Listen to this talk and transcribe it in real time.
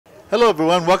Hello,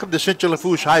 everyone. Welcome to Central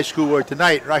Lafourche High School, where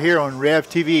tonight, right here on Rev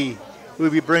TV,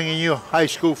 we'll be bringing you high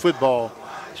school football.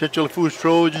 Central Lafourche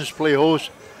Trojans play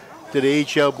host to the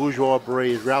HL Bourgeois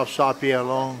Braves. Ralph Sapia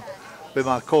along with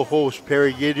my co-host,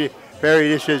 Perry Guidry. Perry,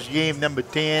 this is game number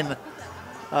 10.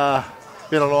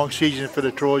 Been a long season for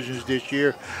the Trojans this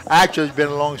year. Actually, it's been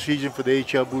a long season for the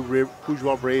HL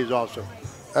Bourgeois Braves also.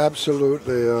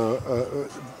 Absolutely.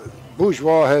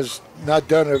 Bourgeois has not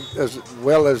done it as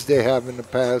well as they have in the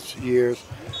past years.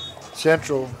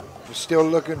 Central is still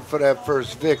looking for that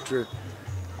first victory.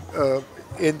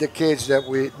 Indicates that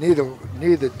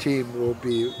neither team will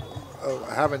be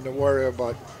having to worry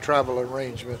about travel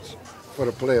arrangements for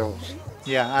the playoffs.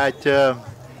 Yeah,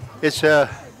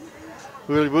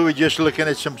 we were just looking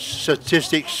at some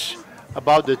statistics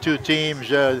about the two teams.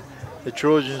 The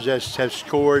Trojans have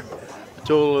scored a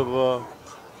total of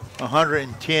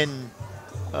 110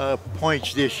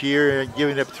 points this year,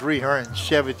 giving up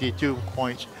 372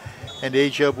 points. And the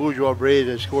HL Bourgeois Braves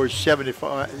have scored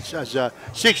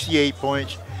 68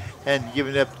 points and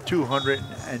giving up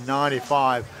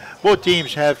 295. Both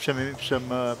teams have some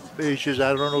issues.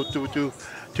 I don't know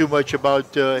too much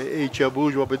about HL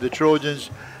Bourgeois, but the Trojans,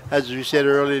 as we said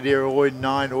earlier, they're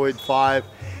 0-9, 0-5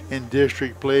 in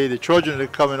district play. The Trojans are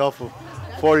coming off a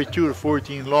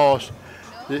 42-14 loss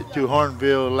to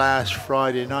Hornville last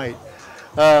Friday night.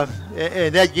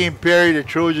 In that game period, the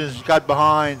Trojans got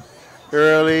behind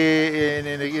early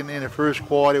in the first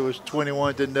quarter. It was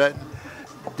 21-0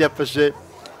 deficit,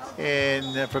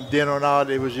 and from then on out,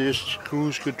 it was just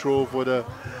cruise control for the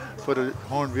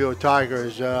Hornville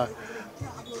Tigers. The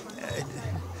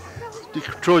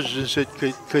Trojans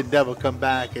could never come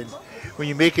back, and when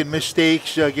you're making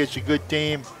mistakes against a good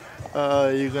team,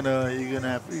 you're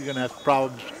gonna have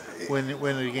problems winning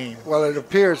the game. Well, it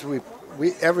appears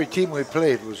every team we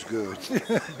played was good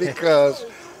because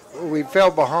we fell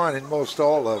behind in most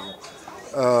all of them.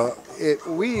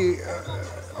 We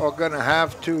are going to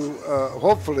have to,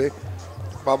 hopefully,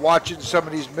 by watching some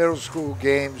of these middle school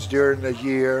games during the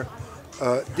year,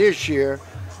 this year,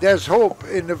 there's hope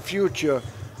in the future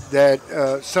that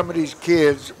some of these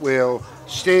kids will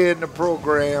stay in the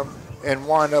program and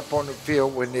wind up on the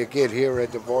field when they get here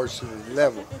at the varsity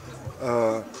level.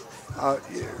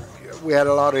 We had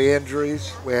a lot of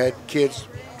injuries. We had kids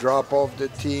drop off the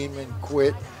team and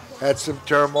quit. Had some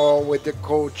turmoil with the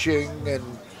coaching and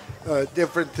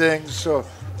different things. So,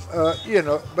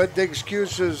 but the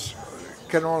excuses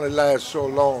can only last so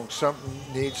long. Something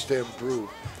needs to improve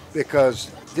because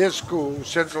this school,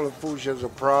 Central Lafourche, has a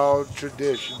proud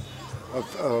tradition of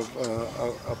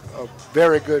a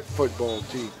very good football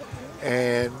team.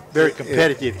 And very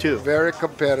competitive, too. Very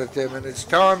competitive. And it's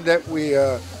time that we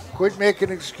quit making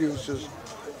excuses,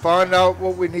 find out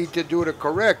what we need to do to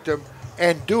correct them,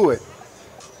 and do it.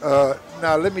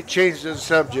 Now, let me change the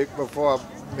subject before I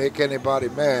make anybody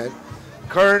mad.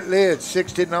 Currently, it's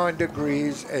 69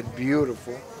 degrees and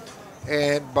beautiful.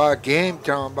 And by game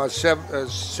time, by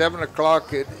 7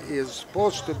 o'clock, it is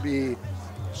supposed to be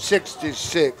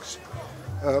 66.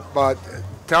 But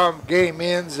time game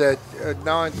ends at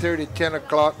 9:30, 10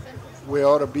 o'clock, we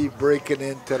ought to be breaking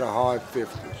into the high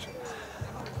 50s.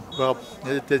 Well,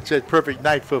 it's a perfect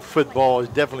night for football.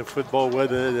 It's definitely football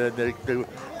weather.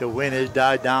 The wind has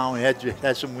died down. We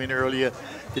had some wind earlier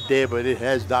today, but it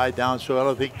has died down. So I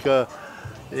don't think the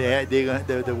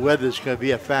weather's going to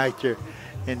be a factor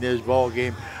in this ball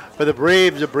game. For the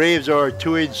Braves are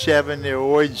 2-7. They're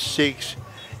 0-6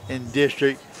 in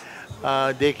district.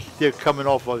 They're coming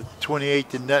off a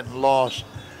 28-0 loss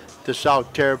to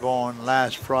South Terrebonne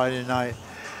last Friday night.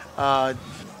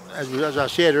 As I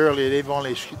said earlier, they've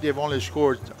only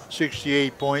scored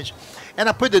 68 points, and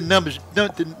I put the numbers to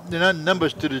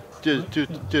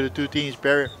the two teams,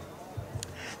 Barry.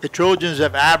 The Trojans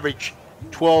have averaged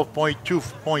 12.2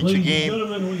 points a game,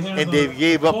 and they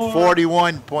gave up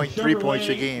 41.3 points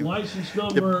a game.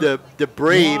 The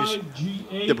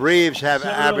Braves have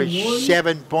averaged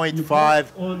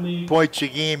 7.5 points a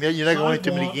game. You're not going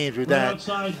too many games with that,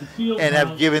 and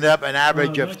have given up an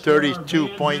average of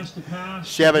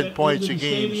 32.7 points a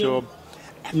game. So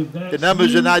the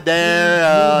numbers are not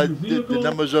there. The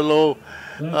numbers are low.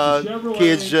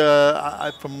 Kids,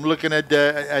 from looking at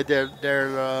their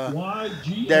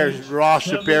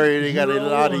roster period, they got a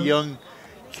lot of young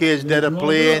kids that are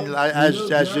playing, as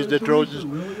is the Trojans.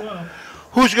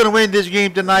 Who's going to win this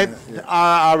game tonight?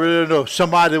 I really don't know.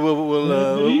 Somebody will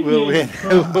win.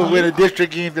 Will win a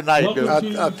district game tonight.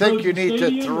 I think you need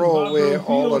to throw away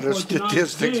all of the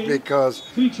statistics because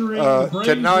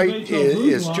tonight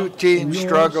is two teams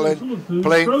struggling,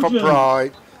 playing for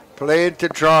pride. playing to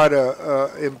try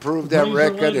to improve that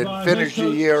record and finish the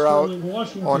year out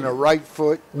on the right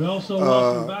foot.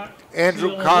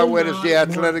 Andrew Carwet is the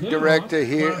athletic director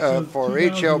here for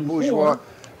HL Bourgeois.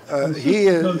 He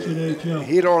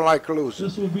don't like losing.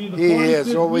 He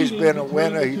has always been a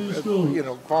winner. He,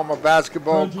 former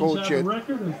basketball coach at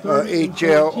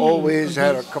HL, always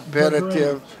had a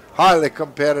competitive, highly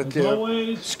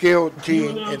competitive, skilled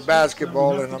team in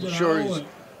basketball, and I'm sure he's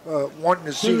wanting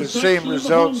to see the same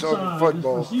results on the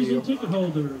football field.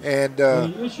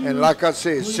 And like I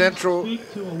say, Central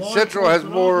has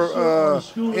more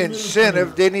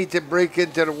incentive. They need to break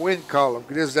into the win column.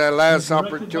 This is their last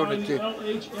opportunity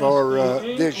for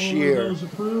this year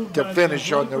to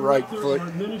finish on the right foot,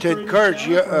 to encourage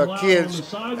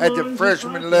kids at the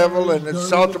freshman level and the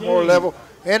sophomore level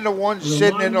and the ones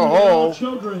sitting in the hall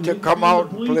to come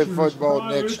out and play football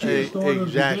next year.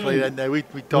 Exactly. And we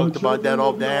talked about that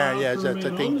off there. Yes, I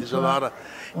think there's a lot of,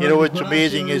 what's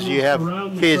amazing is you have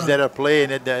kids that are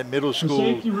playing at the middle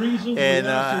school and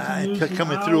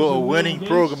coming through a winning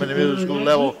program in the middle school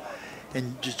level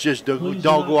and just don't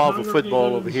go out for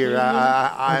football over here.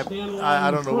 I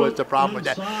don't know what's the problem with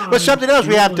that. But something else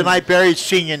we have tonight, Barry, is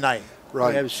senior night.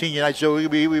 Right. We have senior night, so we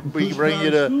bring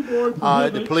you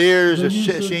the players, the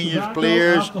seniors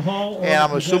players, and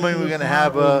I'm assuming we're going to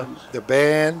have the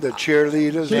band, the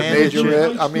cheerleaders, the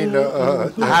majorette.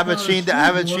 I haven't seen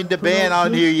the band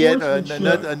out here yet.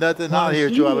 Nothing out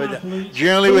here. So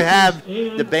generally we have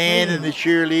the band and the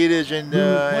cheerleaders and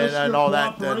all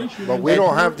that. But we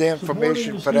don't have the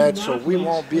information for that, so we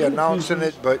won't be announcing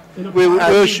it. But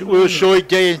we'll show it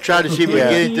to you and try to see if we can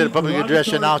get into the public address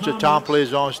announcer. Tom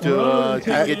plays on to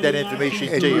get that information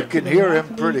and to you. You can hear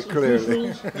him pretty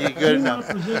clearly. You're good enough.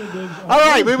 All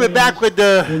right, we'll be back with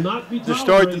the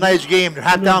start of tonight's game. The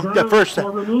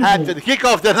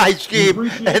kickoff of tonight's game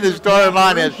and the starting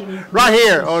line is right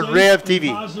here on Rev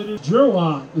TV.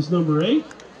 Gerwat is number 8.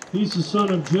 He's the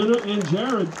son of Jenna and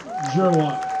Jared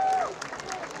Gerwat.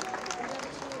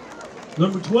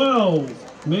 Number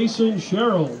 12, Mason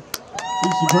Sherrill.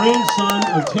 He's the grandson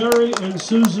of Terry and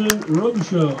Susan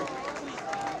Robichaud.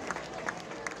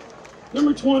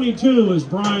 Number 22 is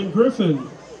Brian Griffin,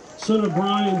 son of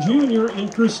Brian Jr. and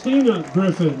Christina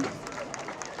Griffin.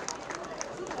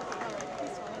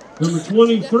 Number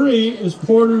 23 is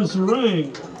Porter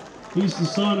Zarang. He's the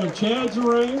son of Chad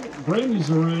Zarang, Brandy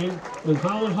Zarang, and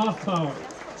Howard Hoffpower.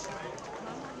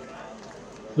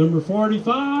 Number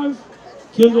 45,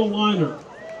 Kendall Liner,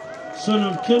 son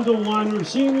of Kendall Liner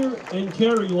Sr. and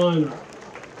Carrie Liner.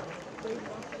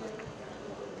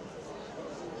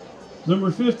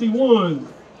 Number 51,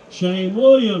 Shane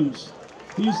Williams.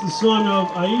 He's the son of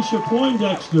Aisha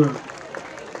Poindexter.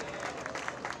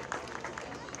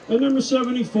 And number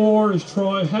 74 is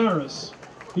Troy Harris.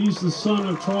 He's the son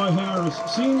of Troy Harris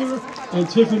Sr. and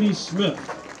Tiffany Smith.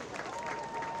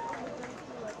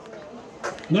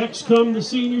 Next come the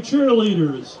senior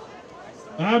cheerleaders.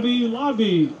 Abby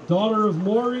Lobby, daughter of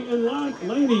Maury and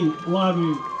Laney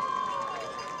Lobby.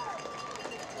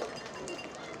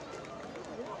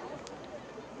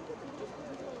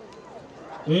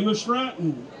 Emma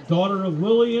Stratton, daughter of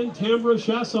Willie and Tambra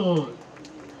Chasson.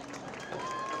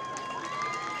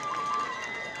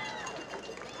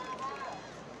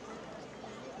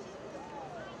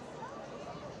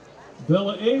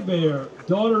 Bella Hebert,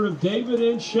 daughter of David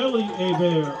and Shelley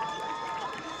Hebert.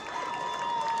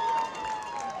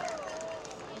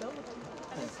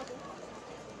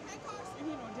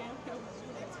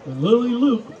 And Lily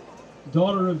Luke,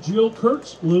 daughter of Jill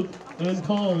Kurtz Luke and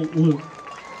Paul Luke.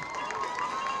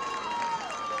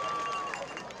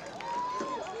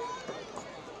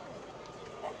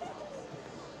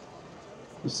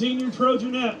 The senior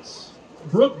Trojanettes,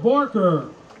 Brooke Barker,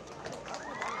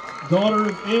 daughter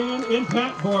of Ann and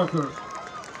Pat Barker.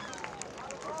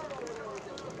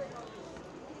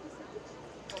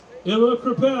 Emma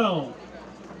Crapel,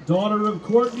 daughter of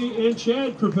Courtney and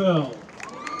Chad Crapel.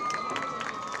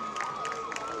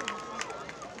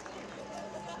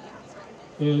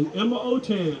 And Emma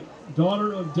Otan,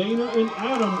 daughter of Dana and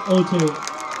Adam Otan.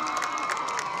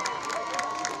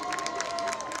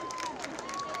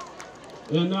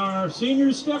 And our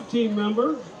senior step team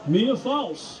member, Mia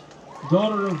False,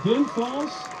 daughter of Ben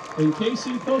False and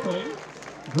Casey Pope,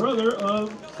 brother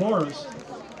of Forrest.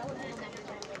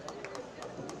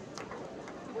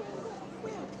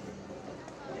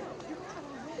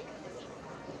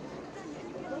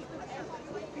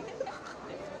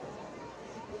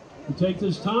 We take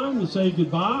this time to say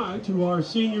goodbye to our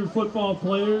senior football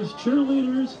players,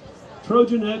 cheerleaders,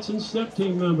 Trojanettes, and step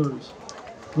team members.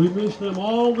 We wish them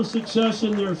all the success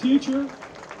in their future.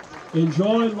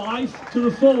 Enjoy life to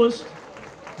the fullest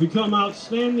become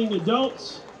outstanding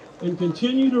adults, and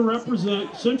continue to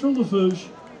represent Central Lafourche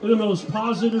in the most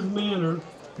positive manner,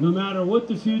 no matter what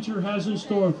the future has in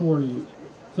store for you.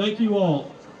 Thank you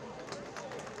all.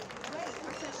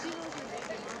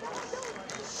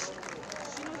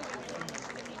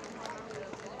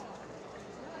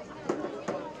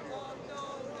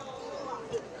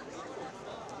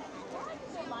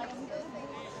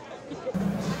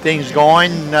 Things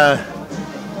going.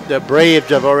 The Braves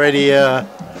have already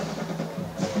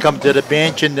come to the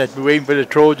bench, and that we're waiting for the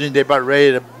Trojans. They're about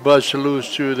ready to buzz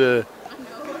loose to the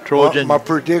Trojans. My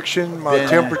prediction, my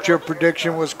temperature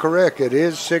prediction was correct. It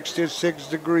is 66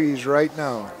 degrees right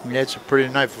now. That's a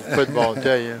pretty night for football, I'll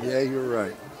tell you. Yeah, you're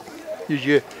right.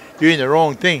 You're doing the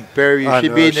wrong thing, Perry. You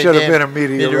should be should have been a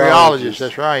meteorologist.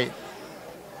 That's right.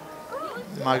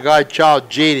 My godchild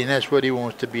Jaden, that's what he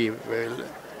wants to be.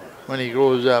 When he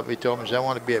grows up, he told me, I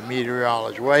want to be a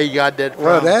meteorologist. Where he got that from?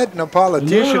 Well, that and a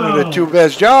politician are the two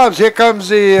best jobs. Here comes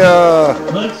the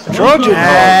Trojan.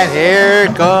 And here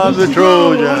comes the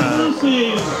Trojan.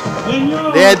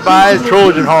 Led by the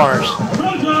Trojan horse.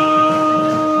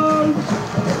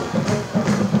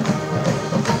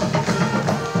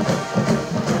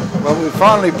 Well, we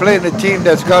finally played a team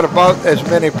that's got about as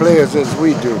many players as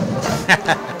we do.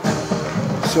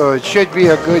 So it should be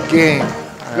a good game.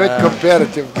 Good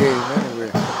competitive game, anyway.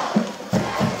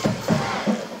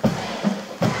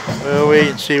 We'll wait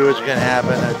and see what's going to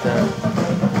happen at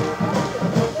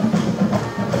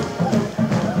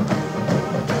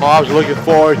Well, I was looking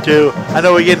forward to. I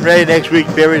know we're getting ready next week,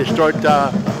 Barry, to start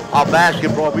our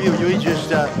basketball. We just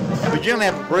we generally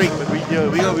have a break, but we're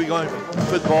going to be going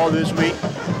football this week,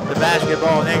 the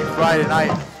basketball next Friday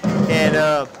night,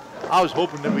 and. I was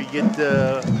hoping that we get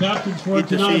to see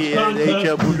the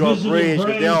HL Bourgeois Braves,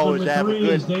 because they always have a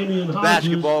good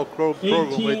basketball program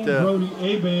with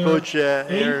Coach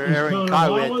Aaron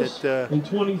Kywet at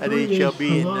HLB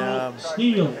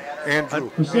and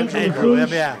Andrew.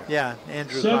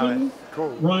 Andrew. 7,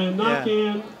 Ryan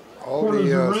Knockan. All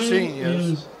the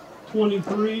seniors.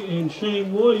 23, and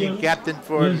Shane Williams, captain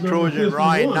for the Trojan,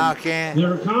 Ryan Knockan.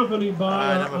 They're accompanied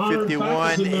by number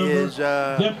 51 is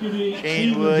Deputy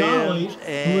Shane Stephen Williams, Dolly,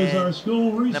 who is our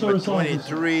school resource number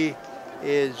 23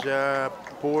 is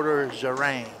Porter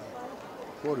Zarang.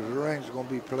 Porter Zarang's going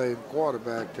to be playing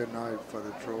quarterback tonight for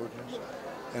the Trojans.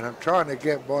 And I'm trying to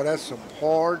get, boy, that's some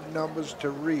hard numbers to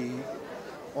read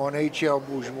on HL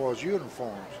Bourgeois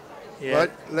uniforms. Yeah,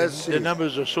 but let's see. The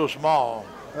numbers are so small.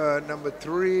 Number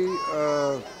 3,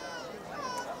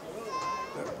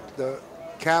 the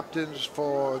captains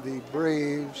for the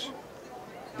Braves,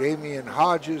 Damian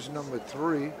Hodges, number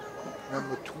 3.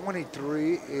 Number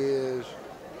 23 is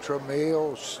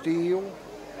Tremail Steele.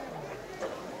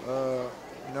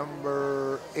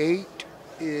 Number 8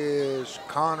 is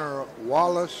Connor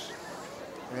Wallace.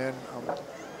 And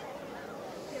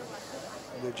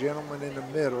the gentleman in the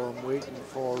middle, I'm waiting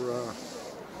for...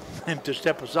 him to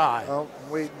step aside. I'm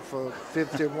waiting for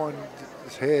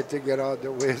 51's head to get out the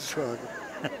way. So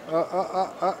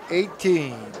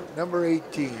 18, number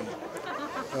 18.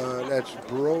 That's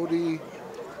Brody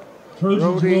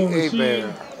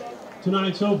Hebert.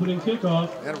 Tonight's opening kickoff.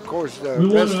 And of course, the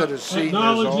rest of the seniors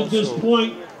acknowledge also. At this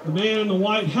point the man in the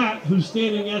white hat who's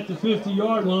standing at the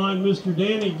 50-yard line, Mr.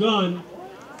 Danny Gunn,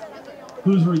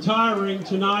 who's retiring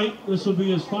tonight. This will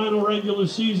be his final regular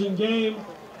season game,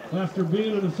 after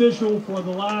being an official for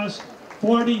the last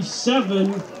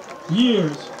 47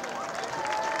 years.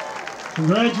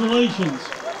 Congratulations.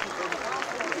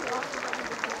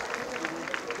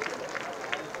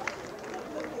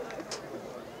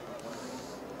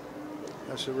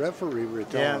 That's the referee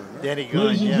retiring. Yeah, right? Danny Gunn.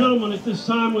 Ladies and gentlemen, at this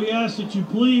time we ask that you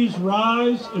please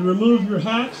rise and remove your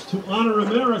hats to honor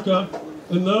America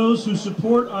and those who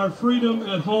support our freedom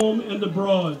at home and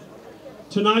abroad.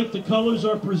 Tonight, the colors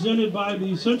are presented by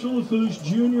the Central Lafourche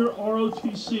Junior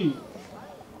ROTC.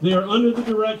 They are under the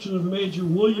direction of Major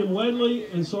William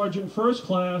Wedley and Sergeant First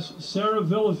Class Sarah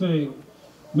Villafane.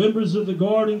 Members of the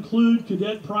Guard include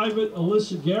Cadet Private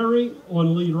Alyssa Gary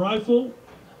on lead rifle,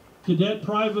 Cadet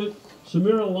Private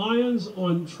Samira Lyons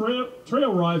on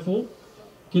trail rifle,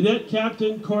 Cadet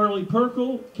Captain Carly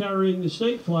Perkle carrying the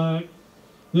state flag.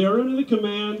 They are under the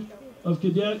command of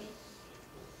Cadet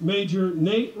Major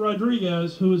Nate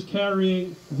Rodriguez, who is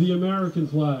carrying the American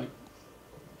flag.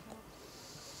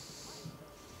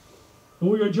 And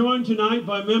we are joined tonight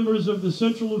by members of the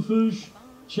Central Lafourche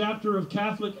chapter of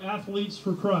Catholic Athletes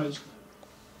for Christ.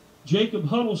 Jacob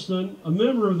Huddleston, a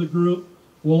member of the group,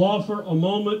 will offer a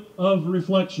moment of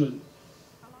reflection.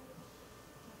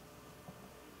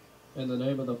 In the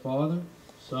name of the Father,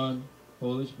 Son,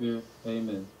 Holy Spirit,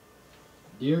 amen.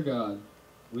 Dear God,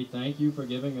 We thank you for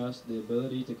giving us the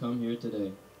ability to come here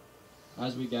today.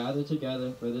 As we gather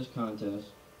together for this contest,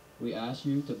 we ask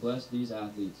you to bless these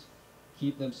athletes,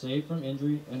 keep them safe from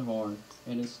injury and harm,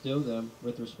 and instill them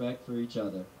with respect for each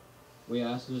other. We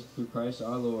ask this through Christ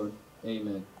our Lord.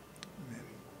 Amen.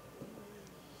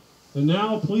 And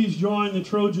now please join the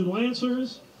Trojan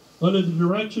Lancers under the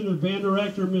direction of Band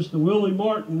Director Mr. Willie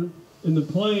Martin in the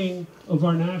playing of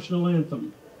our national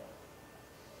anthem.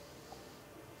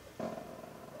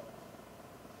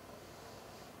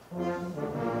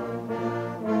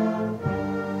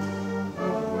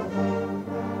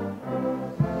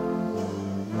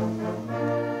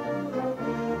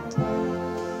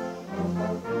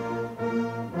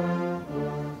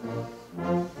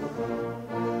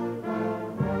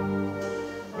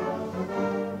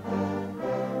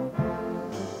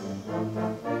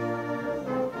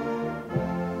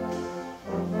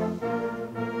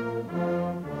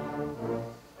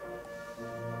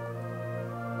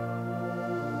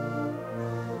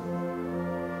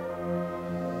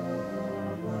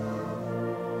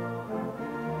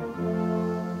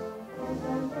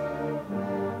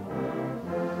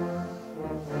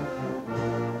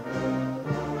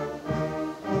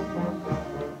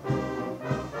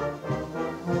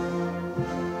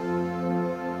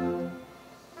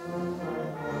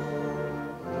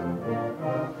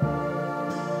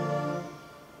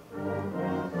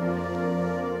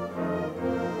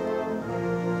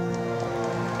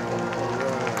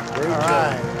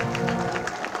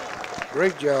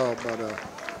 Great job by the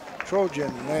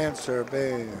Trojan Lancer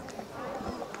Band.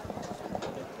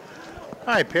 All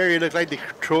right, Perry, it looks like the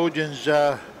Trojans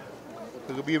will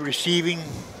be receiving.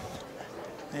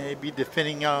 They'll be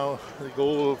defending the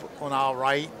goal on our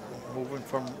right, moving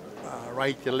from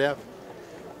right to left.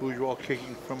 Bourgeois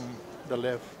kicking from the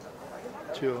left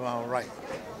to our right.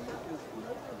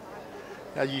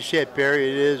 As you said, Perry,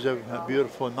 it is a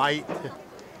beautiful night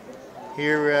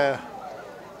here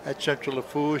at Central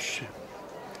Lafourche.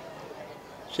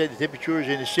 Said the temperature is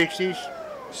in the 60s.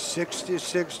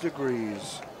 66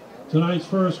 degrees. Tonight's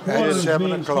first quarter is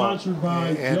being sponsored by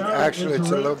and Jared actually and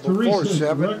it's a little before Teresa's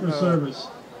 7. Record Service.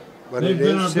 But They've it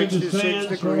been is our biggest 66 fans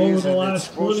for over degrees the and last it's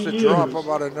supposed 20 to drop years.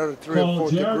 about another 3 or 4 Call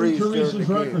Jared degrees and during Teresa's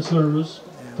the Record game. Service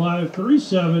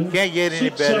 537 Can't get any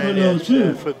better than this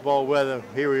 6702. football weather.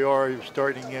 Here we are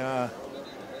starting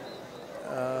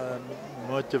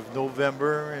month of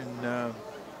November, and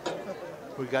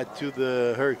we got to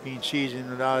the hurricane season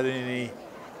without any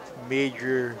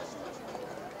major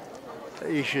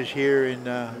issues here in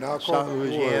South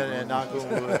Louisiana, and knock on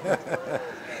wood.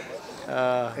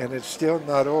 And it's still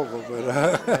not over, but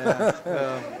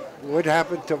what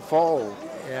happened to fall?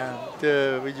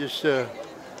 Yeah, we just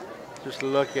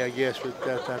lucky, I guess, with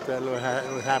that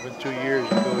what happened 2 years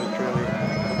ago. It really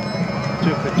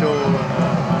took a toll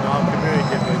on our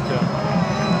community. But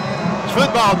it's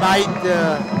football night.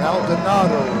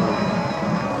 Maldonado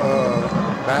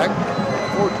back,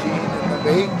 14 and number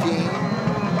 18.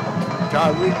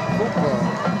 Tyreek Cooper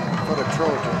for the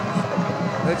Trojans.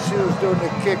 Let's see who's doing the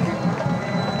kicking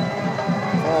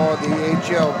for the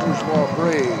HL Bourgeois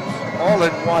Braves. All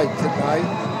in white tonight.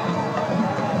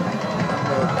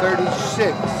 Number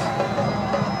 36.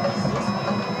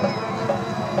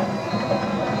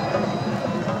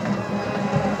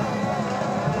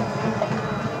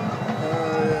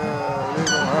 They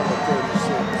don't have a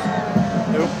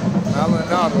 36. Nope.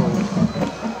 Maldonado.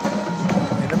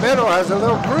 In the middle has a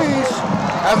little crease,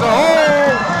 has a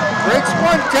hole, breaks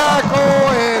one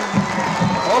tackle, and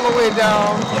all the way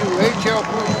down to HL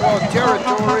Bourgeois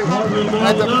territory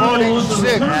at the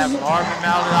 46. Marvin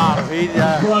Maldonado. He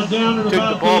took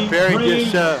the ball, Perry.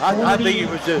 I think he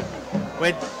was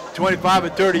went 25 or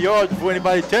 30 yards before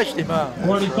anybody touched him.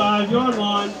 45-yard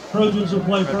line. Trojans will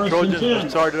play first and 10.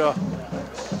 Trojans started off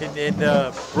in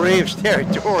Braves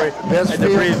territory. Best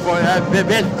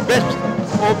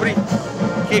opening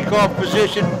kickoff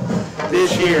position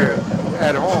this year.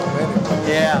 At home, anyway.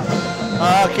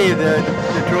 Yeah. Okay, the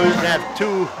Trojans have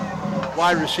 2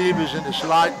 wide receivers in the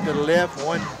slot to the left,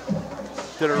 one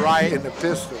to the right. In the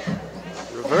pistol.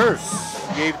 Reverse.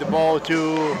 Gave the ball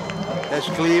to, that's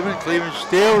Cleveland. Cleveland's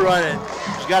still running.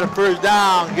 He's got a first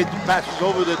down, gets the passes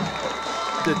over the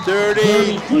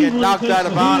 30, get knocked out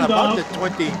of bounds about the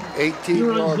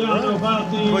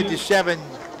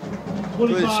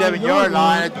 27-yard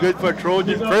line. That's good for a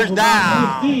Trojan. First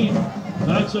down.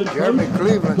 Jeremy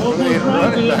Cleveland playing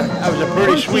running back. That was a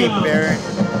pretty sweep, Barry.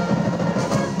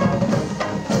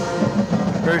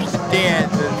 First and 10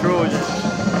 to the Trojans.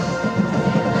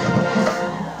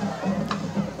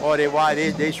 Oh, they wide.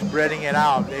 They spreading it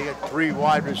out. They got 3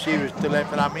 wide receivers to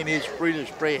left, and I mean it's really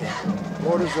spread.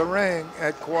 Orders a ring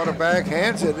at quarterback,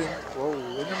 hands it in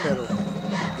the middle.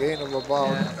 Gain of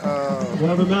about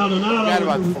Well, the Maldonado got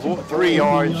about with 3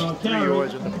 yards, the, 3 carry.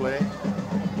 yards in the play.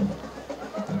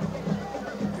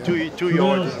 Two Now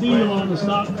yards in the steal play. on the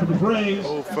stop for the Braves.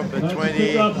 Oh, from the That's 20,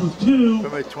 pick up with 2.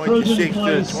 from the Trojans 26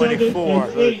 to play the 24. 2nd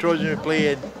and The 8. Trojans are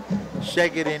playing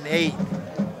 2nd and 8.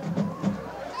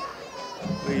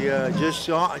 We just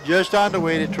on the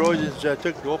way. The Trojans took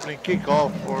the opening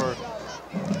kickoff for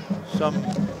some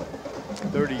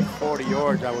 30, 40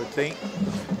 yards, I would think.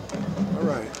 all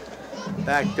right.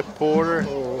 Back to Porter.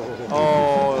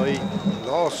 Oh, He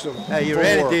lost him. he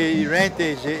ran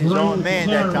to his own man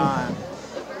that time.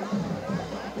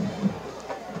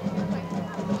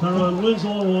 Tyron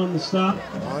Winslow on the stop.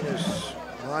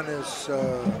 Minus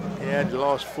He had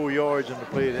lost 4 yards in the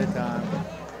play that time.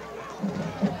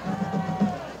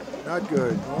 not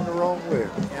good. Going the wrong way.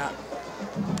 Yeah.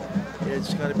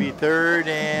 It's going to be 3rd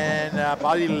and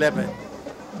about 11.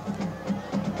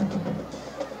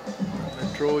 The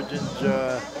Trojans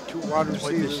 2 wide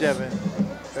receivers 27.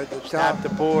 at the top. Snap to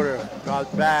Porter.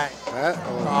 Got back.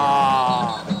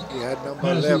 He had number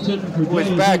Pass 11. intended for Who was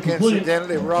Day is back, incomplete.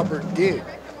 incidentally, Robert Digg,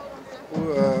 who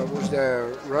was their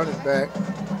running back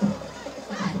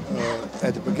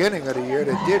at the beginning of the year.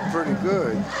 They did pretty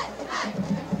good.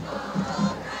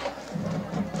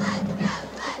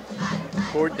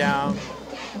 Fourth down.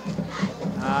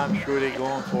 I'm sure they're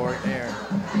going for it there.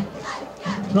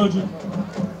 Trojan.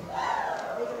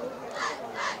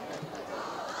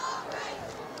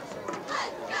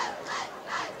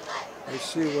 Let's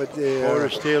see what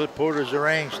the Porter's the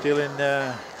ring, still in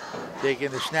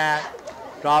taking the snap.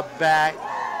 Drop back.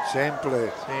 same play.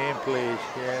 Same place.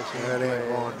 Yeah, same That ain't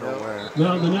play. going nowhere.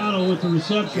 Maldonado with the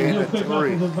reception. Gain He'll of pick up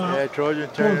 3. with Yeah, about Trojan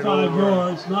 4 turned or it 5 over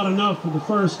yards. Not enough for the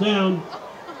first down.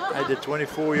 at the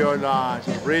 24-yard line.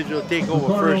 So Braves will take over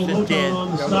Ricardo 1st and Lothar 10.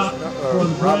 on the That stop was for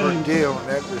the Robert Braves. Digg on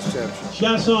that reception.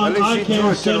 Chasson At least Eye he threw Care it to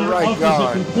the Center right offers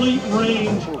guy. a complete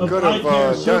range Who of could eye have, care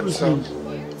done services. something.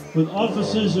 With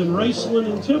offices in Raceland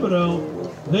and Thibodeau,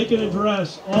 they can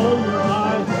address all your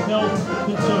eye health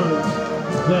concerns.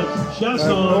 That's I have Chasson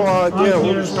no Eye idea who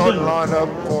Care the starting Center.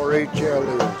 lineup for HL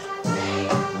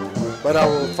is. But I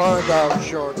will find out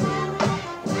shortly.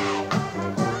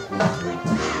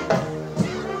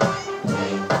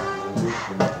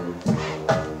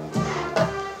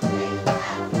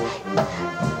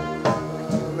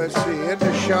 Let's see, in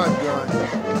the shotgun.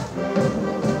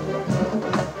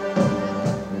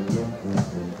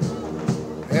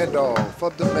 Handoff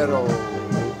up the middle.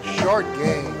 Short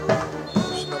game.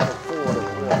 It's number 4 to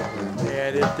quarterback.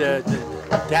 Yeah,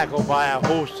 the tackle by a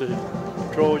host of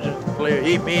Trojan player.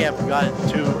 He may have gotten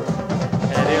 2,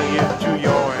 and they'll give 2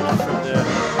 yards from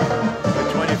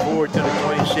the 24 to the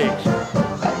 26.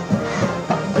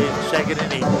 Plays 2nd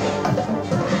and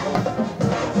 8.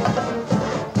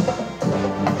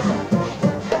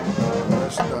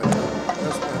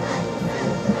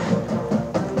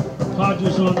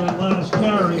 Hodges on that last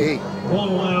carry. 8.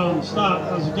 Won't allow him to stop.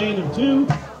 That was a gain of 2.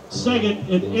 2nd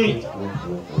and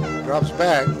 8. Drops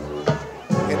back in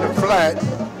the flat.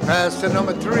 Pass to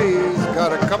number 3. He's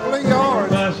got a couple of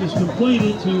yards. Pass is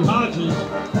completed to Hodges.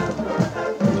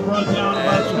 It's brought down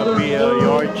about That's the going to be a 34.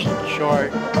 yard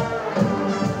short.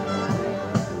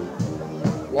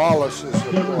 Wallace is the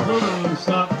Kevin quarterback. Hunter on the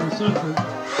stop for Central.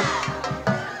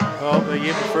 Oh, they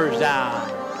give him 1st down.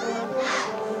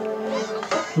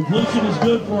 Completion is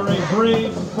good for a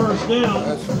Brave first down.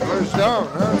 That's the first down,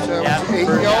 huh? So that Yeah, was 8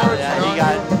 first down. yards. Yeah,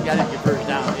 he got him your 1st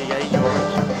down. He got 8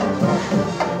 yards.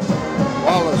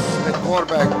 Wallace, the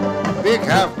quarterback, big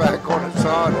halfback on the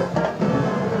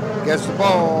side. Gets the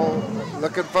ball,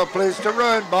 looking for a place to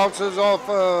run. Bounces off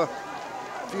a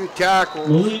few tackles.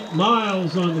 Malik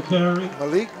Miles on the carry.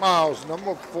 Malik Miles,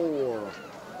 number 4.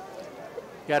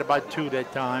 Got about 2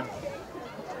 that time.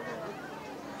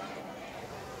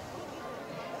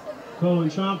 Colin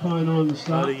Champagne on the So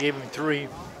stop. they gave him 3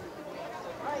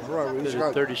 Right, to he's the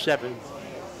got 37.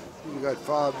 He got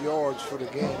 5 yards for the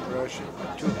game rushing,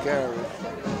 2 carries.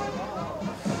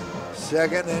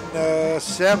 2nd and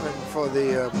 7 for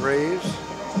the Braves.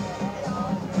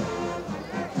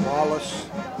 Wallace,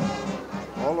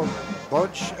 all a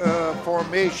bunch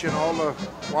formation, all the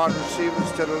wide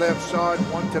receivers to the left side,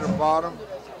 1 to the bottom.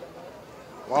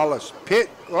 Wallace,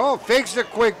 fakes the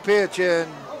quick pitch and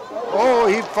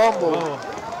he fumbled. Oh,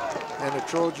 And the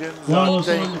Trojans, I Wallace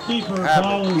think, on the keeper. have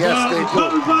Ball it. is Yes, out. they do.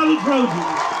 Covered by the Trojans.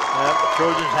 yep,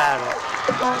 Trojans have it.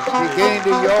 He gained a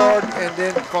yard and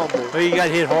then fumbled. But he got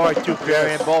hit hard too,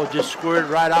 Perry, and ball just squirted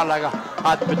right out like a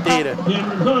hot potato.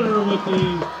 Cameron Hunter with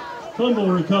the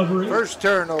Fumble recovery. First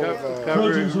turnover.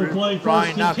 Trojans will play first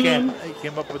Ryan and 10 he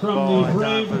came up with the from ball. the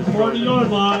Brave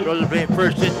 40-yard line. Trojans playing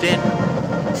first and 10.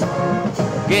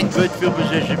 Getting good field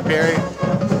position, Perry.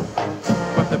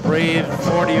 From the Braves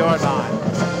 40-yard line.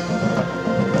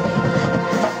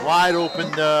 Wide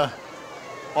open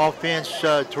offense,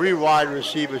 3 wide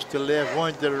receivers to the left,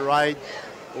 1 to the right.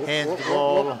 Hands the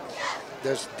ball.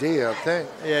 That's D, I think.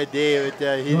 Yeah, David,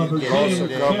 he didn't get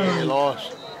anything. He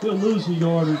lost. He'll lose a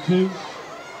yard or 2.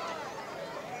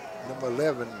 Number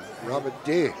 11, Robert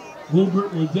D.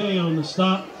 Wilbert Leday on the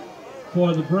stop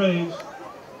for the Braves.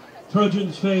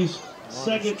 Trojans face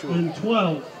 2nd and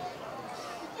 12.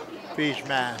 Face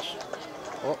mask.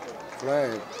 Oh,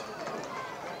 flag.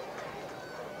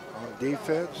 On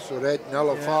defense, so that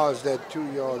nullifies that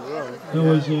 2-yard run. There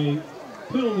was a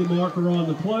penalty marker on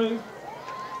the play.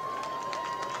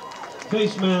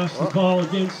 Face mask to call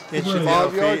against the Braves.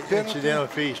 5-yard penalty. Incidental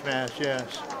face mask,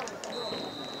 yes.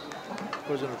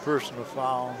 Wasn't a personal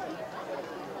foul.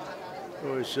 It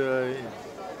was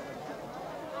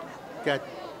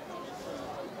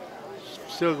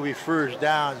still gonna be first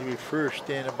down. To be first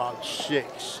in about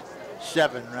 6,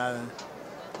 7 rather.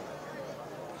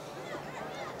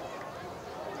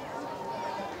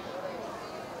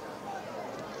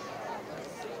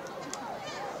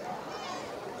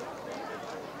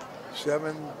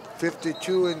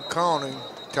 $7:52 and counting.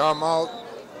 Timeout.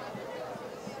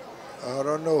 I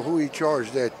don't know who he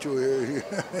charged that to.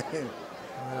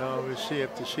 Well, we'll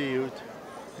have to see who.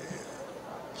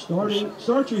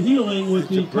 Start your healing with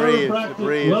the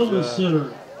Chiropractic Wellness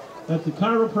Center. At the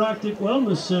Chiropractic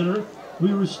Wellness Center,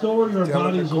 we restore your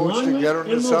body's alignment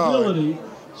and mobility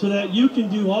so that you can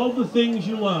do all the things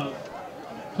you love.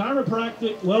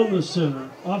 Chiropractic Wellness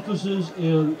Center, offices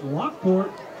in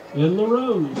Lockport and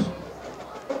LaRose.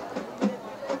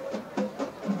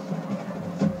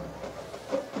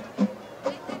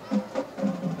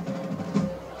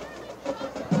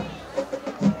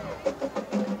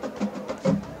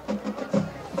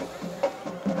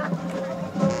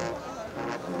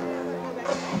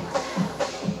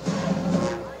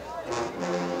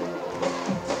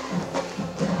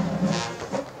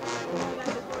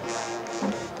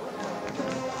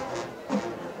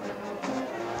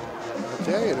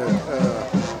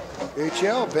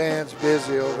 HL band's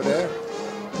busy over there.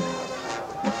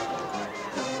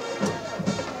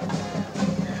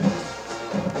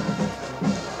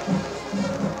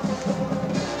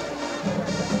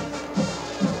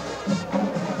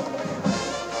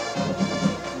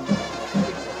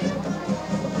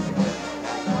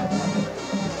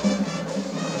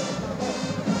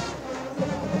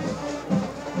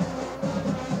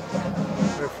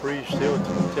 Referee still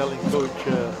telling Coach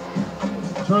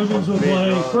Trojans will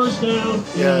play first down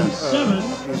and 7.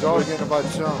 He's arguing about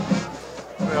some.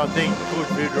 Well, I think Coach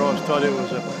Vidross thought it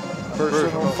was a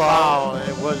personal foul, and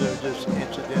it wasn't just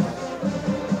incidental.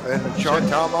 And the short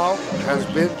timeout has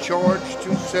been charged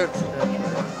to Central.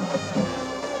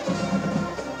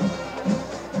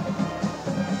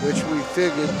 Which we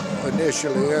figured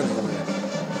initially anyway.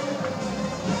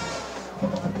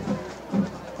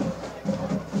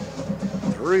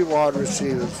 Three wide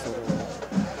receivers for the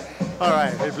All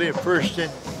right, they play first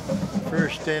and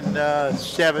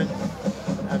 7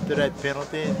 after that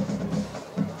penalty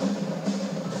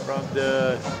from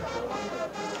the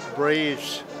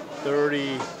Braves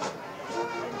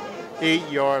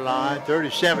 38-yard line,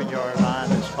 37-yard line,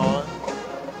 let's call it.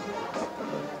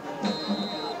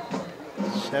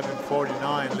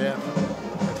 7:49 left in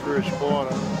the first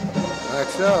quarter.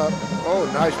 Backs up. Oh,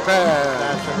 nice pass.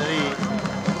 Pass underneath.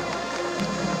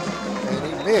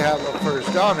 They have a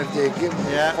first down if they give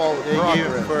him forward progress.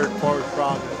 Give him forward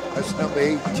progress. That's number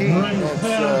 18.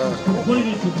 That's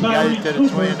completed to got it to the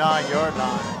Tyree 29-yard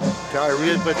line.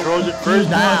 Tyree. But throws it first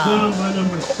down. By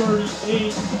number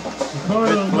 38.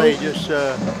 Good play. Just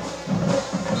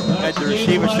had the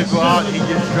receivers to go out. He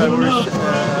just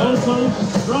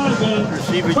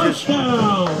receiver just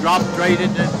dropped right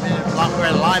in the block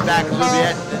where the linebackers will be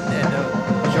at, and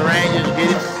Saran just get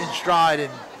him in stride.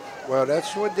 And well,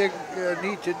 that's what they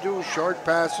need to do, short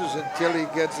passes until he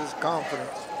gets his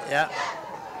confidence. yeah.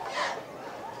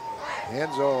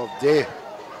 Hands off there.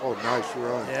 Oh, nice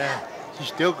run. Yeah. He's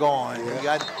still going. Yeah. He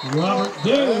got Robert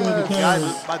Day with the carry.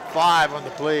 about 5 on the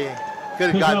play.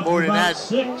 Could have got more than that.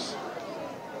 6.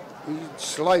 He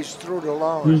sliced through the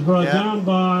line. He was brought down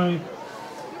by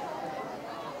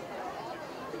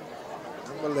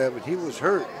number 11. He was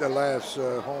hurt the last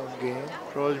home game.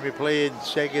 Trojan be playing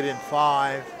 2nd and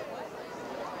 5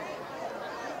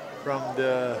 from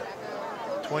the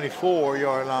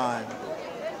 24-yard line.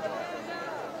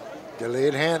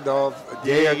 Delayed handoff.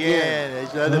 Day again.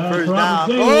 It's another first Robert down.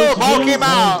 Davis Oh, ball again. came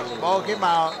out. Ball came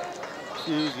out.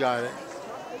 See who's got it.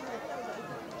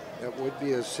 That would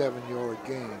be a 7-yard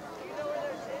gain.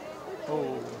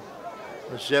 Oh.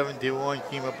 The 71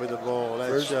 came up with the ball.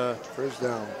 That's First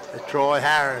down. that's Troy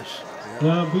Harris.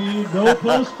 That'll be goal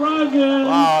post Trojans.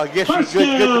 Wow, I guess it's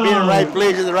good to be in the right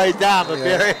place at the right time, but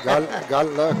Barry. Got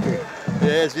lucky.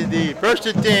 Yes, indeed. First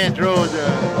and 10 throws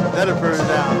another first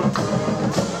down.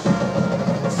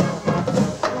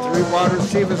 3 wide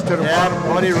receivers to the bottom.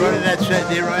 Well, they running that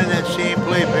same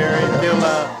play, Barry, until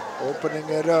opening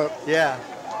it up. yeah.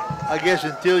 I guess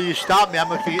until you stop me, I'm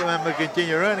gonna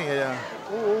continue running it.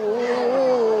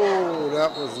 Oh,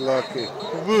 that was lucky.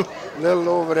 Little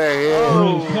over their head.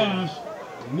 Braves pass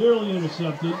nearly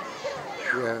intercepted.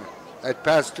 Yeah, that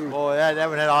passed through. Boy, that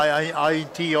one had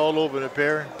INT all over the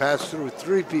Barry. Passed through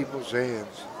 3 people's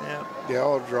hands. Yeah. They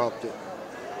all dropped it.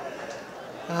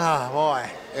 Ah, boy.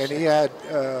 And he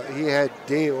had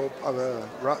Dale,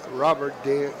 Robert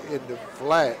Dale in the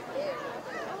flat.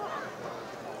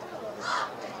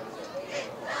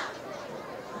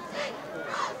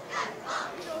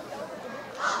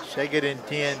 Second and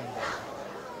 10.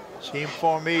 Same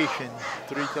formation.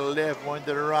 3 to the left, 1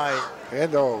 to the right.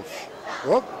 Handoff.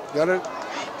 Whoop, got it.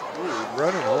 Ooh,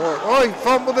 running hard. Oh, he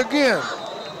fumbled again.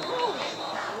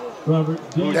 Robert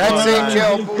Davis That's St.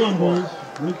 Joe. fumbles.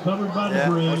 Recovered by the Yeah,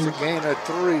 Braves. That's a gain of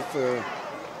 3 for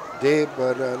Dave,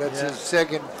 but that's his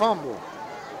second fumble.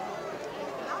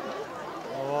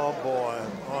 Oh, boy.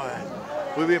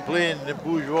 We've been playing the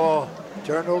Bourgeois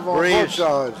Turnover on both Braves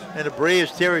sides. in the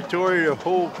Braves territory the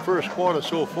whole first quarter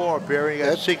so far, Barry. You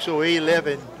got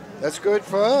 6:08-11. That's good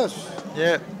for us.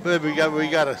 Yeah, but we got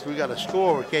to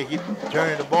score. We can't keep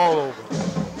turning the ball over.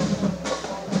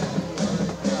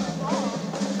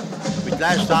 But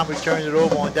last time we turned it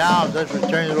over on downs. That's we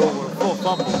turned it over on full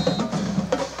fumble.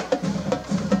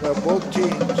 Well, both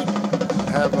teams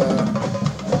have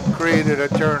created a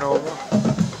turnover.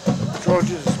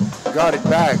 Trojans got it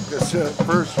back. That's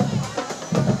first.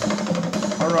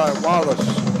 All right, Wallace,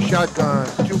 shotgun,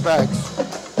 2 backs.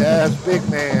 That's big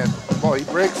man. Boy, he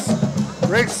breaks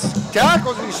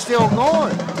tackles. He's still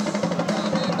going.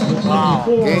 Wow.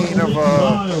 Gain of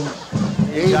Miles.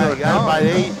 8 You or got about 9.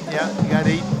 8. Yeah, you got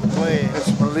 8 playing.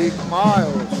 It's Malik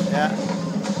Miles. Yeah.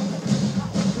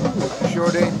 Sure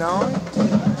it ain't 9?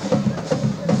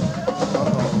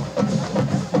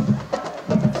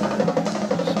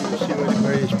 See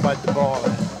where you spot the ball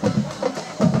at.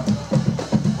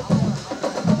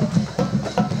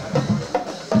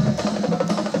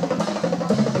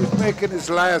 He's making his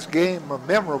last game a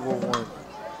memorable one.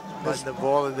 Spotting the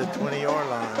ball at the 20-yard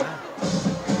line. Huh?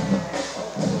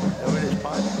 That what it's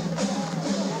spotting?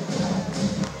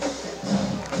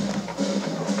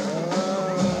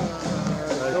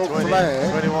 No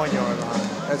flag. 21-yard line.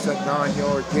 That's a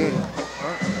 9-yard gain.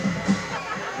 Huh?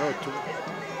 No,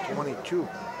 22.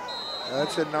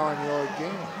 That's a 9-yard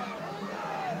gain.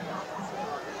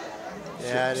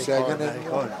 Yeah, they Second and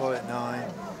call it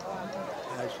 9.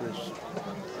 That's just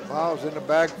Miles in the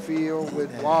backfield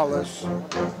with Wallace in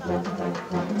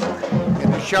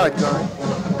the shotgun.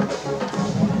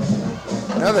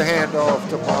 Another handoff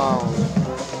to Miles.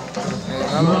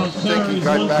 And I don't think he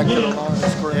got back to the line of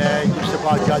scrimmage. yeah, he just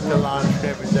about got to the line of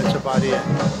scrimmage. That's about it.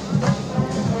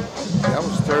 That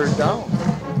was 3rd down.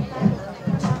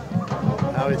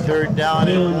 Now it's 3rd down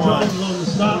and Jalen 1. Trojans on the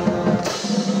stop.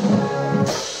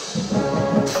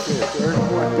 Okay, 3rd and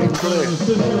 1, big play.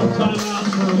 Official timeout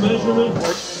for a measurement.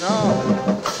 No.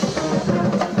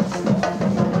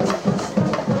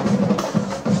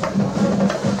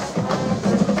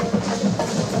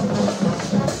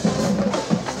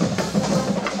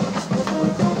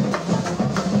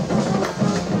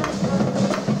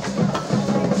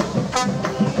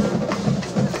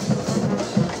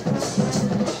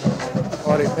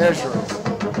 Are they measuring?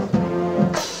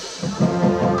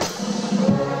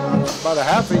 It's about a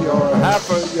half a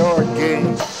yard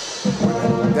gain.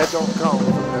 That don't count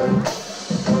from that.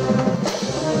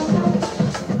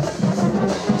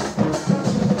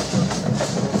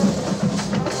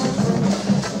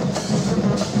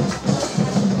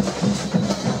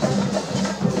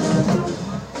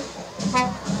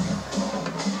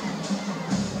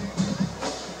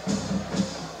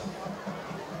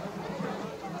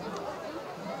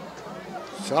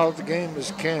 South game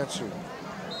is canceled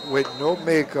with no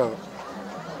makeup.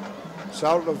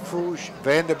 South Lafourche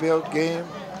Vanderbilt game.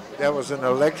 There was an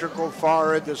electrical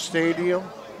fire at the stadium,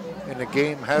 and the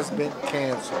game has been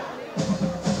canceled.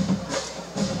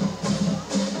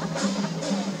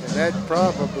 And that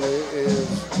probably is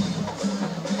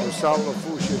the South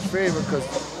Lafourche's favor because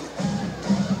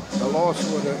the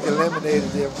loss would have eliminated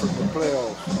them from the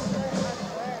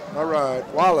playoffs. All right,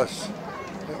 Wallace.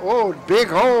 Oh, big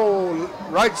hole,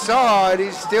 right side.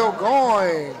 He's still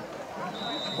going.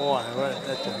 Boy,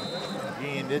 that's a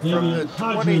gain. It's From the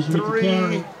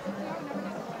 23.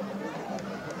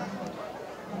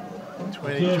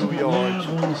 22 yards.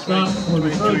 On the stop for the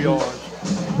 22 Trojans. yards.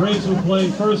 Braves will play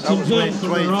first and 10 from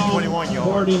their own 21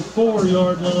 yards.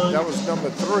 44-yard line. That was number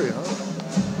 3, huh?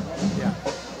 Yeah.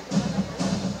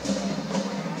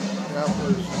 That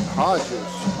was Hodges.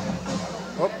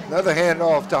 Oh, another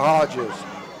handoff to Hodges.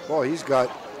 Boy, he's got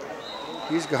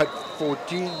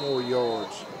 14 more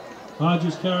yards.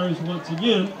 Hodges carries once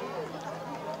again.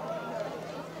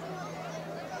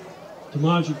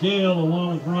 Tamaja Gale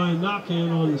along with Ryan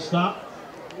Knockhand on the stop.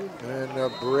 And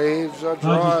the Braves are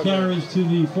Hodges driving. carries to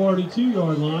the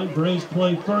 42-yard line. Braves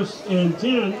play first and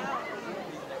 10.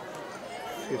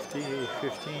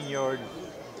 15-yard,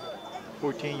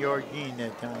 14-yard gain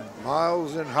that time.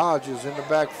 Miles and Hodges in the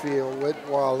backfield with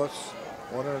Wallace.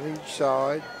 One on each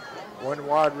side. One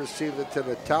wide receiver to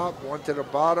the top, one to the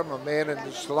bottom, a man in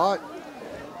the slot.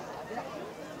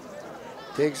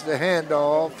 Takes the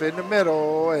handoff in the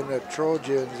middle, and the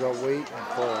Trojans are waiting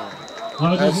for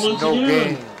him. That's no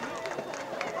gain.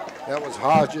 That was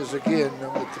Hodges again,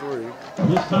 number 3.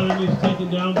 This time he's taken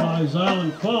down by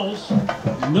Zylan Falls.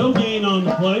 No gain on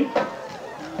the play.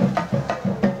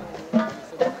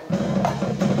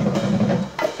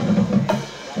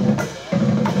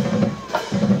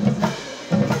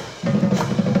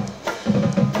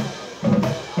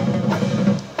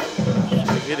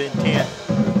 Good intent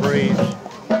for the Braves.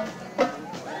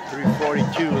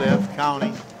 3:42 left,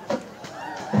 counting.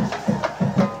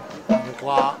 On the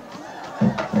clock.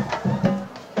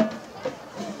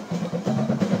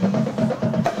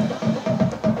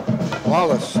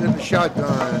 Wallace in the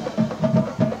shotgun.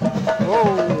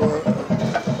 Oh,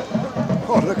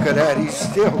 look at that. He's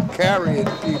still carrying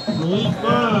people. Malik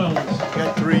Miles.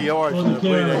 Got 3 yards On to the the play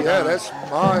carry. that Yeah, time. that's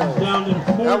Miles. Down to the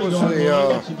 40-yard That was line.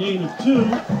 That's a gain of 2.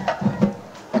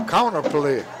 a counter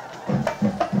play.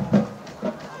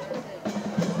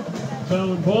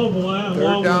 Fallon Bobois Third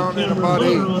along down with and Cameron about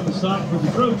Bonner 8. on the stop for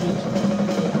the Trojans.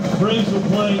 Braves will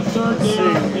play third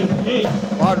down and 8.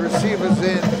 Wide receivers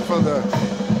in for the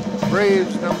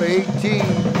Braves, number 18,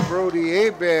 Brody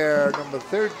Hebert, number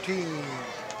 13,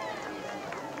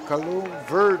 Callum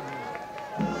Verdon,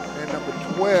 and number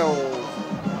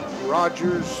 12,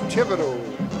 Rogers Thibodeau.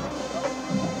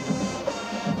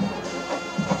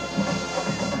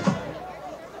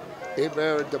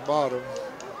 Hebert at the bottom.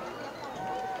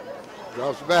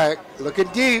 Drops back, looking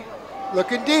deep,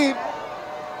 looking deep.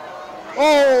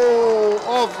 Oh,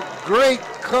 off great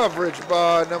coverage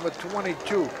by number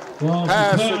 22. Well,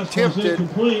 Pass the pass attempted was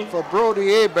incomplete. for Brody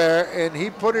Hebert, and he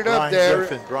put it up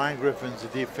there. Brian Griffin's the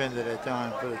defender at that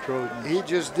time for the Trojans. He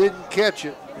just didn't catch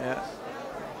it. Yeah.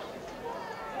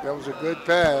 That was a good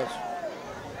pass.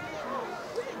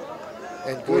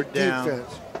 And good Fourth down.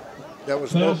 defense. That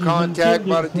was Pass no was contact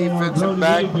by the intended for defensive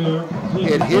Brody back.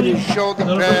 Hebert. It hit his shoulder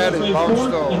That'll pad bring and up a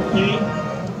bounced fourth off. and 8.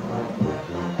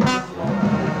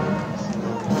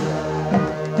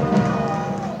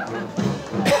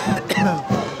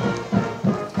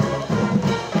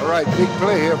 All right, big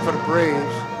play here for the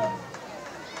Braves.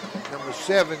 Number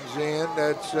 7's in.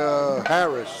 That's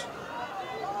Harris.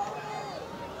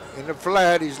 In the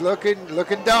flat, he's looking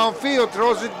downfield,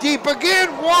 throws it deep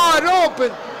again, wide open.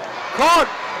 Caught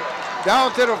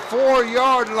down to the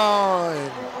 4-yard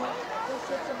line.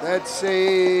 That's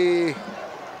a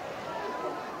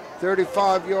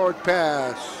 35-yard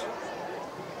pass.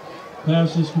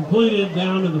 Pass is completed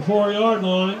down to the 4-yard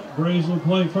line. Braves will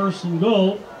play first and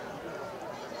goal.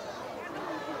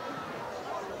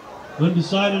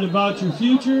 Undecided about your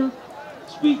future?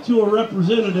 Speak to a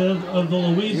representative of the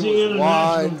Louisiana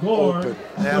wide National Guard open.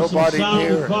 for some Nobody sound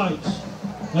near. advice.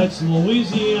 That's the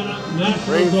Louisiana National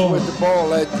Braves Guard. with the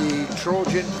ball at the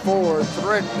Trojan 4,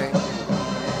 threatening.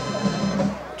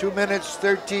 2 minutes,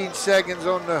 13 seconds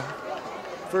on the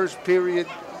first period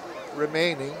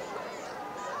remaining.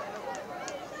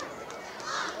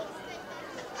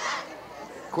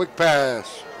 Quick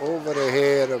pass over the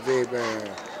head of Hebert.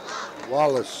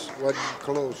 Wallace wasn't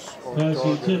close on Pass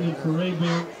target. intended for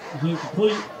Hebert is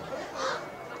incomplete.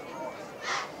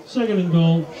 Second and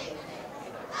goal.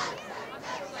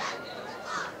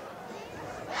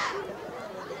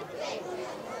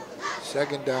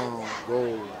 Second down,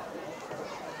 goal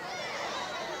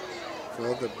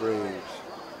for the Braves.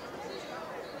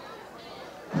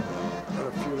 Got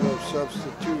a few little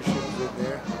substitutions in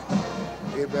there.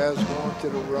 Hebert's going to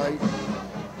the right.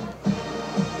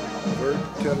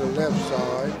 Burton to the left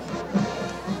side.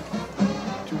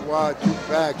 2 Bourgeois, 2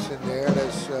 backs in there.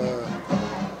 That's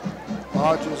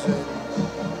Hodges and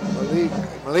Malik.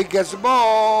 Malik gets the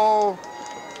ball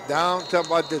down to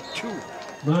about the 2.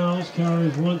 Miles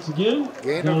carries once again.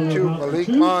 Gain down of to 2, about the Malik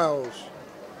 2. Miles.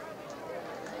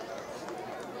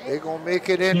 They're going to make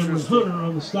it Cameron interesting. Hunter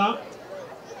on the stop.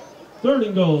 3rd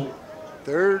and goal.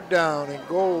 3rd down and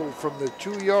goal from the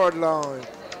 2-yard line.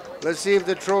 Let's see if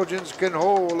the Trojans can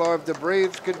hold or if the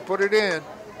Braves can put it in.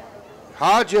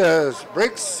 Hodges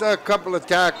breaks a couple of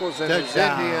tackles and is in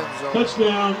the end zone.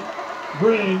 Touchdown,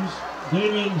 Braves.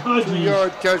 Damian Hodges.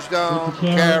 2-yard touchdown with the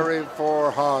carry. carry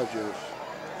for Hodges.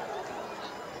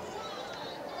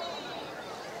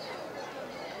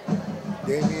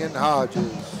 Damian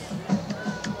Hodges.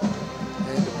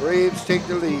 And the Braves take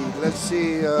the lead. Let's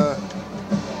see,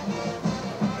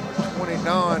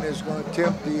 29 is going to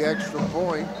attempt the extra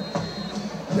point.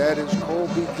 That is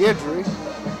Colby Guidry.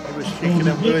 He was kicking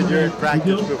them good during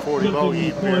practice before the ball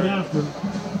game.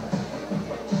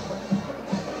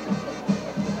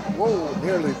 Whoa,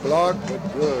 nearly blocked, but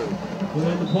good.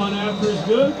 And the point after is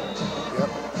good. Yep.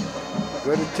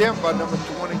 Good attempt by number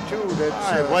 22. That's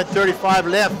all right, 1:35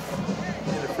 left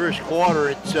in the first quarter.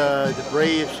 It's the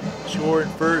Braves scoring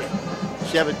first,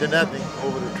 7-0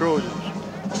 over the Trojans.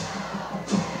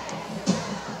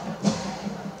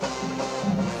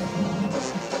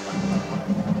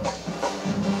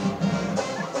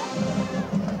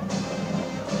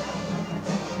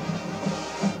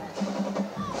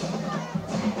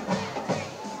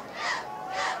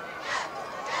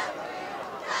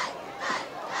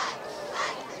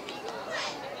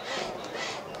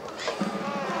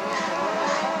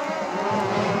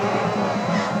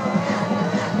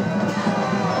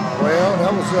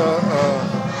 That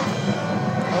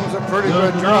was a pretty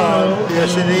good drive.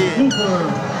 Yes, indeed.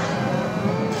 Cooper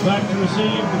back to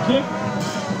receive the kick.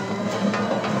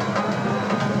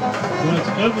 That's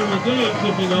Evan McGay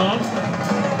kicking off.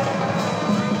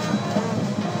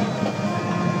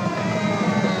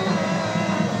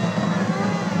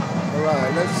 All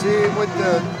right, let's see what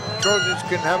the Trojans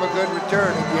can have a good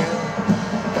return again.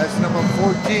 That's number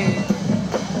 14.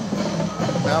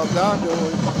 Maldonado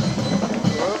is.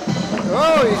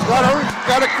 Oh, he's got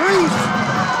a crease.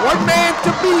 1 man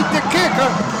to beat the kicker.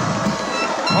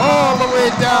 All the way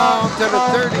down to the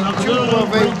 32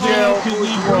 of H.L.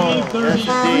 Bourgeois. Yes,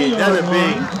 indeed. Another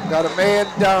big. Got a man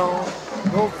down.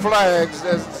 No flags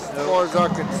as far as I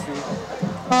can see.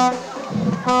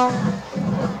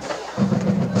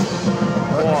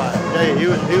 Boy, hey, he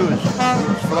was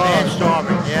man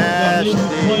storming. Yes,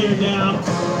 Player indeed. down.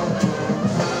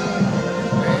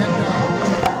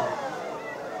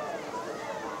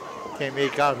 Can't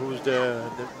make out who's the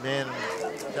man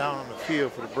down on the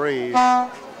field for the Braves.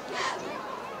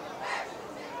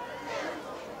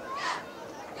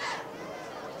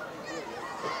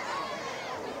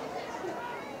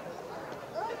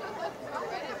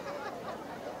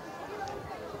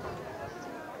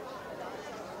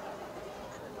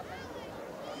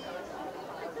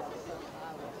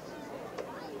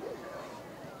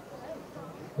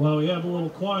 While we have a little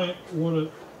quiet, I want to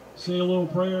say a little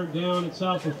prayer. Down at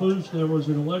South Lafourche, there was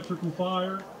an electrical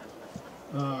fire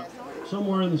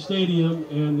somewhere in the stadium,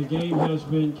 and the game has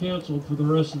been canceled for the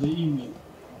rest of the evening.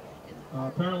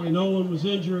 Apparently no one was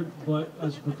injured, but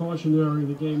as a precautionary,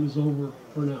 the game is over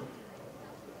for now.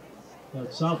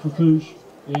 At South Lafourche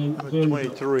and Number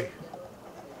Vanderbilt. 23.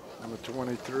 Number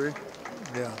 23.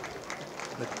 Yeah.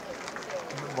 But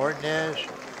Martinez.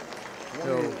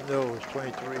 No, it's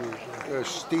 23.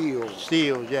 Steele.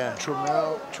 Steals, yeah.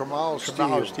 Tramal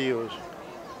Steals. Steele. Steals.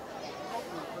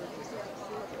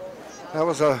 That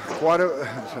was quite a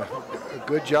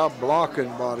good job blocking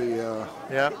by the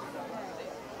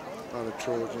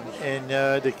Trojans. And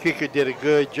the kicker did a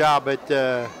good job at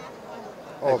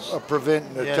Of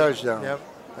preventing the touchdown. Yep.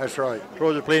 That's right.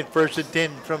 Trojans playing 1st and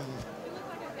 10 from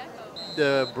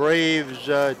the Braves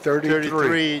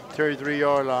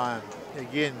 33-yard line.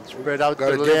 Again, spread out Got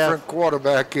to a the different left.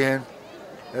 quarterback in.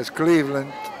 That's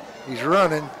Cleveland. He's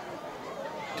running.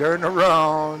 Turn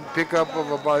around. Pick up of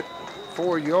about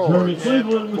 4 yards. Jeremy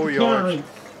Cleveland with 4 the yards. carry.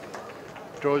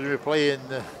 Trojans were playing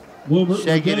Wilbert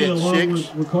 2nd McGay and along 6.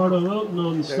 with Ricardo Wilton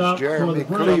on the stop for Jeremy the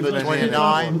Braves. Cleveland. That's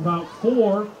 29. about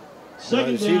 4.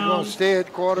 Second Is he down going to stay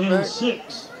at quarterback? and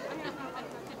 6.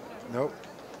 Nope.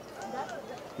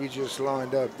 He just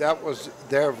lined up. That was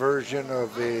their version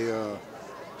of a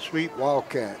Sweep.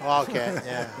 Wildcat. Wildcat,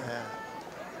 yeah.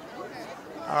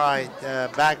 All right,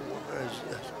 back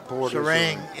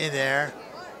Serang in there.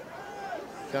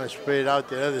 Kind of spread it out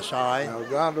the other side. Now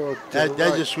down to That's the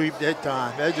right. a sweep that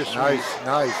time. That's a sweep.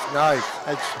 Nice.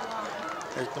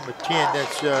 That's number 10.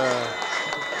 That's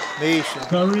Mason.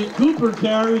 Cooper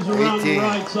carries around 18. the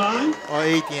right side. Oh,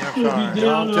 18, I'm He'll sorry. be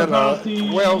down To about the the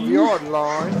 12-yard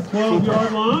line.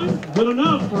 12-yard line. Good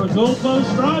enough for a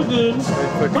goalpost drive-in.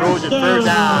 For Trojan, first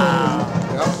down.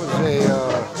 That was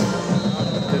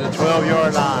To the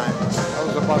 12-yard line. that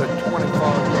was about a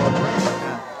 25-yard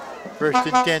run. First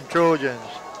and 10 Trojans.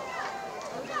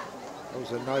 That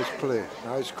was a nice play.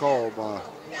 Nice call by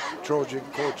Trojan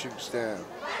coaching staff.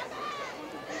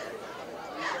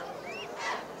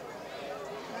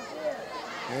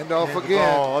 Hand off And the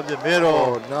again. ball up the middle.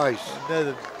 Oh, nice.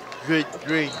 Another great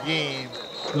game.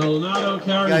 Maldonado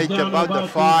carries Got down about the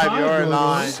 5-yard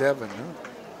line. 7, huh?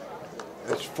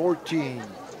 That's 14.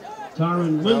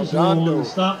 Tyron Winslow on the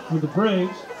stop for the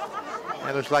Braves.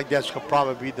 It looks like that's going to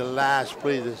probably be the last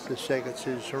play. The second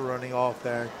is running off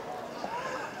there.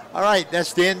 All right,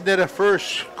 that's the end of the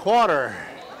first quarter.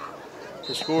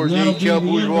 The score is HL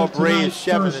Bourgeois Braves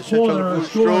 7, the Central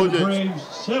Lafourche Trojans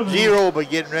 0, but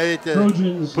getting ready to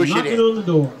Trojans push it knocking in. on the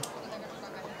door.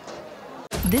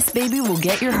 This baby will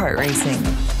get your heart racing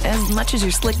as much as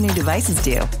your slick new devices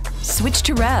do. Switch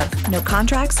to Rev. No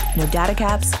contracts, no data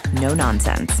caps, no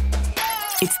nonsense.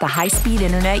 It's the high-speed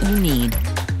internet you need.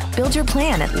 Build your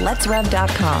plan at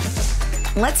letsrev.com.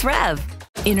 Let's Rev.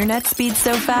 Internet speed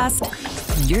so fast,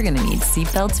 you're gonna need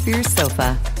seatbelts for your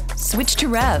sofa. Switch to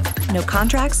Rev. No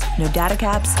contracts, no data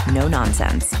caps, no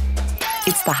nonsense.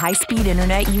 It's the high-speed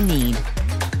internet you need.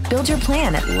 Build your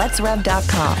plan at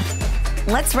letsrev.com.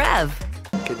 Let's Rev.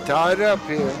 Can tie it up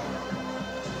here.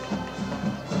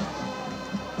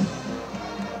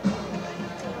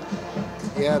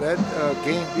 Yeah, that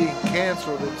game being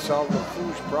canceled in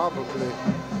Lafourche probably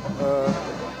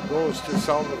goes to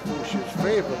Lafourche's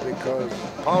favor because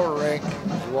power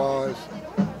rankings was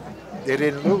they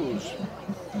didn't lose.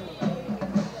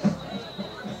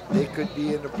 They could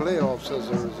be in the playoffs as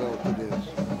a result of this.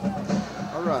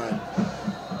 All right.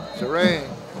 Sarang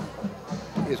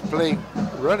is playing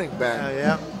running back.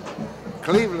 Yeah.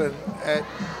 Cleveland at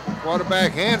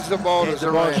quarterback hands the ball to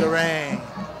Sarang.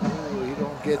 Oh, he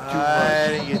don't get too I much.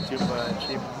 didn't get too much.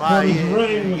 He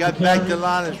got back to the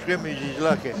line of scrimmage. He's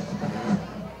lucky.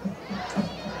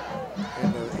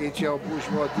 And the HL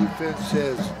Bourgeois defense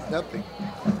says nothing.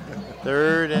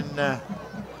 Third and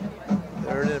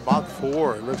about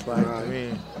 4, it looks like to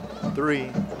me.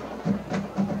 3.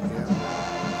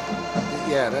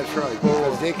 Yeah, that's right.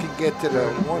 Because they can get to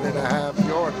the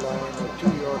 1.5-yard line or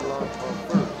 2-yard line on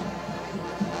first.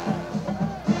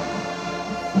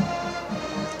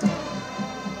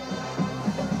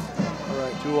 All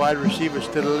right. 2 wide receivers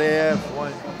to the left.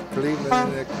 1 Cleveland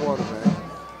and that quarterback.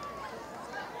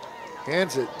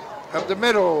 Hands it up the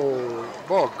middle.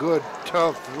 Ball, good,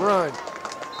 tough run.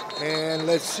 And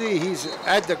let's see, he's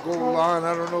at the goal line.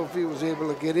 I don't know if he was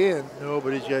able to get in. No,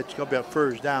 but it's going to be a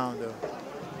first down, though.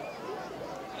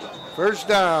 First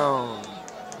down,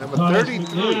 number Thomas 33.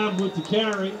 McNabb with the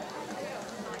carry.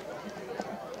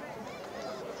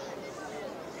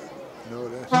 No,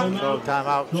 that's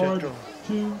Timeout. Charge Central.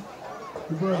 to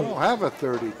the I Braves. don't have a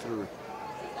 33.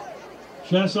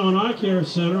 Chasson Eye Care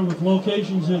Center with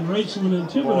locations in Raceland and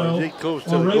Thibodeau Boy, is it close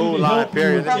to are the ready goal to line, help you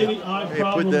Perry. with any eye They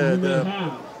problem put you may the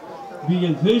have. Be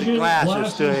it vision, glasses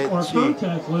glasses, to it, or see.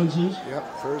 contact lenses, Yep,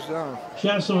 first down.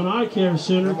 Chasson Eye Care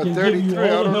Center Number can give 33, you I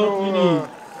all the don't help know, you need.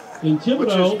 In what's his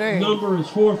Thibodeau, name? number is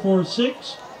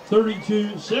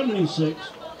 446-3276.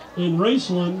 In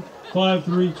Raceland,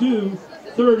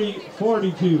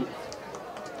 532-3042.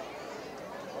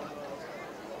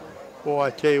 Boy, I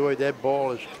tell you what, that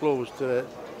ball is close to that.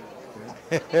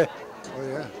 Oh,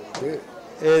 yeah. It,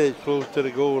 It is close to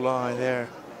the goal line there.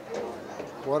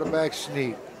 quarterback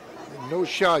sneak. No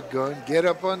shotgun. Get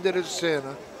up under the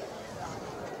center.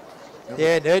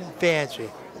 Yeah, nothing fancy.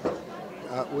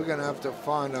 We're going to have to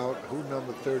find out who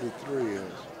number 33 is.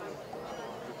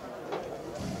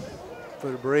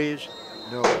 For the Braves.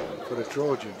 No, for the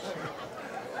Trojans.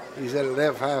 He's at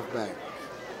left halfback.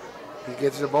 He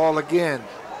gets the ball again.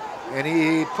 And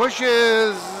he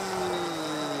pushes.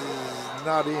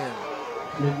 Not in.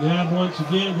 McNabb once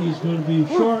again, he's going to be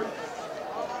short.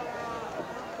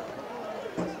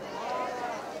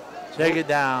 Second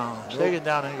down. Second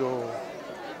down and goal.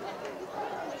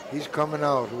 He's coming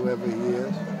out, whoever he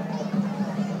is.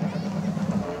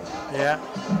 Yeah.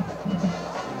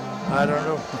 I don't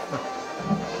know.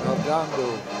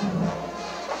 Aldondo.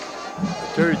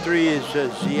 33 is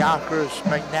Ziakris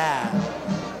McNabb.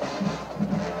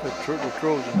 The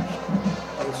Trojans.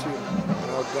 Let's see.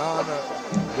 Aldondo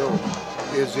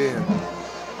is in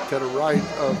to the right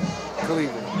of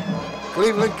Cleveland.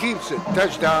 Cleveland keeps it.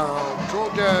 Touchdown,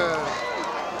 Trojans.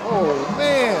 Oh,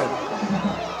 man.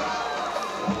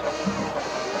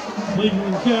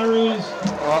 Cleveland carries.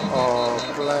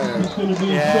 Flag. It's going to be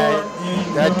Yeah, short,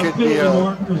 and that could be penalty a-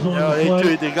 markers on No, the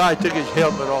play. the guy took his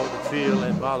helmet off the field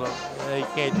and followed. He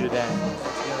can't do that.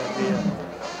 It's going to be a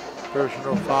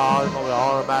personal foul. It's going to be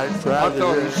automatic I foul.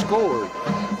 thought he scored.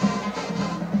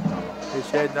 They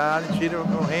said, no, I didn't see no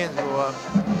hands go up.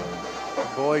 The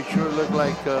boy sure looked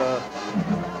like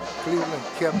Cleveland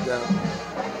kept that.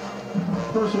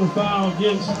 Personal foul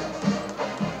against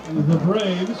the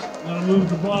Braves. That'll move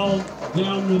the ball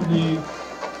down to the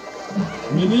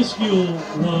minuscule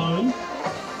line,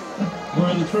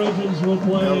 where the Trojans will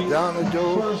play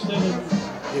Donado first and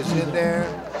is in there.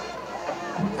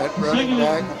 That running Second.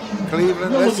 back.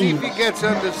 Cleveland. Let's see if he gets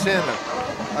under center.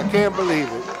 I can't believe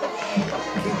it.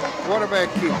 Quarterback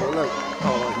keeper. Look.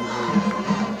 Oh, he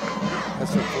moved.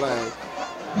 That's a flag.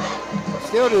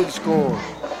 Still didn't score.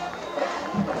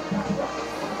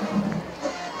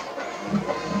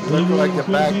 Looked like the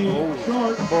back move.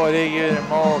 short. boy, they give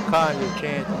him all kinds of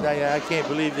chances. I can't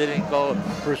believe they didn't call a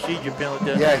procedure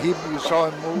penalty. Yeah, you saw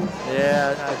him move.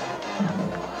 Yeah.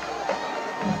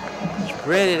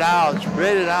 Spread it out.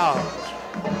 Spread it out.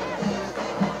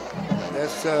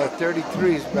 That's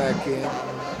 33's back in.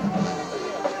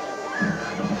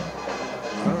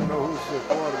 I don't know who's the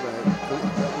quarterback.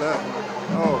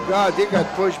 Oh, God, they got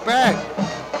pushed back.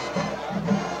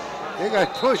 They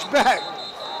got pushed back.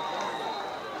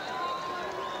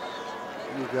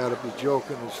 You got to be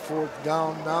joking. It's fourth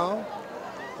down now.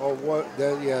 Or what?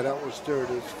 Yeah, that was third.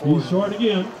 It's He's fourth. short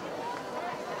again.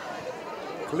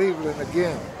 Cleveland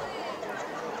again.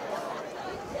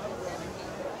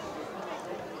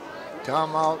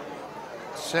 Timeout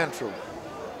Central.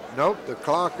 Nope, the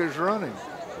clock is running.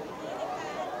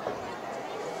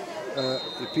 The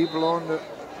people on the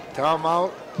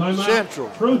timeout Central.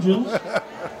 Trojans.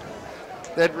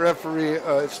 That referee,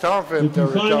 it's Tomfin If you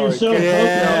find territory. yourself broken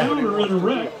Yeah. down or in a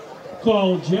wreck,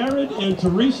 call Jared and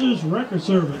Teresa's Record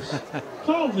Service.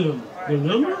 Call them. Their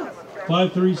number,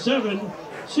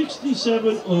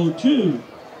 537-6702.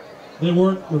 They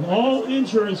work with all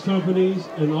insurance companies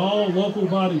and all local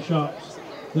body shops.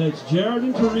 That's Jared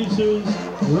and Teresa's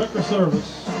Record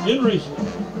Service in racing.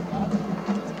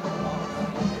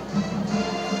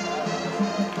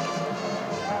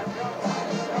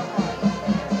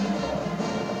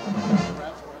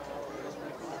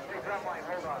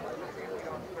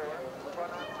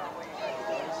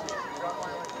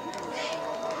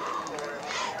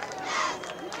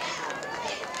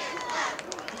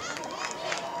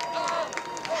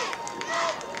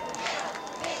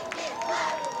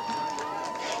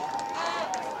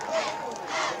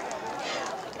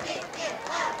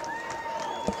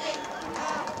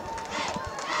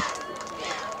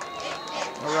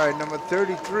 All right, number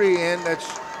 33 in, that's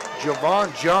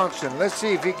Javon Johnson. Let's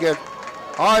see if he gets,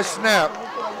 snap.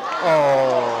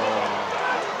 Oh,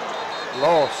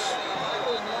 loss.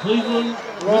 Cleveland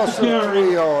Loss with the of carry.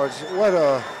 3 yards. What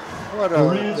a Mitchell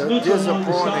on the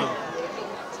disappointing stop.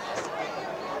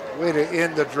 way to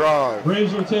end the drive.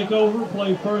 Braves will take over,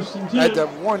 play first and 10. At the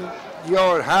 1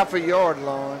 yard, half a yard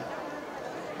line.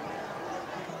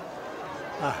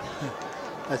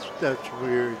 That's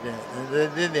weird.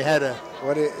 And then they had a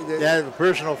They a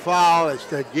personal foul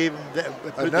that gave them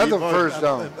Another first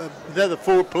down. Another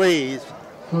 4 plays.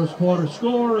 First quarter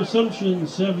score, Assumption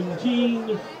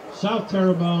 17, South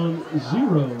Terrebonne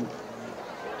 0.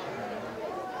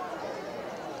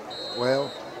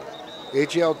 Well,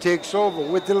 HL takes over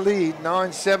with the lead.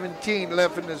 9:17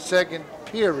 left in the second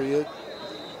period.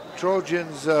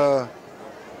 Trojans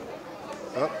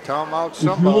timeout If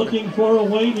you're somebody. looking for a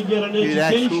way to get an See,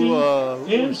 that's education who,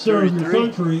 and serve your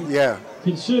 33? country, Yeah.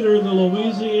 consider the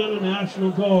Louisiana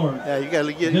National Guard. Yeah, you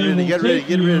gotta get They rid will of take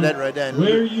you that right there.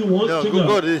 where you want no, to go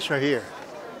go. to this right here.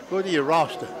 Go to your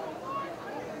roster.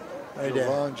 Right there.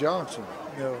 Javon Johnson.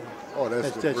 No. Oh,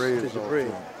 that's the Braves. That's the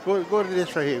Braves. Go to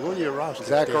this right here. Go to your roster.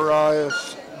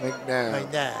 Zacharias McNabb.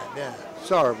 Like that, yeah.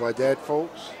 Sorry about that,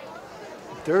 folks.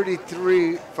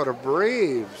 33 for the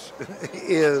Braves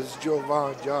is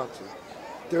Javon Johnson.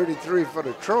 33 for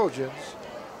the Trojans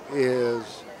is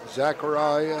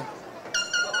Zachariah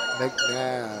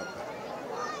McNabb.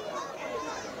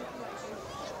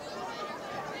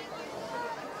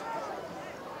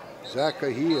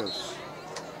 Zacchaeus.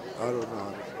 I don't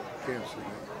know. I can't see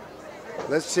that.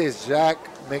 Let's say Zach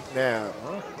McNabb.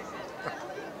 Huh?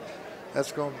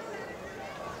 That's going.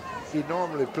 He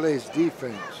normally plays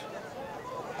defense.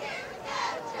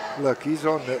 Look, he's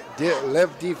on the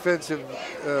left defensive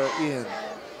end.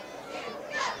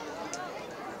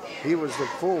 He was the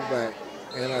fullback,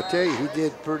 and I tell you, he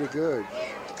did pretty good.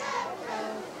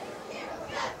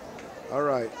 All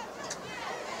right.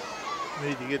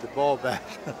 Need to get the ball back.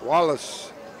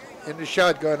 Wallace in the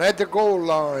shotgun at the goal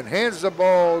line. Hands the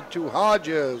ball to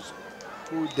Hodges,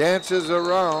 who dances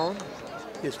around.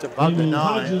 It's about the 9.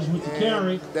 Hodges with the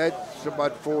carry. That's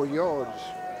about 4 yards.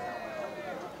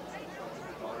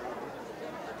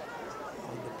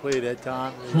 On the play that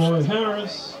time. Troy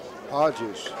Harris,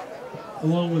 Hodges.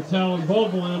 along with Talon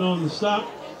Bobolan on the stop.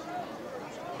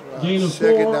 Gain of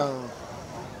Second 4. down.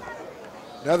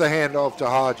 Another handoff to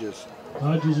Hodges.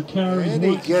 Hodges a carry And he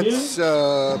once gets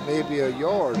again. maybe a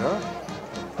yard, huh?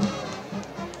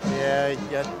 Yeah, he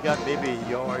got maybe a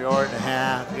yard and a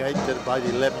half. Got to about the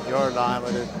 11-yard line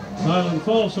with it. Silent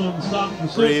false on the stop for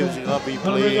Braves Central. are going to be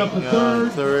That'll bring playing up a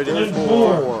third and and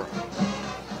 4.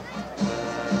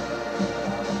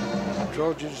 4.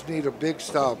 Trojans need a big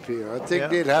stop here. I think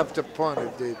they'd have to punt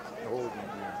if they hold him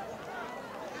here.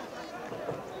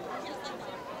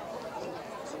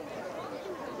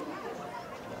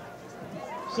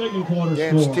 Second quarter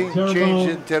Dan's score. team Terrebonne changed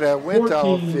into that winter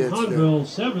 14, outfits. Huntville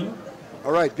 7.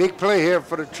 All right, big play here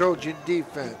for the Trojan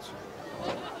defense.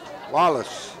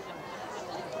 Wallace.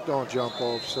 Don't jump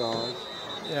offside.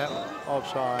 Yeah,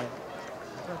 offside.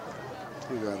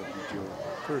 You got to be joking.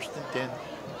 First and 10,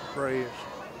 Braves.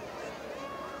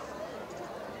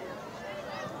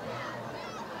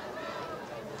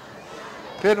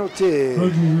 Penalty.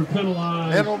 Trojans are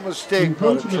penalized. Mental mistake by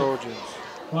the Encroachment. Trojans.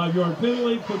 5-yard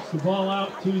penalty puts the ball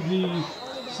out to the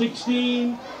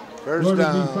 16. First Going to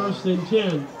down be first and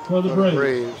 10 for the for Braves. the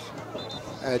Braves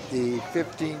at the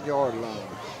 15-yard line.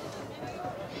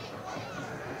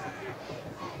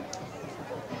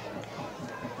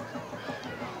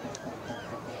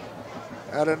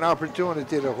 Had an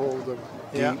opportunity to hold them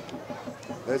deep. Yeah.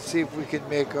 Let's see if we can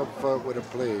make up with a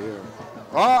play here.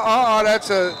 That's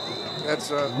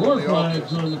a More on the flags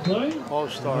offense. on the play.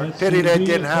 False start. That's Pity gonna that be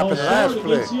didn't a happen false last start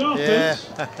play. against the Yeah.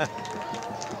 offense.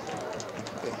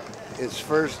 It's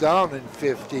first down and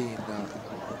 15 now.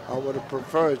 I would have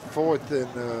preferred fourth and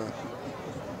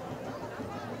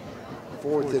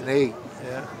 8.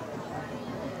 Yeah.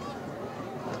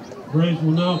 Braves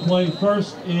will now play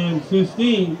first and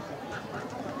 15.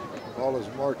 Ball is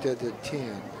marked at the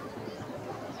 10.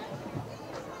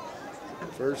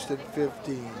 First and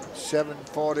 15,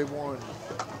 7:41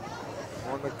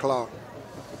 on the clock.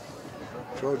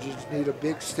 Trojans need a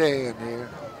big stand here.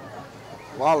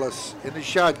 Wallace in the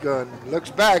shotgun, looks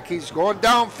back, he's going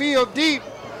downfield deep.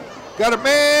 Got a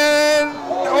man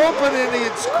open and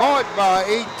it's caught by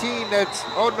 18. That's,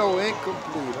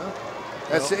 incomplete, huh?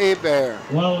 That's the A-Bear.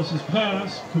 Wallace's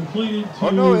pass completed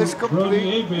to It's complete. Brody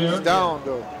He's Hebert. down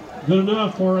though. Good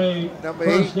enough for a Number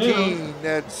first 18, down.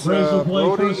 that's Braves will play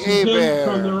Brody first and 10 Hebert.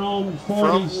 from their own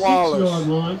from Wallace. 46-yard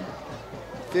line.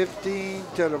 15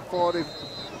 to the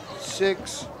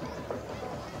 46,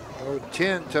 or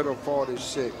 10 to the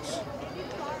 46.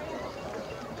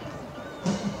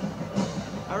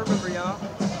 I remember y'all.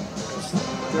 That's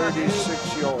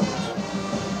 36 yards.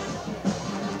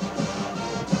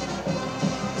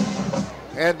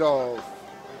 Handoff.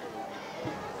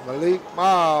 Malik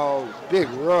Miles, big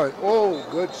run. Oh,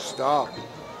 good stop.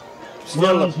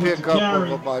 Still Miles a with the pickup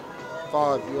carry. of about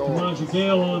 5 yards. Elijah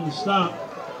Gale on the stop.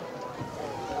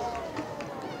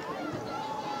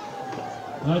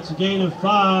 That's a gain of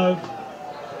 5.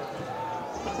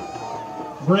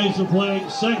 Braves will play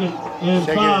second and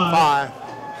Second 5. and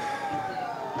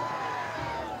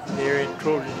 5. They're in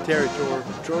Trojan territory.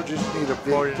 Trojans need a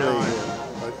big 49. play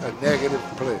here, a negative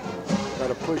play. Got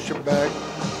to push them back.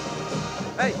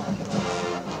 Hey,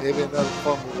 Maybe another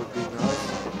fumble would be nice.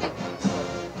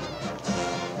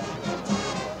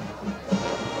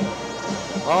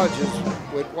 Hodges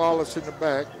with Wallace in the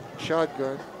back,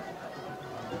 shotgun.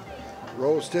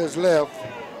 Rolls to his left.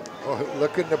 Oh,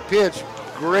 looking the pitch.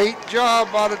 Great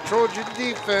job by the Trojan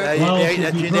defense. That's Wallace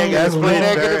your will be negative thrown play, for a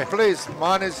Negative Barry. place,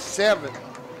 -7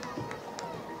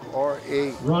 or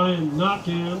 8. Ryan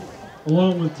Knockan,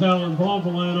 along with Talon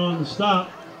Bonvillain on the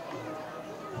stop.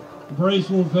 The Braves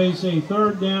will face a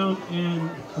third down and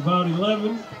about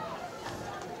 11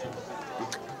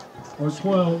 or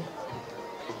 12.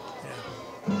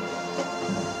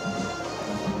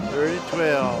 3rd and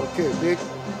 12. Okay, big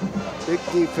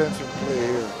defensive play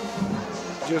here.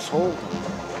 Just hold them.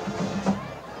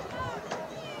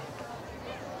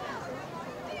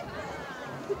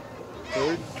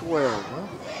 Third and 12, huh?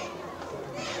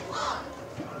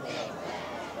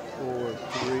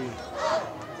 4-3.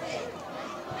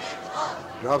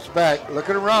 Drops back,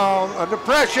 looking around, under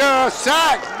pressure,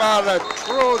 sacked by the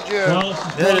Trojans. Wallace is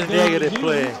That brought is down negative to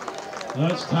play. zero.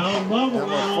 That's Talon Bonvillain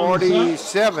Number on the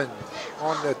sack. 47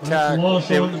 on the That's a tackle.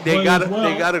 loss on the They play got as well.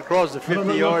 they got across the That'll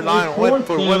bring 50-yard up a line and went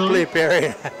for fourth one down. play,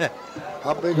 Perry.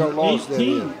 How big a loss that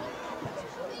is? 18.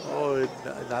 Oh,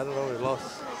 I don't know. He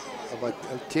lost. About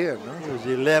 10, huh? It was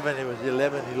 11. It was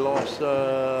 11. He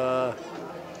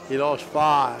lost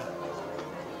 5.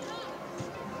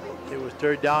 It was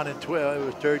third down and 12. It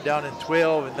was third down and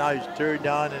 12, and now he's third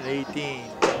down and 18.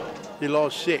 He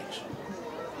lost 6.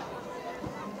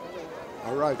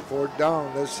 All right, 4th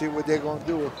down. Let's see what they're going to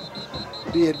do.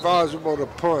 Be advisable to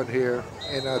punt here,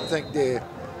 and I think they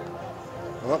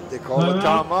call a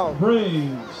timeout.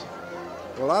 Braves.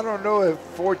 Well, I don't know if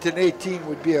 4th and 18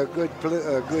 would be a good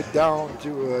down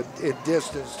to in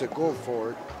distance to go for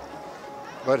it.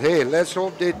 But hey, let's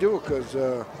hope they do, because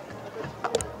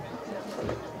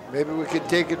maybe we can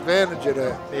take advantage of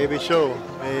that. Maybe so.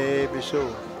 Maybe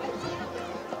so.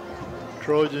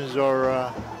 Trojans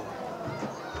are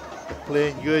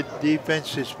playing good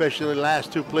defense, especially the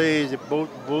last 2 plays. Both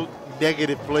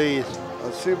negative plays.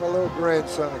 I see my little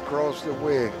grandson across the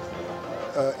way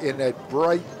in that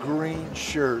bright green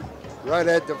shirt, right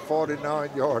at the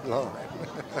 49-yard line.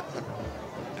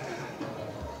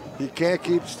 He can't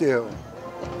keep still.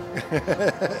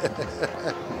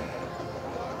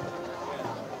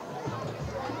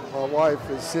 My wife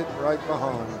is sitting right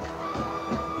behind him.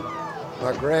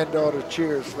 My granddaughter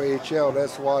cheers for HL.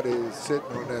 That's why they're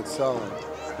sitting on that side.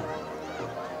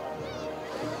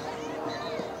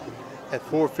 At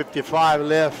 4:55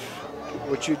 left.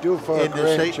 What you do for a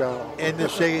grandchild. In the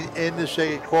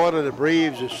second quarter, the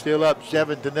Braves are still up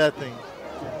 7-0.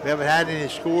 We haven't had any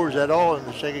scores at all in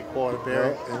the second quarter,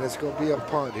 Barry. Well, and it's going to be a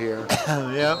punt here.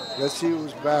 Yep. Let's see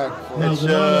who's back. For It's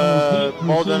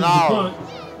Maldonado.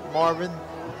 Marvin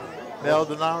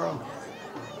Maldonado.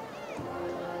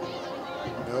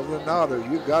 Maldonado,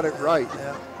 you got it right.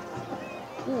 Yeah.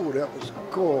 Ooh, that was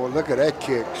cool. Look at that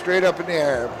kick. Straight up in the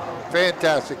air.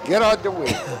 Fantastic. Get out the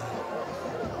way.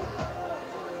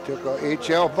 Took a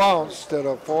HL bounce to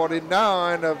the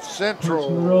 49 of Central.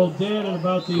 Rolled in at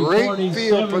about the Great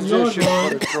field 47-yard position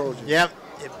line. for the Trojans. Yep.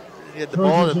 Get the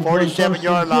ball at the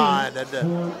 47-yard line. At the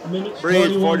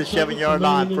Braves 47-yard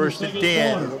line, 1st and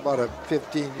 10. About a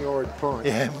 15-yard punt.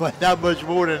 Yeah, but not much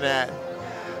more than that.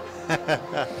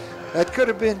 That could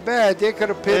have been bad. They could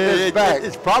have pinned us back.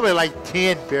 It's probably like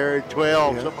 10, Barry,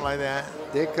 12, Yeah. something like that.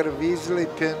 They could have easily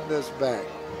pinned us back.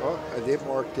 Oh, they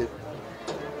marked it.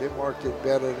 They marked it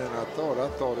better than I thought. I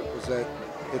thought it was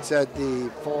it's at the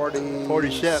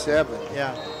 47.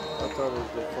 Yeah. I thought it was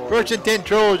the 40. 1st and 10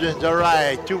 Trojans, all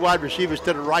right. 2 wide receivers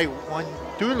to the right, 1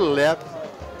 to the left.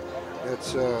 That's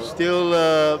Still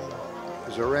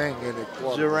Zarang in it.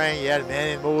 Zarang, yeah, the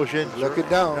man in motion. Looking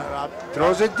down.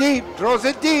 Throws it deep. Throws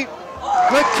it deep.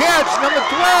 Good catch, number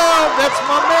 12. That's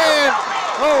my man.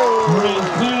 Oh. Great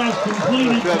pass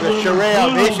completed to Sherrill,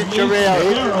 number 12, Mason Sherrill.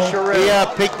 Sherrill.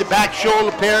 He picked the back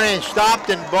shoulder parry and stopped,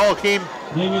 and the ball came.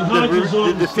 David Hodges on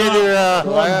The defender,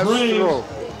 Last Braves. throw.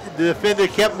 the defender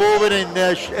kept moving, and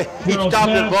he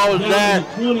stopped the ball there.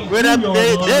 Went up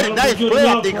there. Nice play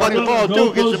up. They caught the ball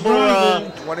too. Get some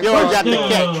more yards after the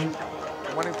catch.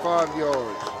 25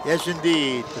 yards. Yes,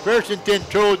 indeed. The 1st and 10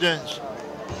 Trojans.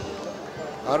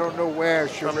 I don't know where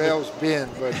Sherrill's been,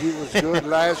 but he was good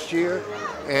last year.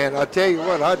 And I tell you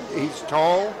what, he's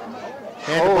tall.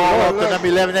 And the ball up to number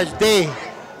 11. That's Day.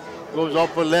 Goes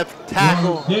off for left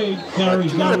tackle. Day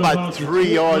carries Got out about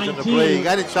 3 yards in the 19. play. He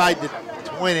got inside the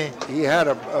 20 He had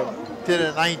to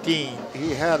the 19.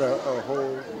 he had a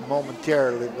hole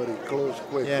momentarily, but he closed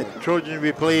quickly. Yeah, the Trojans will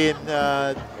be playing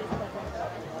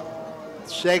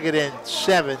 2nd and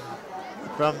 7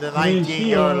 from the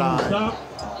 19-yard line.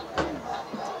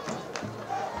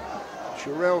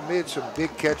 Sherrill made some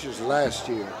big catches last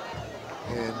year.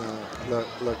 And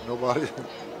look, nobody,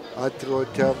 I'd throw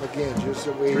it to him again, just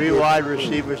the way 3 wide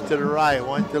receivers to the right,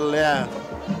 1 to the left.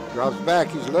 Drops back,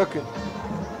 he's looking.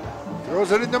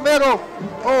 Throws it in the middle.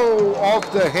 Oh,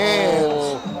 off the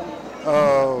hands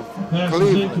of Pass is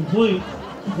Cleveland. incomplete.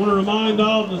 Want to remind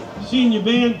all the senior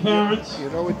band parents You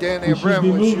know what Dan you should be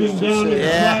Abramowitz moving used to down to the say?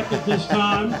 Yeah. track at this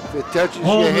time. If it touches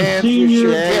All your the hands, you senior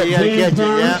should Yeah, catch you it. gotta band catch it,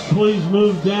 parents, yeah. please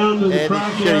move down to the And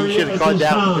track he should area have at caught this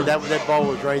that one, time. but that ball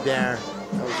was right there.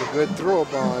 That was a good throw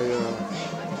by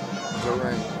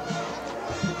Zarang.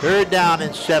 3rd down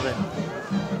and 7.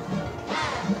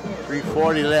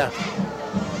 3:40 left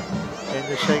in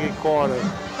the second quarter.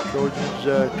 Trojans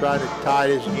trying to tie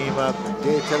this game up.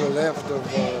 Day to the left of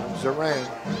Zarang.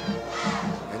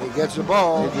 And he gets the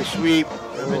ball. There's a sweep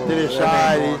to the that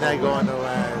side. ain't He's not going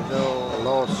nowhere. A No.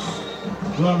 loss.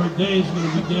 Robert Day's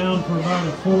going to be down for about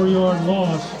a 4-yard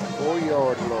loss.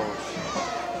 4-yard loss.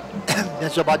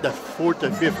 That's about the 4th or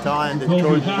 5th time the Kobe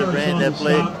Trojans have Harris ran on that the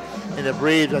play. stop. And the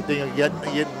Braves, I think, are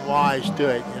getting wise to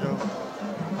it, you know.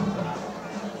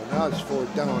 Now Now it's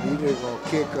 4th down. He didn't gonna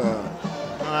kick. You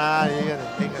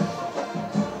gotta think of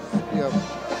Yep.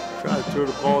 try to throw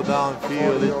the ball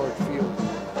downfield. 40-yard field.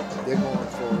 They're going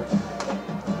for it.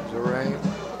 Zerang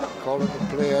calling the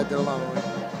play at the line.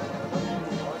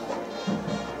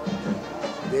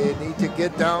 They need to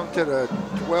get down to the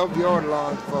 12-yard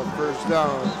line for 1st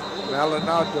down.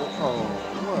 Maldonado. Oh,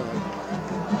 what?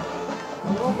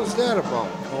 What was that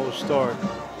about? False start.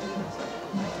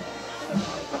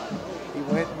 He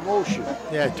went in motion.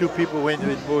 Yeah, 2 people went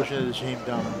in motion at the same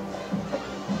time.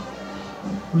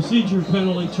 Procedure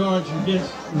penalty charge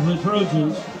against the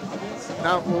Trojans.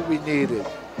 Not what we needed.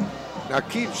 Now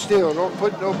keep still. Don't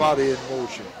put nobody in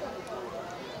motion.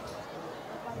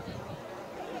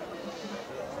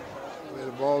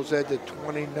 The ball's at the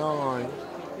 29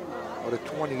 or the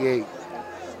 28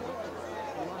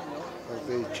 of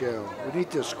HL. We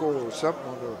need to score something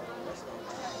on the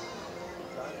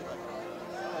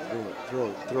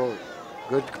throw it.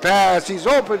 Good pass. He's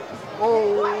open.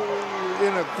 Oh,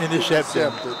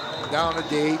 intercepted. Down at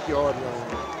the 8-yard line.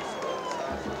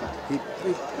 He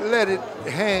let it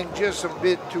hang just a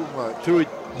bit too much.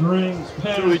 Zerang's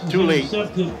pass is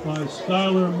intercepted by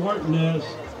Skylar Martinez.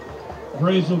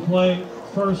 Braves will play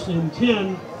 1st and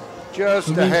 10. Just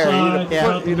a hair.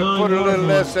 He'd have put a little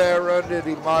less air under it.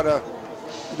 He might have.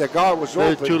 The guy was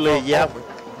open. Too late, yep.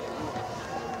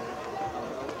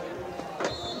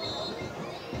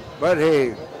 But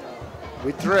hey,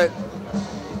 we threaten.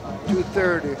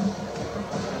 2:30.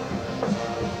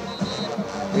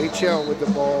 HL with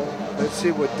the ball. Let's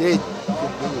see what they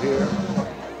can do here.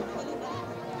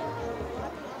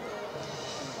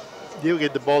 They'll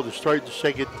get the ball to start the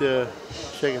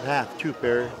second half too,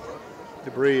 Perry. The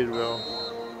Braves will.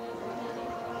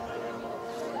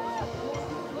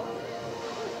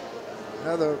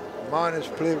 Another minus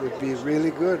play would be really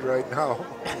good right now.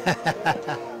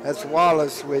 That's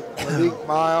Wallace with Malik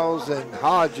Miles and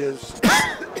Hodges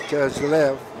to his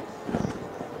left.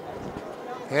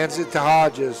 Hands it to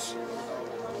Hodges.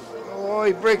 Oh,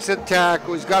 he breaks a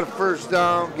tackle. He's got a 1st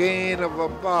down, gain of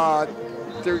about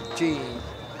 13.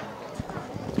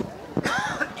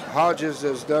 Hodges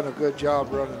has done a good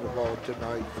job running the ball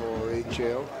tonight for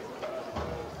HL.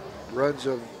 Runs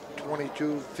of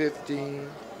 22, 15,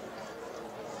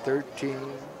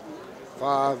 13,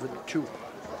 5, and 2.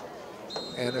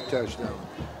 And a touchdown.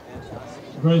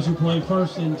 Braves will play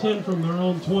 1st and 10 from their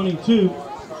own 22.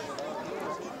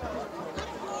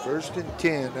 1st and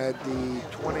 10 at the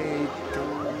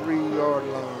 23-yard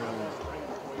line.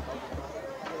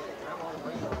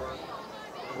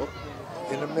 Oh,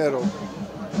 in the middle.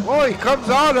 Oh, he comes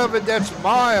out of it. That's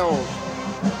Miles.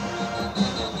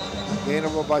 Gain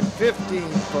of about 15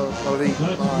 for Malik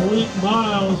Miles. Malik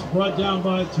Miles brought down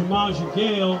by Tamaja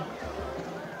Gale.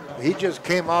 He just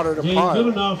came out of the Gain pile.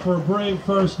 good enough for a Brave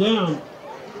 1st down.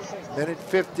 Minute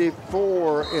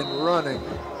 54 in running.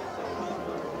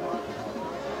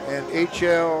 And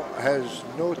HL has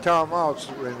no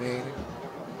timeouts remaining.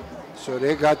 So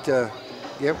they got to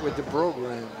get with the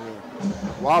program here.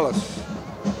 Wallace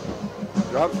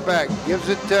drops back, gives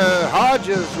it to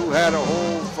Hodges, who had a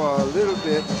hold for a little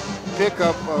bit.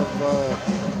 Pickup of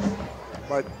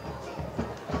about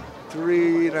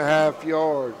 3.5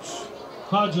 yards.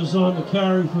 Hodges on the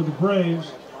carry for the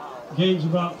Braves. Gains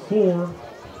about 4.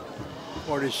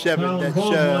 47. Colin That's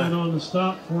Beaumoulin on the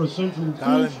stop for a Central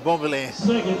Colin Creek. Beaumoulin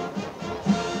 2nd.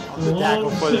 on the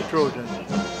tackle for the Trojans.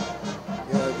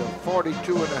 Yeah, the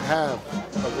 42.5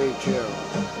 of HL.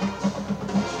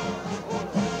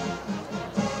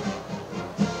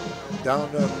 Down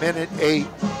to minute 8,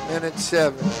 minute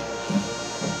 7.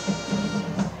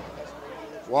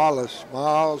 Wallace,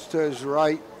 Miles to his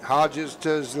right, Hodges to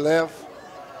his left.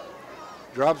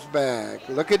 Drops back,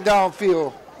 looking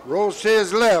downfield, rolls to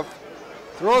his left,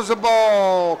 throws the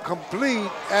ball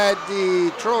complete at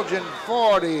the Trojan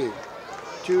 40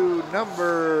 to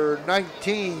number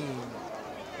 19.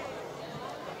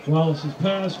 Wallace's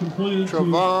pass completed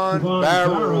Trojan to Trevon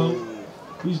Barrow.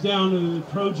 He's down to the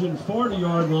Trojan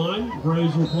 40-yard line.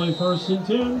 Braves will play 1st and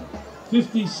 10.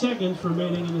 50 seconds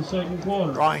remaining in the 2nd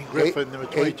quarter. Ryan Griffin, number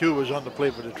 22, was on the play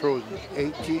for the Trojans.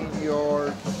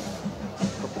 18-yard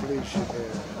completion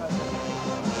there.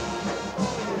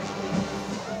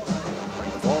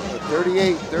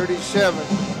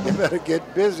 38-37. They better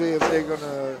get busy if they're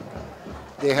gonna.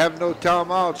 They have no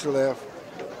timeouts left.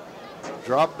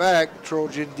 Drop back,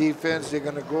 Trojan defense. They're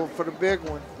gonna go for the big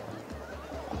one.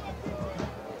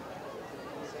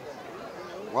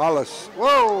 Wallace,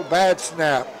 whoa, bad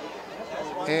snap.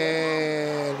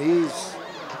 And he's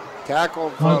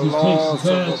tackled for a loss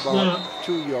of about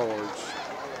 2 yards.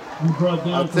 He brought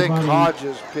down I for think about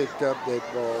Hodges picked up that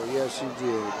ball. Yes, he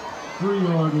did. a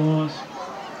 3-yard loss.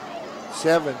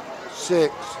 7,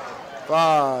 6,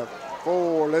 5,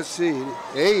 4. Let's see.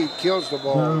 Hey, he kills the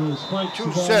ball. Barrow spikes 2 the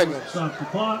ball, seconds. stops the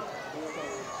clock.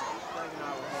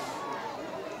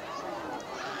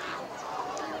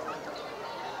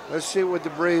 Let's see what the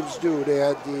Braves do. They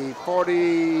had the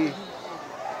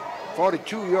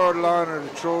 42-yard line of the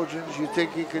Trojans. You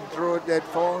think he can throw it that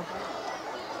far?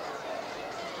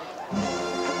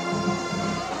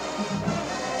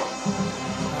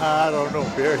 I don't know,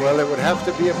 Barry. Well, it would have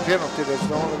to be a penalty. That's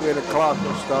the only way the clock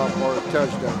will stop, or a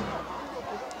touchdown.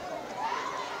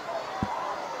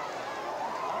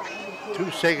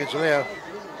 2 seconds left.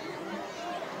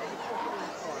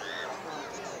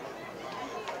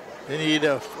 They need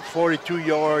a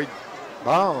 42-yard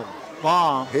Bomb.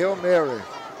 bomb. Hail Mary.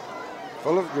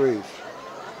 Full of grease.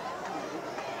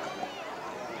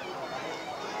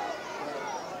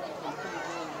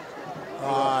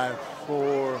 Five,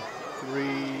 4, 3.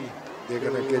 They're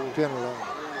going to get penalized.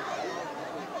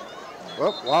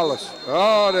 Oh, Wallace.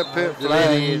 Oh, the pin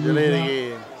flag. Delay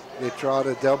again. They try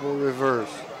to double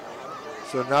reverse.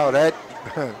 So now that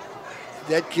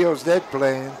that kills that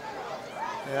plane.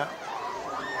 Yeah.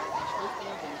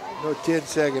 No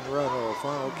 10-second runoff,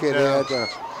 huh? Okay, Yeah.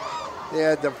 they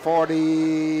had the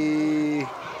 40,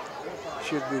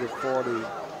 should be the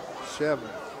 47.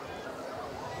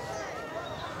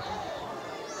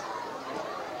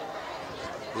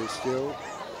 They still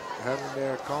having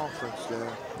their conference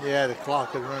there. Yeah, the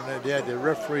clock is running. Yeah, the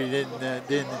referee didn't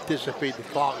anticipate the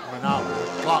clock ran out.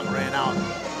 The clock ran out.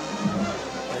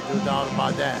 There's no doubt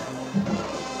about that.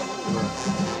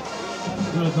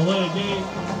 Going to delay a game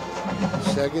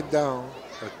Second down,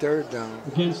 or third down.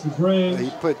 against the Braves. He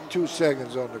put 2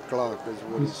 seconds on the clock, is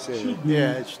what he This said. should be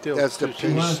Yeah, it's still. That's the two piece.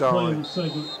 seconds. last play sorry. of the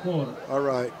second quarter. All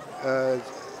right.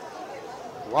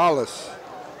 Wallace.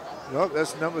 Nope,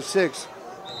 that's number 6.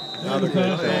 And the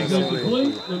pass is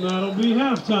incomplete, and that'll be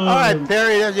halftime. All right,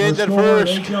 Perry, that's the end of the Score,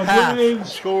 first HL half.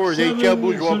 Braves, Scores 7, HL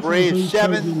Bourgeois Central Braves Blues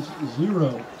 7, Trojans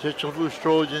 0. Central Blues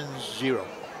Trojans 0.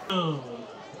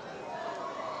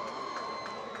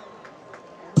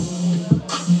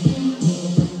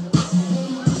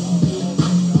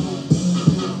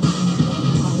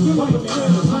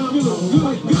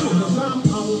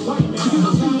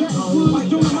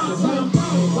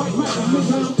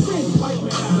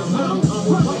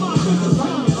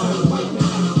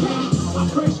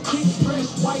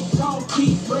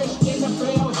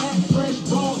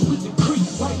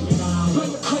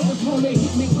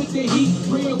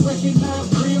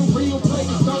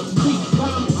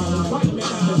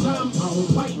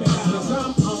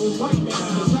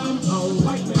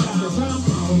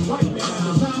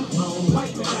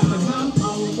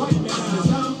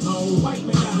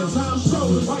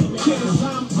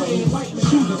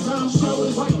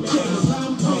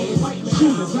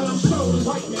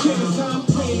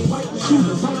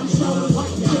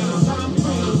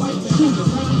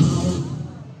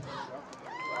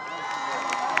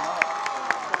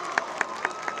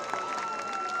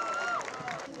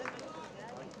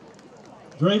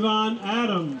 Drayvon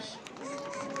Adams,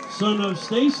 son of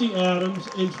Stacy Adams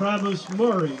and Travis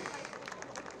Murray.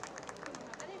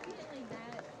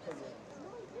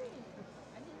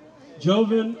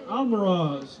 Jovan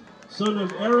Almaraz, son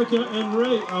of Erica and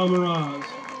Ray Almaraz.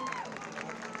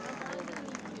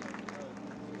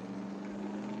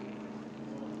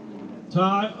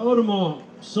 Ty Odomont,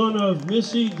 son of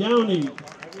Missy Downey.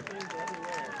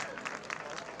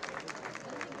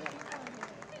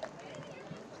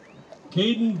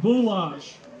 Caden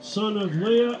Boulash, son of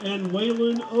Leah and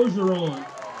Waylon Ogeron.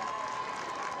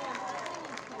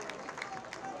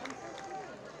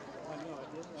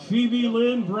 Phoebe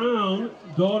Lynn Brown,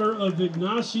 daughter of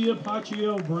Ignacia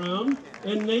Pacio Brown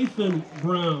and Nathan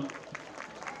Brown.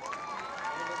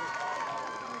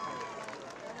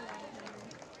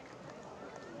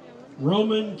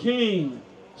 Roman Kane,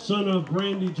 son of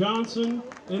Brandy Johnson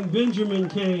and Benjamin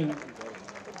Kane.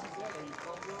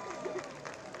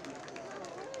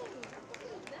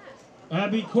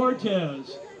 Abby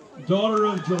Cortez, daughter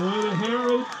of Joanne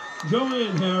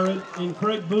Harrod, and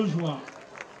Craig Bourgeois.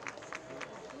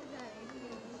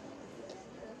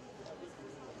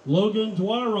 Logan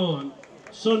Dwaron,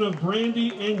 son of Brandy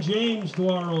and James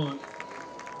Dwaron.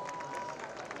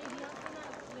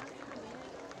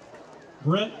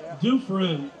 Brett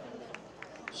Dufresne,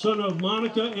 son of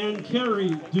Monica and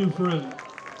Carrie Dufresne.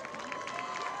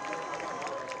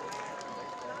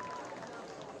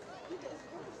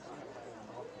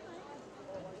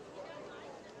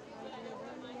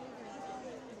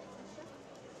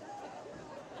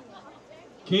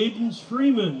 Cadence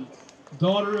Freeman,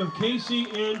 daughter of Casey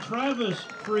and Travis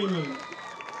Freeman.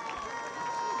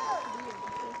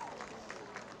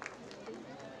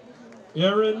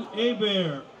 Erin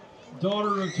Hebert,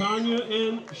 daughter of Tanya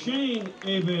and Shane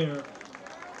Hebert.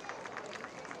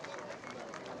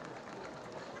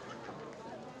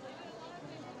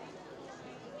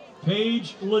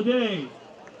 Paige Leday,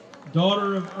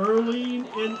 daughter of Earlene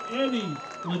and Eddie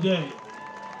Leday.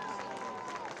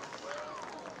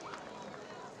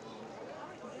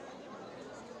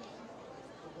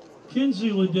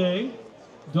 Kinsey Leday,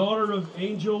 daughter of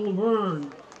Angel Laverne.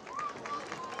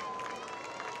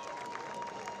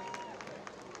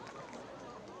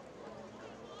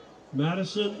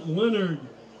 Madison Leonard,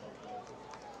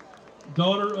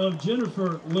 daughter of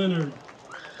Jennifer Leonard.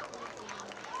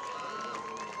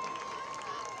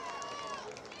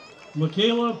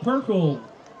 Michaela Perkle,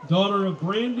 daughter of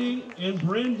Brandy and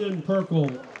Brandon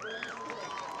Perkle.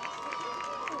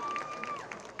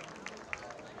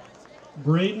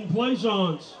 Braden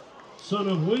Plaisance, son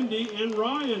of Wendy and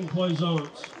Ryan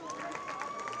Plaisance.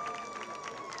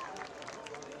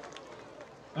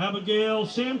 Abigail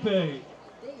Sampe,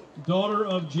 daughter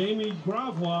of Jamie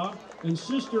Gravois and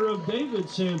sister of David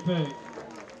Sampe.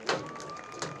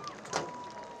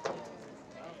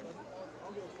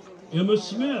 Emma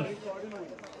Smith,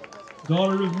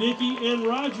 daughter of Nikki and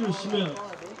Roger Smith.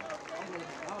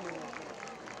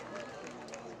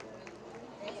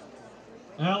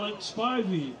 Alex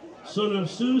Spivey, son of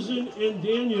Susan and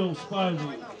Daniel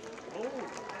Spivey.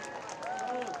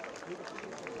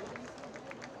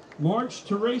 March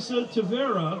Teresa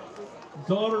Tavera,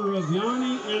 daughter of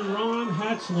Yanni and Ron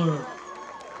Hatzler.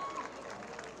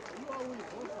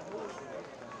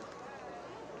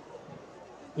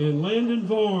 And Landon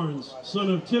Varnes, son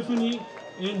of Tiffany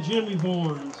and Jimmy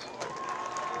Varnes.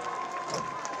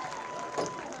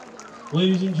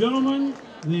 Ladies and gentlemen,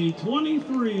 the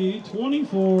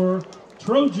 23-24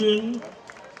 Trojan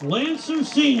Lancer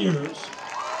Seniors.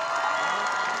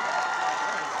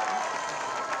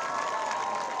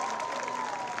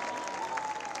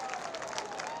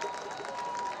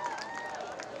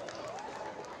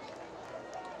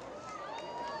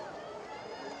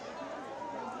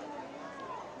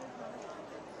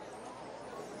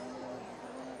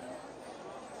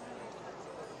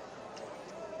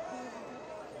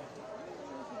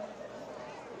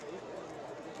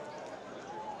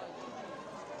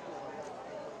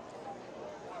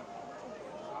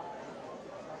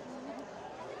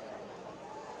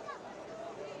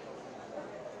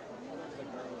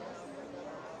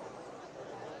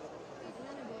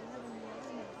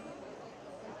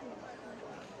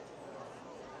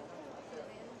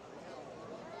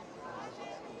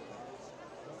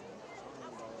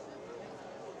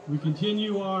 We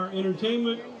continue our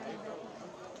entertainment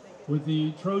with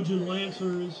the Trojan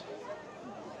Lancers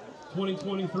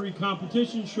 2023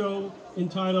 competition show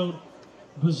entitled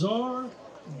Bizarre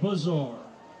Bazaar.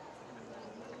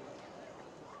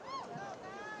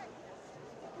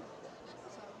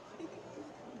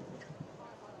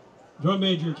 Drum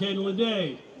Major Caden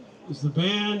Leday, is the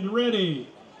band ready?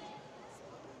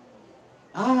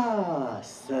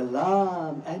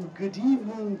 Salam and good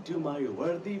evening to my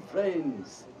worthy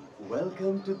friends.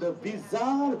 Welcome to the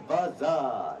Bizarre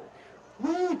Bazaar.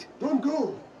 Wait, don't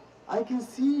go. I can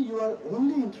see you are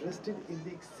only interested in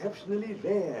the exceptionally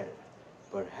rare.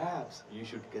 Perhaps you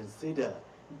should consider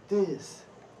this.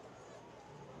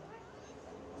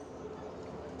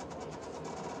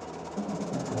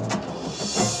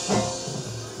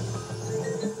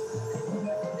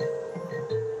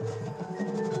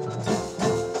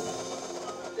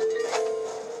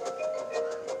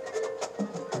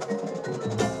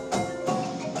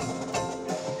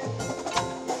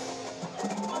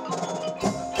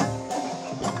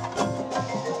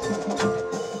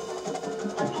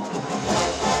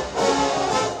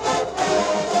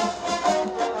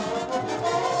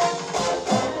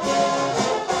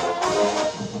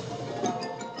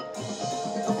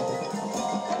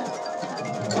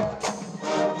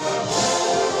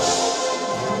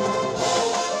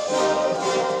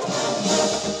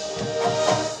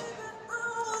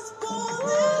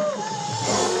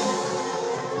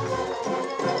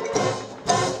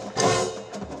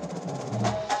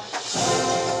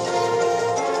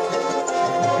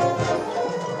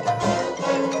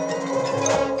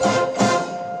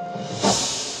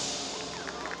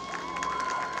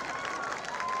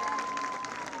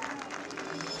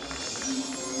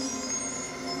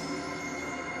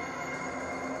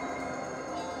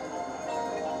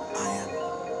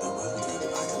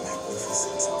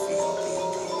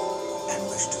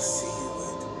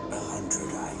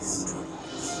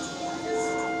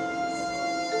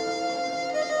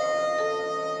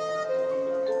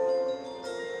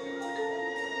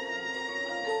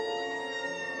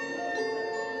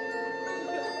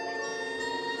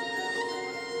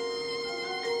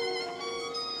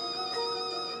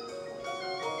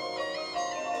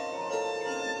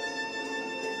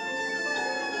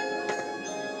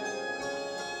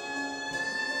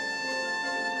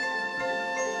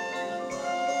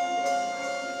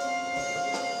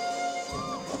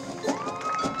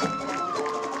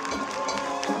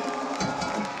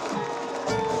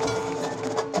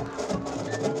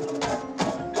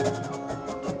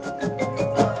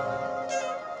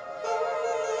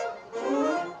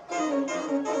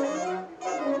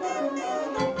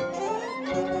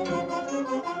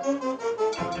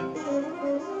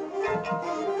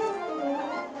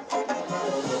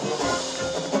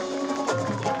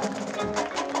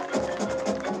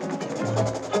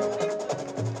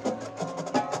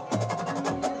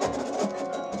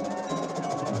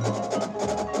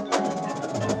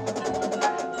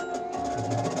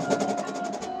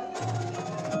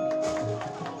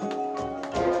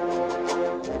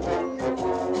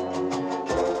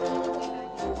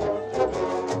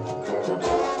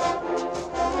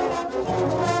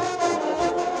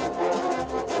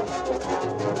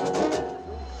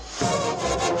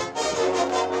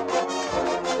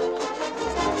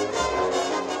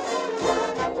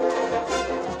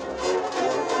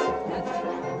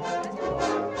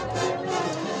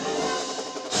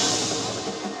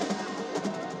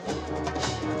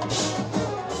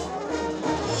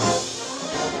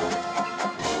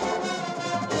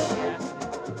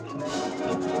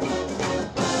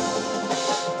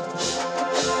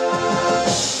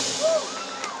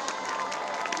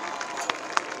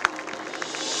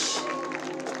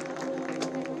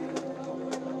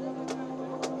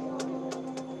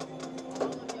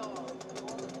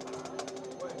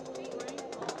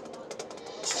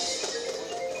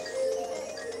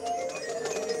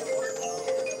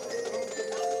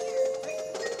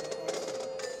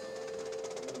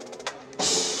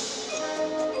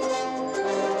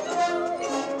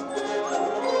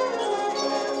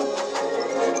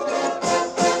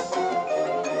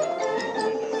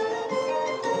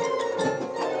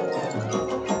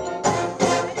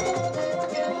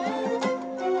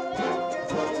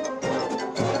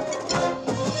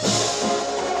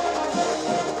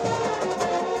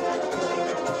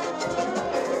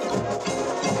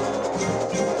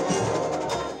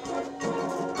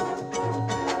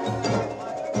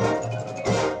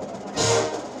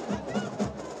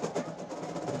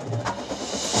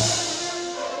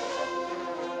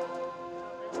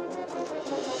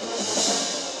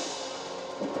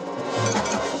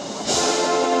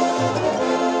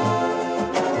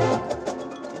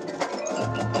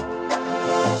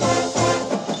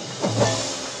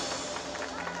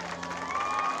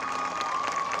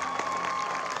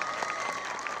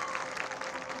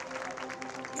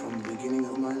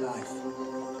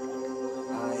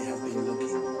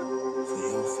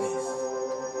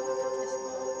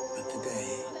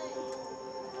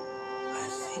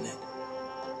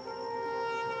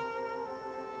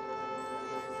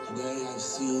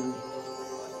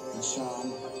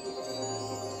 charm,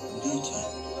 beauty,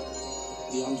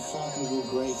 the unfathomable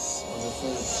grace of the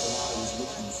face that I was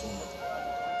looking for.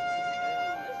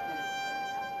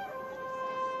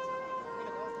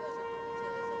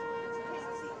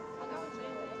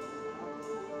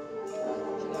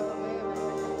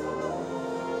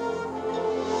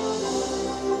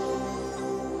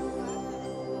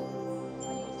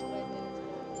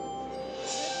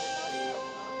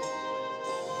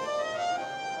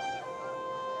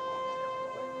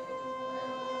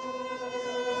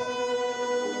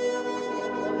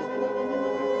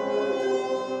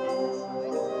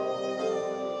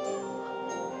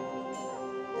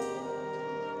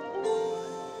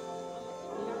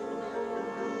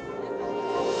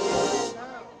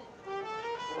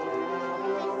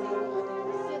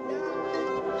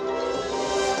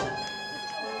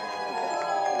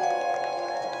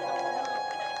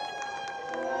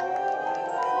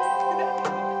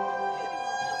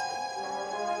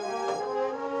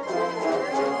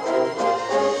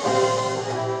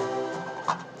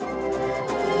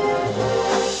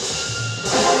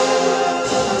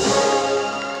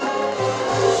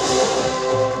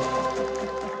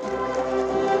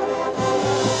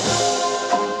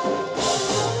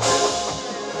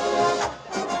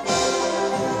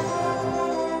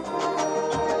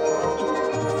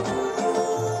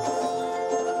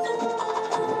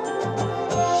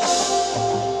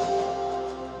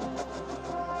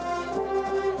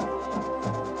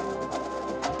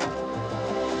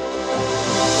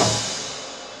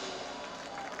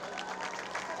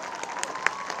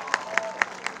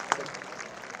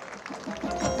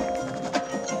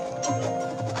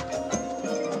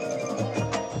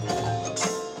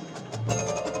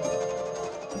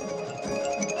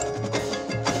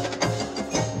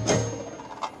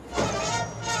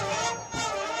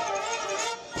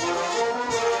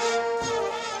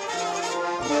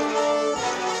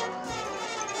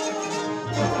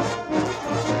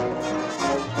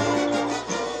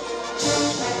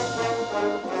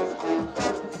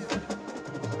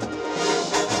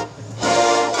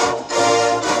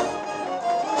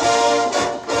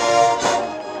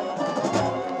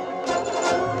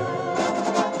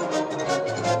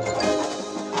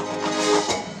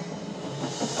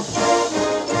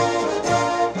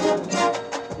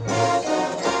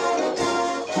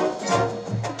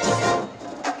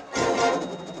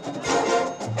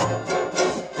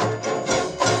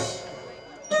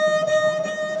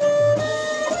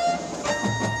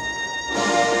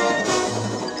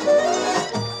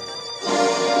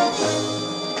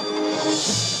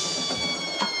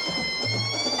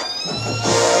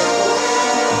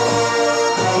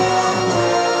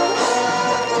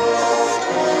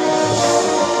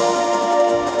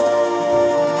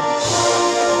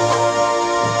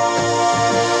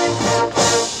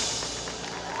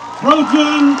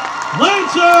 Trojan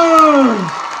Lancers!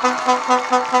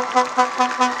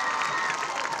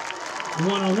 I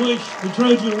want to wish the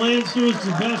Trojan Lancers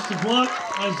the best of luck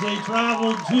as they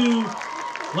travel to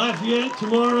Lafayette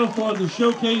tomorrow for the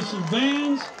Showcase of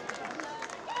Bands,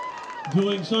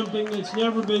 doing something that's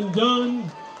never been done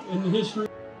in the history.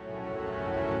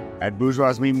 At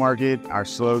Bourgeois Meat Market, our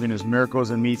slogan is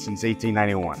miracles in meat since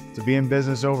 1891. To be in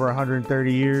business over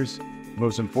 130 years,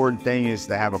 most important thing is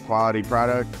to have a quality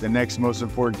product. The next most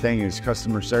important thing is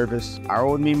customer service. Our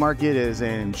old meat market is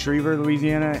in Shreveport,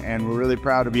 Louisiana, and we're really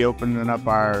proud to be opening up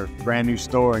our brand new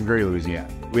store in Guidry,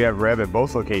 Louisiana. We have Rev at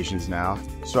both locations now.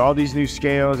 So all these new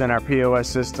scales and our POS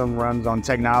system runs on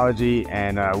technology,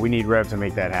 and we need Rev to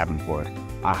make that happen for us.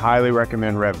 I highly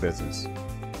recommend Rev Business.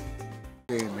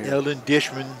 Eldon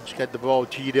Dishman's got the ball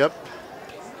teed up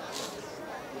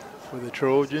for the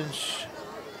Trojans.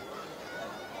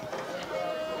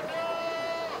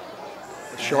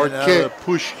 Short kick. A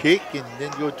push kick and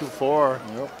didn't go too far.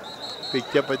 Yep.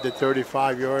 Picked up at the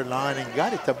 35-yard line and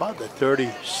got it to about the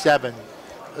 37.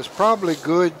 It's probably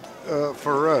good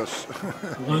for us.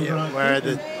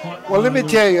 Well, let me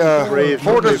tell you, Braves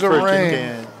Porters of first and Rain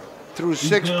 10. threw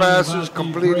 6 passes,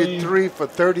 completed 3 for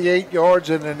 38 yards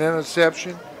and an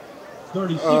interception.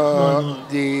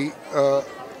 36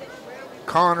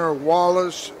 Connor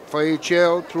Wallace for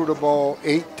HL threw the ball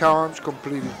 8 times,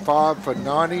 completed 5 for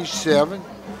 97.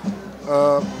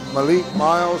 Malik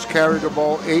Miles carried the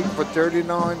ball 8 for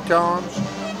 39 times.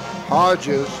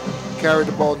 Hodges carried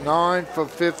the ball 9 for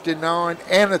 59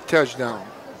 and a touchdown.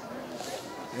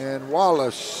 And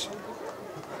Wallace,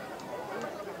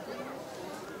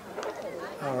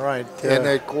 all right, and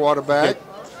that quarterback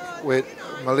with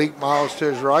Malik Miles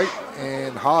to his right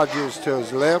and Hodges to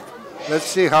his left. Let's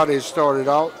see how they started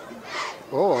out.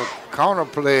 Oh, a counter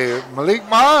play. Malik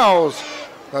Miles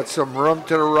Got some room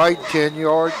to the right,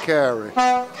 10-yard carry.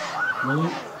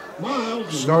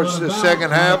 Miles Starts the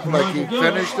second half like he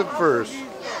finished the first.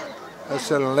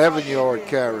 That's an 11-yard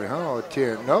carry, huh? Or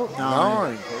 10? No, 9.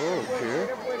 Oh, okay.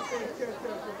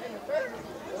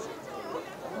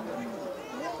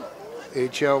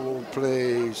 HL will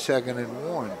play 2nd and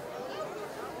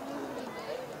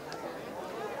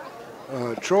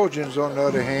 1. Trojans, on the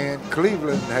other hand,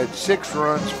 Cleveland had 6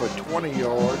 runs for 20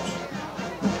 yards.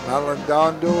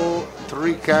 Malandando,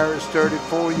 3 carries,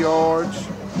 34 yards,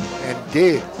 and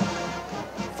did.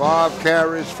 5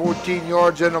 carries, 14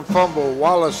 yards, and a fumble.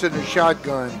 Wallace in the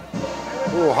shotgun.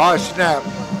 Oh, high snap.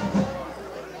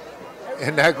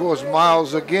 And that goes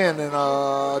Miles again, and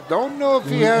don't know if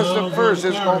he has the first.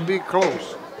 It's going to be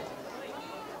close.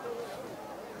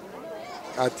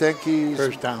 I think he's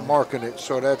marking it,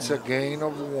 so that's a gain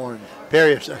of 1.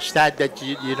 Perry, a stat that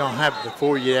you don't have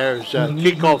before you there is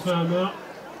kickoff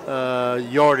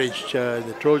yardage.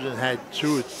 The Trojans had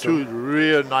two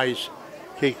real nice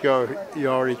kick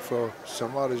yardage for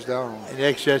somebody's down in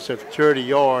excess of 30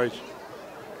 yards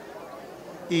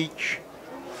each,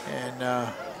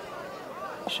 and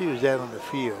she was out on the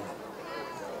field.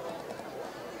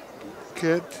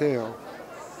 Can't tell.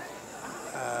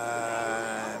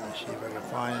 Let me see if I can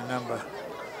find a number.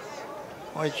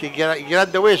 Why don't you get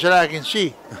out the way so that I can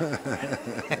see?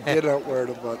 You're not worried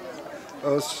about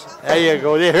us. There you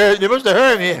go. They must have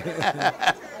heard me.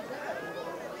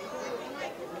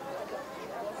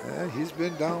 Yeah, he's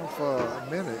been down for a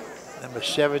minute. Number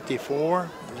 74.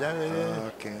 Is that what it is?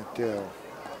 I can't tell.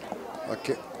 I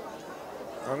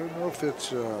don't know if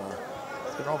it's. I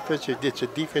don't know if it's a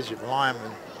defensive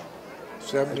lineman.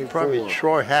 74. It's probably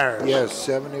Troy Harris. Yes,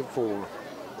 74.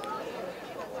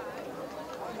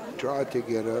 Tried to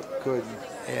get up, couldn't.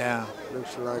 Yeah.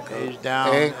 Looks like he's a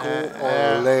down. ankle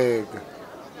or a leg.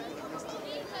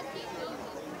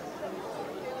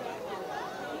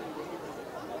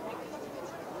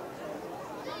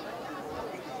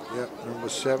 Yep, number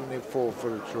 74 for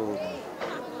the Trojans.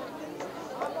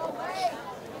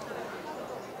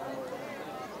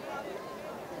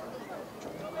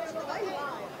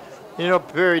 You know,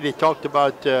 Perry, they talked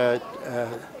about the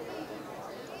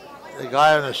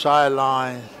guy on the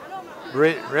sideline,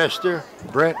 Brent Rester.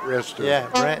 Yeah,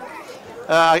 Brent.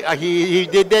 He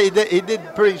did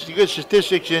pretty good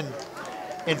statistics in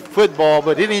football,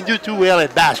 but he didn't do too well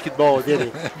at basketball, did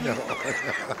he? No.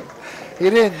 He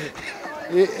didn't.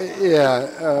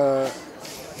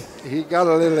 He got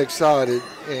a little excited,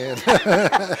 and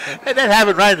and that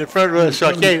happened right in front of us, so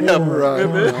I can't help it. Right.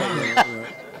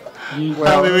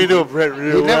 Well, we know Brent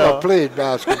really he never played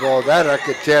basketball, that I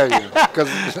could tell you, because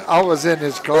I was in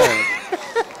his class.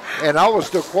 And I was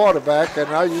the quarterback, and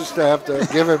I used to have to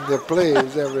give him the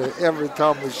plays every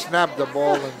time we snapped the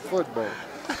ball in football.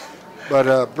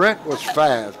 But Brent was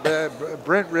fast.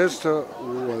 Brent Rista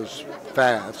was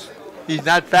fast. He's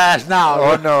not fast now.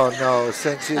 Oh, no.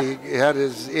 Since he had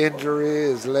his injury,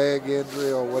 his leg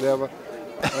injury or whatever,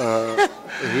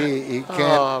 he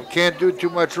can't do too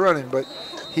much running, but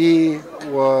he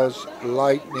was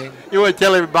lightning. You want to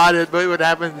tell everybody what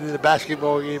happened in the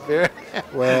basketball game there?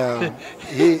 Well,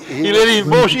 he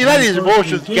let his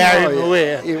emotions carry him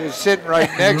away. He was sitting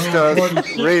right next to us,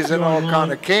 raising all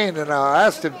kind of cane, and I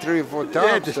asked him 3 or 4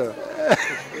 times.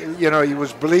 He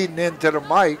was bleeding into the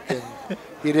mic, and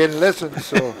he didn't listen.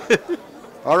 So,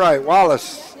 all right,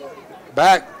 Wallace,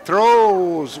 back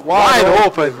throws wide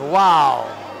open. Wow.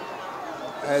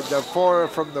 At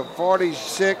from the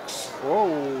 46.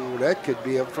 Whoa, that could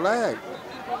be a flag.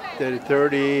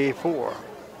 34.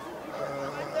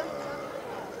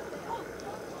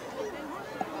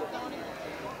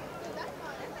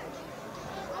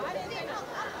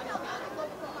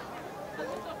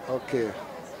 Okay.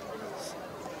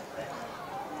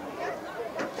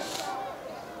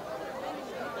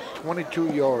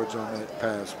 "22 yards on that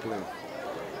pass play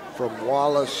from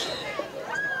Wallace,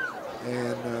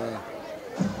 and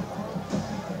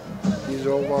he's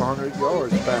over 100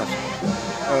 yards passing.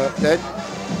 That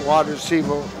wide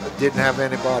receiver didn't have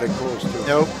anybody close to him.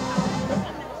 Nope.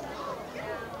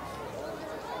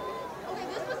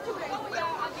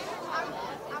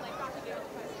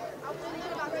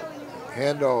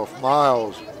 Handoff,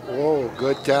 Miles. Whoa,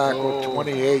 good tackle,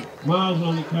 28. Miles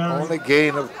on the carry. Only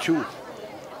gain of 2.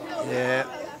 Yeah.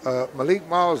 Malik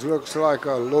Miles looks like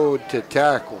a load to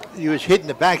tackle. He was hitting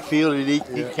the backfield, and he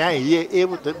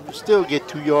able to still get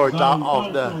 2 yards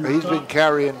off the. He's been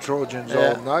carrying Trojans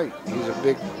all night. He's a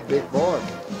big boy.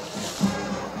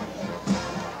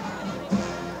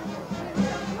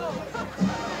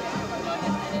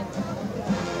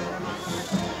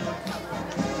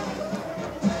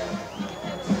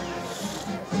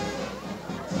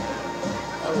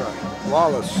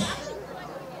 Wallace.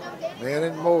 Man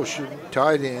in motion,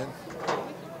 tight end.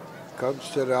 Comes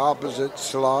to the opposite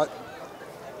slot.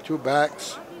 Two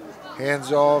backs.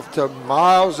 Hands off to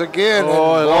Miles again.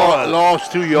 Oh,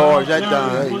 lost 2 yards that Yeah,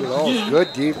 time. he lost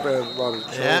good defense by the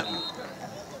Trojans.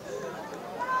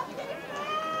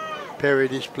 Perry,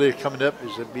 this play coming up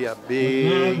is going to be a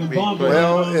big play.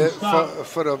 Well,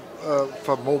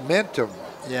 for momentum,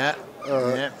 Yeah.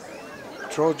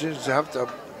 Trojans have to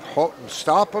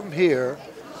stop them here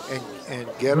and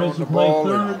get on the ball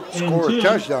and score a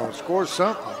touchdown, score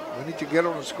something. We need to get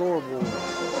on the scoreboard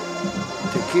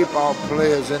to keep our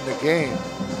players in the game.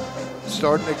 It's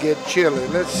starting to get chilly.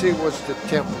 Let's see what's the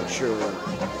temperature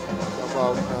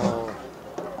about now.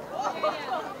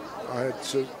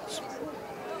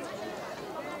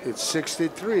 It's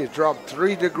 63. It dropped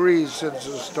 3 degrees since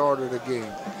the start of the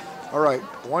game. All right,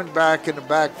 one back in the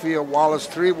backfield. Wallace,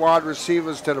 3 wide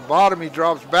receivers to the bottom. He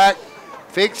drops back,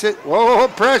 fakes it. Whoa,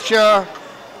 pressure.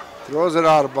 Throws it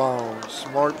out of bounds.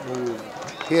 Smart move.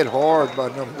 Hit hard by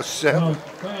number 7.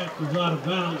 Pass is out of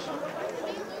bounds.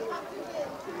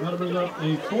 Got to bring up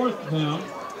a 4th down.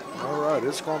 All right,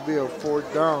 it's going to be a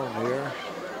 4th down here.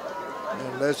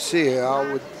 And let's see, I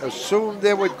would assume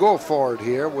they would go for it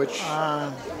here, which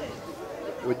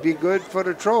would be good for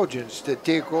the Trojans to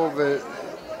take over.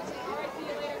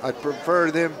 I'd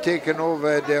prefer them taking over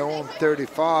at their own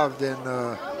 35 than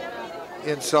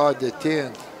inside the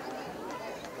 10.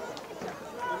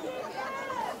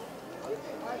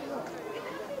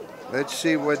 Let's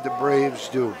see what the Braves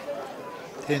do.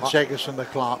 10 seconds on the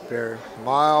clock there.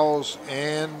 Miles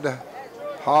and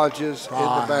Hodges in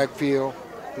the backfield.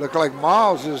 Look like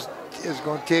Miles is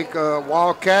going to take a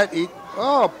Wildcat.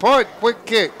 Punt, quick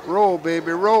kick. Roll,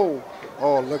 baby, roll.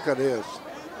 Oh, look at this.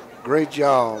 Great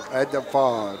job at the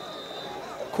 5.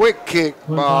 Quick kick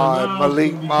by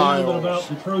Malik Miles.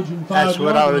 That's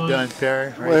what I would have done,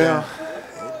 Perry. Well,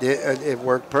 it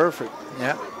worked perfect.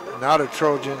 Yeah. Now the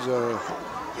Trojans are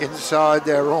inside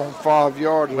their own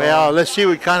 5-yard line. Well, let's see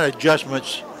what kind of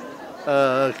adjustments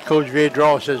Coach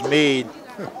Vidros has made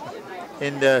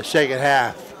in the second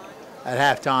half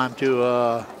at halftime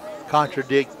to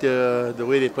contradict the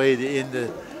way they played in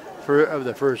the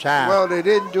first half. Well, they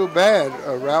didn't do bad,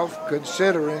 Ralph,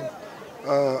 considering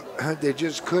they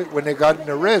just couldn't. When they got in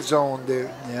the red zone,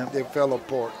 they fell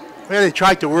apart. Well, they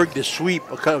tried to work the sweep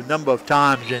a number of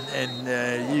times,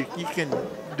 and you can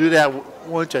do that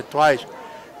once or twice.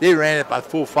 They ran it about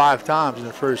 4 or 5 times in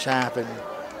the first half, and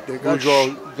they got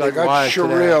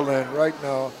Sherrill in right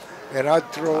now. And I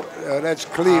throw, that's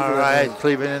Cleveland. All right,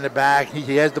 Cleveland in the back.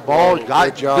 He has the ball.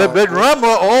 Got good run,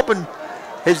 open.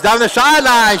 He's down the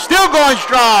sideline, still going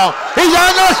strong. He's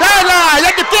on the sideline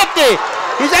at the 50.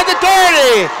 He's at the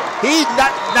 30. He's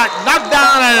knocked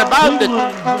down at about the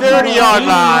 30-yard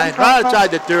line, right outside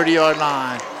the 30-yard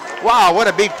line. Wow, what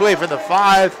a big play from the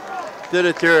 5 to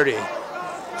the 30.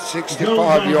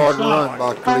 65-yard run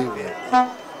by Cleveland.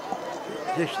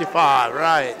 65,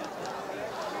 right.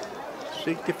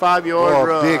 65-yard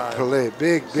run.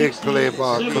 Big play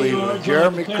by Cleveland.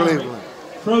 Jeremy Cleveland.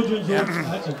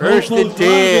 First and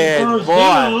 10, boy.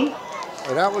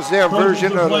 Well, that was their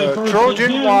version of the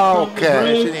Trojan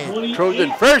Wildcat.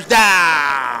 Trojan first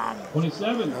down.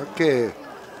 27. Okay.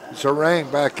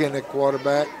 Zarang back in at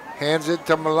quarterback. Hands it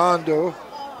to Malondo.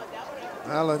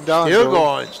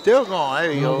 Alandando. Still going.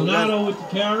 There you go. Maldonado with the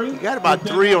carry. You got about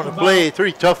 3 on the play,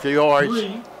 3 tough yards.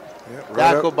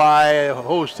 Tackled by a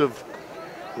host of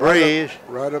Braves.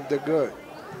 Right up the gut.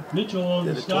 Mitchell on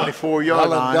the 24-yard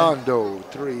line. Alandando,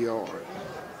 3 yards.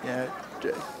 Yeah,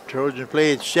 Trojan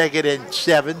played 2nd and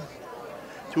 7.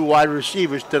 2 wide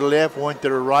receivers to the left, 1 to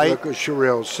the right. Look at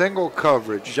Sherrill, single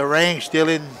coverage. Zarang still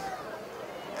in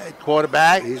at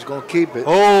quarterback. He's going to keep it.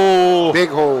 Oh. Big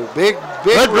hole, big.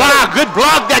 Good block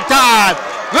that time.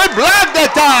 Good block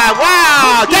that time.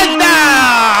 Wow,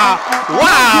 touchdown.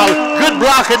 Wow, good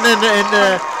blocking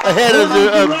ahead of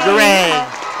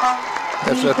Zarang.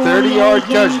 That's a 30-yard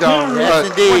touchdown. Yes,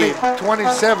 indeed.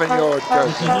 27-yard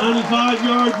touchdown. It's a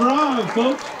 95-yard drive,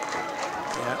 folks.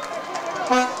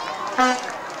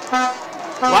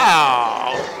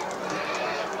 Wow.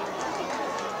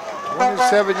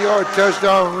 27-yard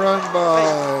touchdown run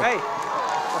by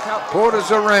Porter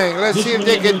Zarang. Let's see if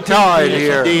they get tied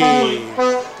here.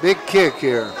 Big kick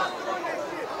here.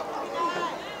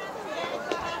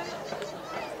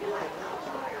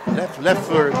 Left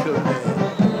foot.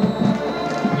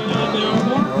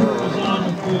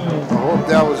 I hope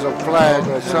that was a flag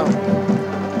or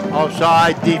something.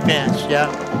 Offside defense, yeah.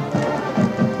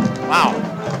 Wow.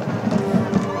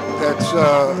 That's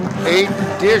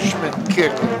Aiden Dishman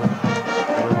kicking.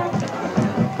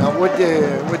 Now what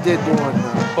they doing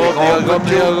now? Oh, they're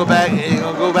gonna go back. They're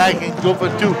gonna go back and go for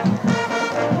 2.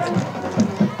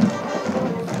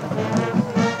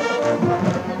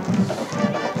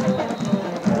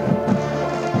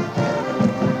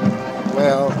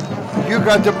 Well, you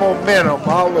got the momentum.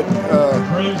 I would.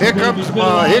 Here comes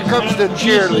the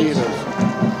cheerleaders.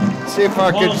 See if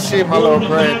I can see my little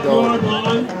granddaughter.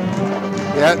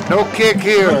 Yeah, no kick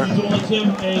here. 9.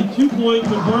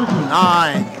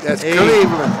 That's 8,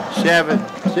 Cleveland. 7,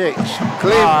 6,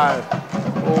 Cleveland. 5,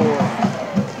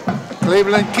 4.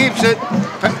 Cleveland keeps it,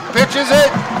 pitches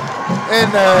it,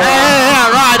 and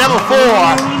Yeah, right, number 4.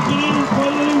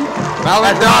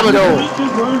 Malandando.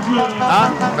 Huh?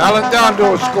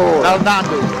 Malandando scored.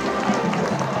 Maldonado.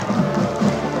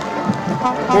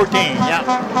 14, yeah.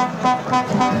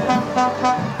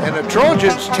 And the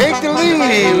Trojans take the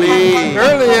lead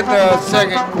early in the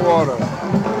second quarter.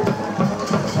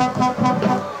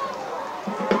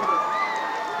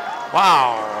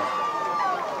 Wow.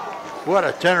 What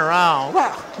a turnaround.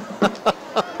 Wow.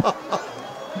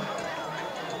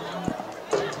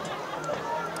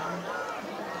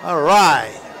 All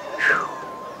right.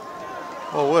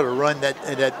 Oh, what a run that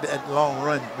long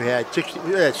run we had.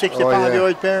 65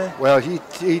 yards, Perry? Well, he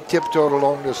tiptoed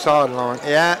along the sideline.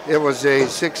 Yeah. It was a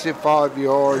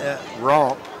 65-yard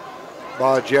romp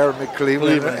by Jeremy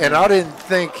Cleveland. And I didn't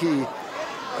think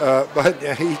but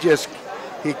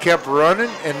he kept running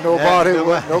and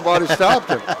nobody stopped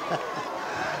him.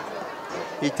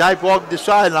 He type walked the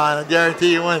sideline, I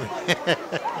guarantee you won.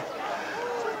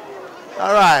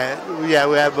 All right. Yeah,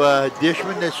 we have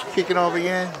Dishman that's kicking off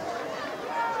again.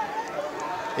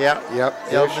 Yep.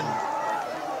 Elvin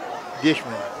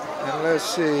Dishman. And let's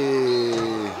see.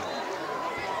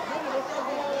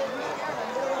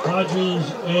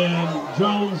 Hodges and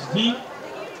Jones deep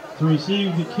to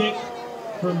receive the kick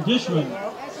from Dishman.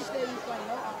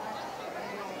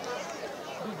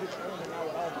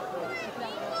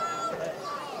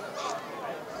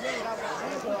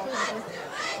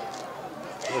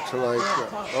 Looks like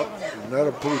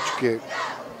another pooch kick.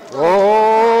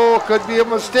 Oh, could be a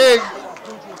mistake.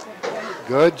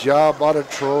 Good job by the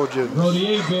Trojans.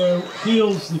 Brody Hebert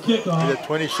fields the kickoff. The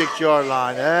 26-yard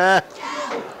line.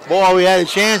 Boy, we had a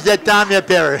chance that time, yeah,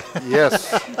 Perry.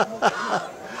 Yes.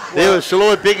 They were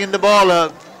slow at picking the ball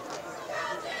up.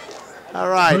 All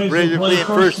right, Braves are playing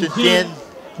first and 10.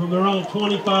 From their own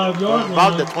 25-yard line.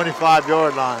 About the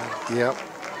 25-yard line. Yep.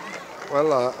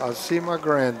 Well, I see my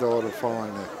granddaughter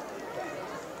finally.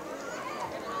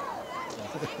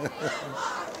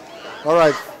 All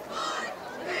right.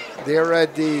 They're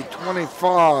at the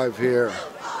 25 here.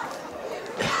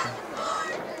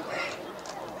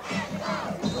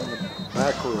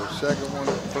 Back row, second one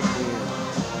from the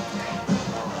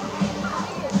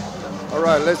end. All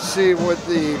right, let's see what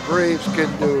the Braves can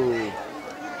do.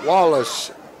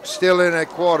 Wallace still in at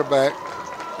quarterback.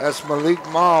 That's Malik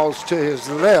Miles to his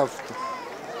left.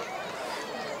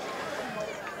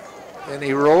 And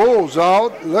he rolls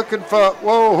out looking for,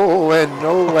 whoa, and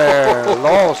nowhere.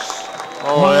 Loss.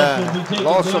 Oh, yeah.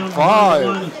 Loss of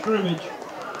 5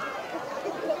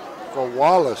 for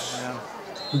Wallace. Yeah.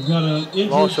 We've got an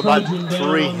injured Lost about Trojan 3 down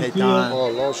on the that field. time. Oh,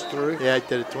 lost 3? Yeah,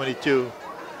 to the 22.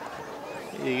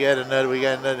 We got another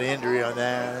injury on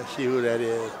there. Let's see who that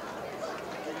is.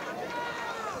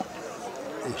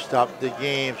 They stopped the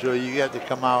game, so you got to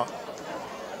come out.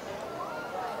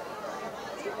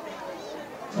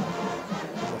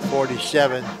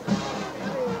 47.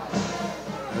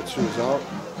 That's who's out.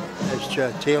 That's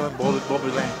Taylor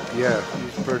Bobby Lane. Yeah,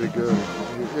 he's pretty good.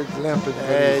 He's limping.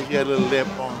 Yeah, he's got a little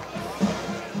limp on.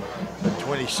 The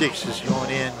 26 is going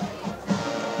in.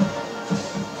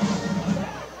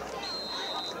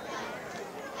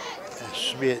 That's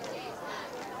Smith.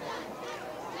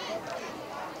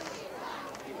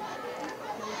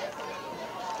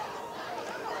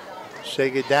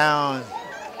 Shake it down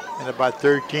in about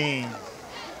 13.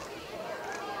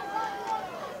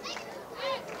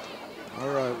 All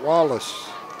right, Wallace.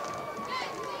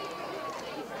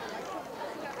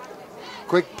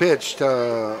 Quick pitch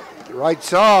to right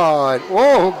side.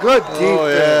 Whoa, good deep. Oh,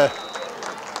 yeah.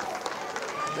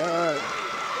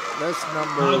 That's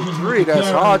number 3. That's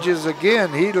Hodges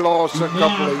again. He lost a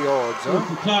couple of yards.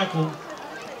 Tackle.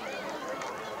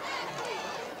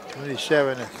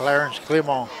 27, Clarence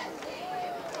Clement.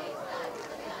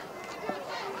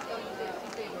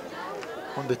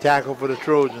 On the tackle for the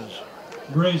Trojans.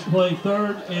 Braves play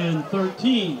 3rd and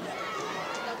 13.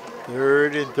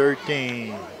 3rd and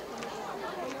 13.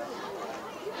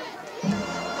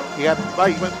 You got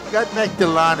back to the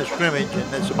line of scrimmage, and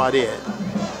that's about it.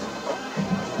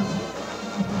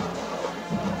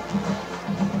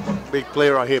 Big play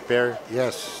right here, Perry.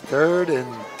 Yes, 3rd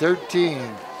and 13.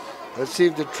 Let's see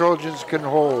if the Trojans can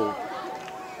hold.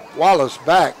 Wallace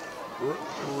back.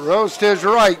 Rose to his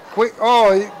right. Quick.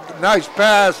 Oh, nice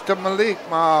pass to Malik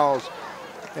Miles.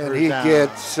 And First he down.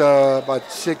 gets about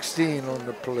 16 on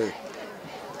the play.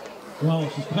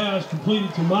 Wallace's pass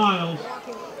completed to Miles.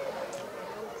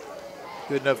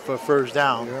 Good enough for first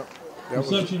down. Yep.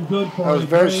 Reception good for That was a a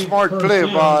very Brave smart first play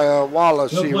down. by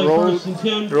Wallace. They'll He play rolled, first and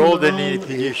 10 from Rolled their and own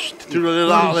he just threw a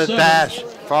little outlet 37. pass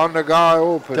found the guy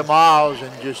open. to Miles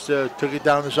and just took it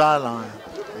down the sideline.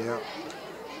 Yeah.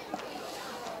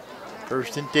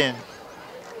 First and 10.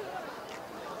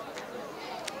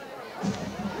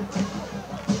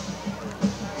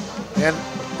 And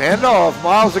hand off.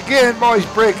 Miles again. Boy,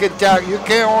 he's breaking tackle. You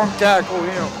can't arm tackle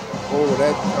him. Oh,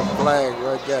 that's a flag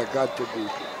right there. Got to be.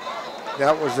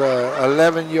 That was a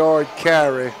 11-yard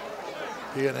carry.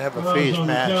 You're going to have a Miles face on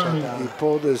the match. carry. sometime. He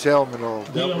pulled his helmet off.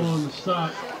 That Deal was, on the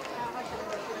stop.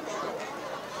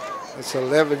 that's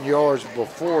 11 yards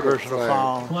before the Personal flag.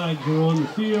 foul. Flags are on the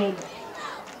field.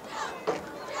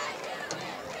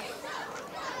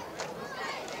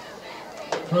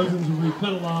 Trojans will be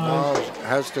penalized. Miles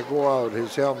has to go out.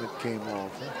 His helmet came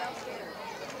off.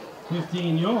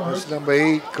 15 yards. That's number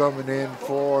 8 coming in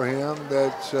for him.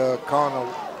 That's Connor.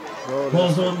 No, that's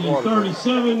Ball's the on the quarterback.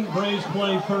 37. Braves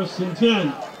play first and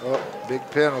 10. Oh, big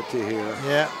penalty here.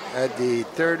 Yeah. At the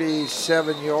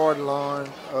 37-yard line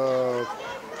of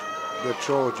the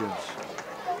Trojans.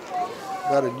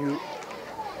 Got a new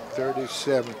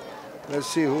 37. Let's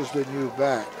see who's the new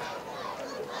back.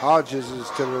 Hodges is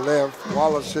to the left.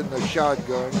 Wallace in the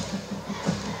shotgun.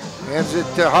 Hands it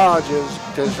to Hodges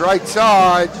to his right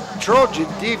side. Trojan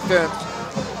defense.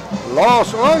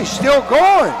 Loss. Oh, he's still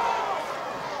going.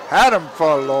 Had him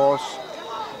for a loss.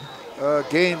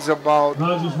 Gains about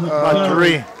Hodges with About the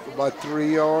three. about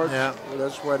 3 yards. Yeah.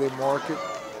 That's why they mark it.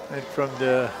 And from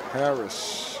the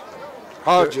Harris.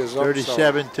 Hodges, I'm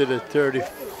 37 to the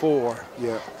 34. sorry.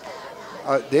 Yeah.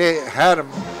 They had him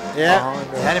Yeah. behind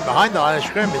Had him behind the line of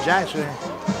scrimmage, actually.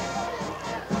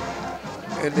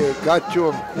 and they got to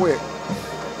him quick.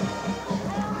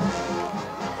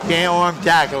 Can't arm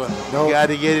tackle him. Nope. You got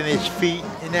to get in his feet,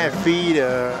 in that feet.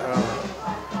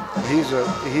 He's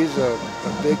a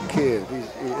big kid.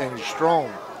 And he's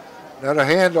strong. Another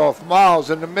handoff. Miles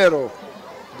in the middle.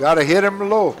 Got to hit him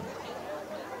low.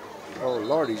 Oh,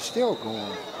 Lord, he's still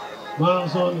going.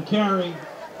 Miles on the carry.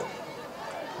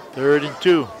 3rd and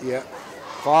 2. Yeah.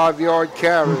 5-yard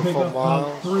carry He'll pick for up about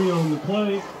Miles. 3 on the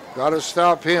play. Got to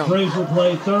stop him. Braves will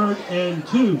play 3rd and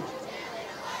 2.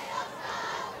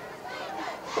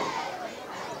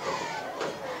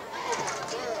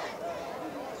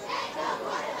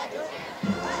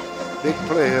 Big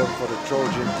play here for the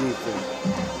Trojan defense.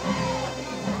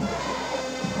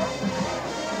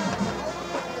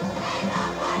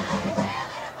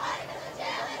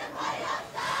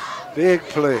 Big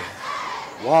play.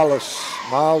 Wallace,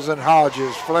 Miles, and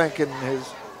Hodges flanking his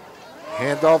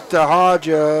handoff to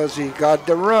Hodges. He got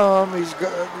the run. He's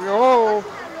got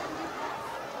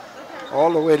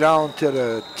all the way down to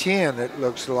the 10. It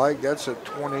looks like that's a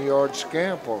 20-yard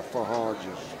scamper for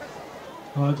Hodges.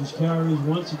 Hodges carries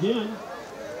once again.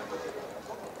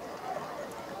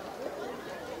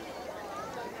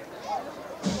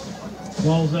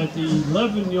 Ball's at the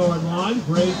 11-yard line.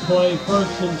 Braves play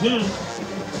first and 10.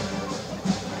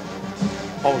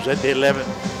 Ball's at the 11.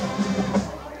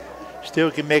 Still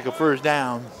can make a first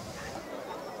down.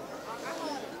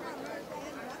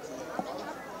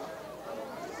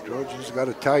 Trojans got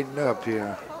to tighten up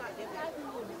here.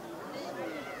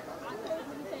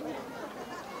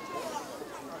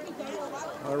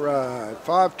 All right,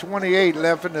 5:28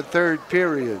 left in the 3rd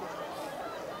period.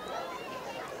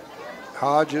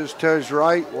 Hodges to his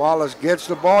right. Wallace gets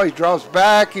the ball. He drops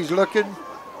back. He's looking.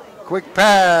 Quick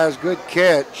pass. Good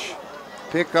catch.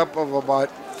 Pickup of about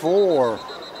 4.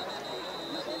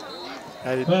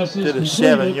 Had it Pass is to the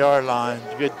completed. 7-yard line.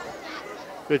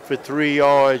 Good for 3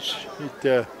 yards.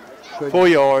 4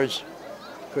 yards.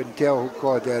 Couldn't tell who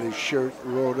caught that. His shirt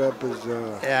rolled up his.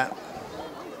 Yeah.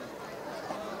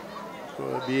 So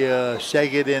it'll be a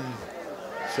 2nd and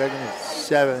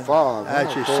 7. 5.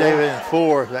 Actually, 4. 7 and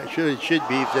 4. That should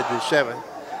be. It's at the 7.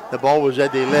 The ball was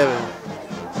at the 11.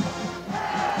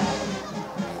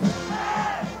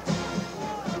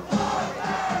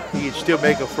 He can still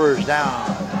make a first down.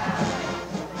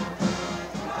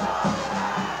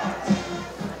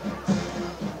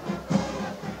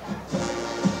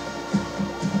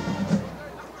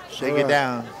 Second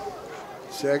down.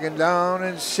 2nd down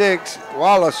and 6.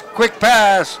 Wallace, quick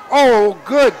pass. Oh,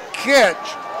 good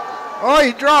catch. Oh,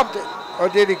 he dropped it. Or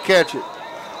did he catch it?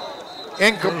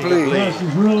 Incomplete. Pass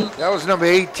is ruled. That was number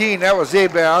 18. That was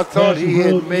Hebert. I thought Pass he is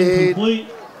had ruled made incomplete.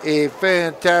 a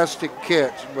fantastic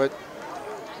catch, but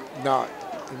not.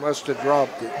 He must have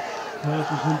dropped it.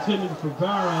 Pass was intended for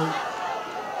Barrow.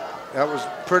 That was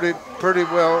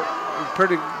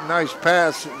pretty nice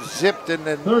pass. It zipped in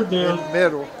the, Third down. in the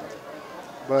middle,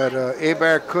 but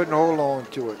Hebert couldn't hold on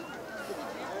to it.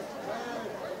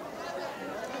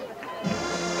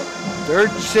 3rd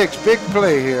and 6, big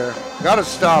play here. Got to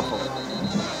stop him.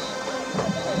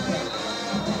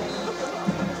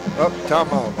 Up,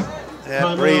 timeout. Yeah,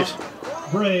 Timeout.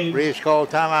 Braves. Braves called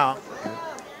timeout.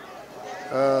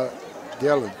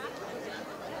 Dylan.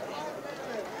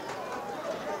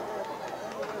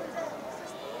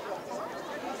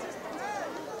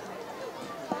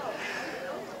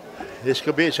 This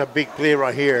could be, it's a big play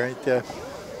right here.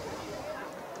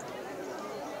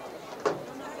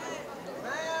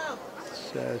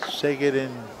 Second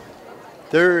and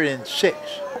 3rd and 6.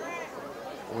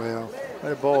 Well,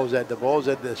 where the ball's at? The ball's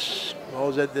at the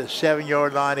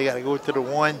 7-yard line. They got to go to the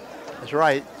 1. That's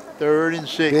right. 3rd and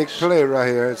 6. big play right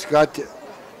here. It's got to,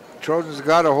 Trojans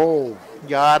got a hold.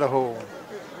 Got a hold.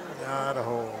 Got a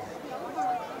hold.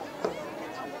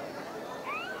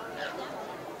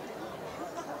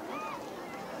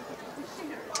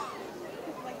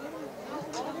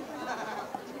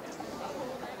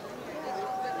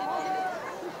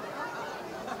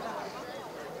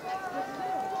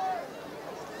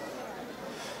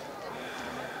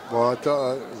 Well,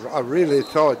 I really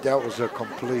thought that was a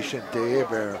completion to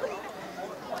Hebert.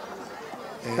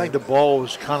 I think the ball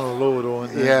was kind of low though.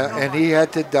 Yeah, and he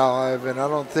had to dive, and I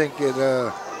don't think it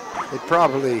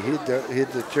probably hit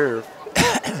the turf.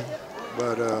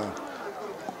 But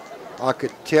I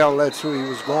could tell that's who he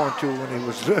was going to when he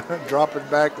was dropping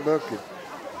back looking.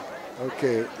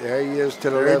 Okay, there he is to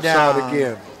the left side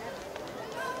again.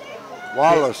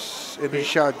 Wallace in the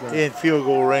shotgun. In field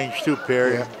goal range too,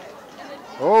 Perry. Yeah.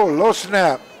 Oh, low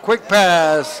snap. Quick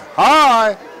pass.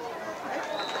 High.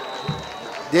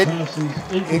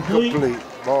 Incomplete.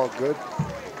 Ball good.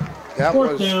 That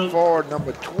was for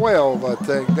number 12, I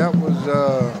think. That was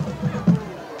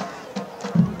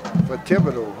for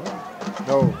Thibodeau. Huh?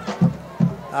 No.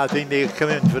 I think they come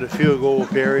in for the field goal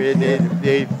period.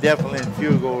 They definitely in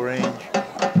field goal range.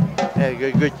 Yeah,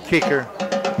 good kicker.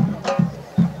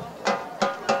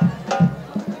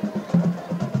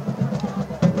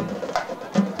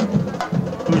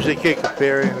 Who's the kicker,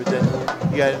 Perry?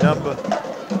 You got a number?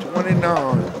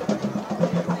 29.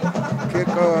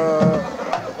 Kicker.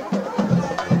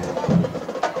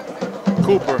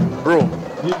 Cooper, Brew.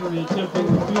 Guidry attempting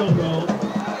the field goal.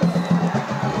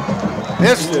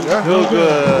 Missed it, huh? No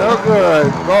good. No good.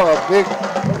 Ball, big.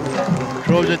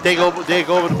 Trojans take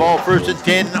over the ball 1st and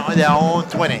 10 on their own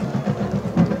 20.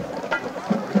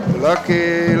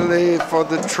 Luckily for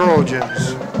the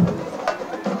Trojans.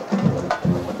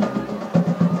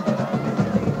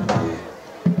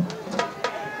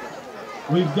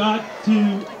 We've got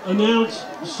to announce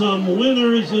some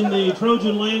winners in the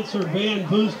Trojan Lancer Band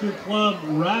Booster Club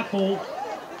raffle.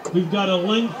 We've got a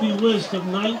lengthy list of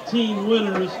 19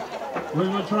 winners. We're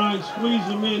going to try and squeeze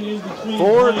them in between.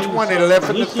 4:20 left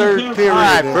in the 3rd period. All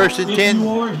right, 1st and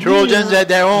 10. Trojans at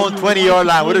their own 20-yard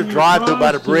line. Would have drive through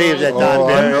by the Braves that time.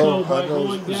 I know.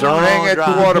 Zerang at the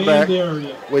quarterback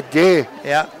with D.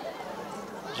 Yeah.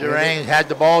 Zerang had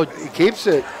the ball. He keeps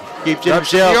it. Keeps it got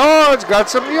himself. Some yards, got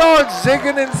some yards,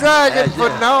 zigging and zagging for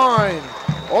 9.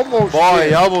 Almost. Boy,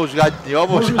 he almost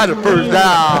got a first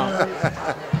down.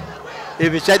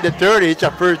 If it's at the 30, it's a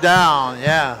first down.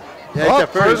 Yeah. Yeah, it's a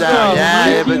first down.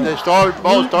 Yeah, but the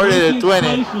ball started at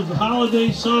 20.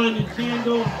 Holiday sign and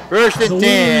candle. 1st and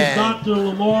 10. Dr.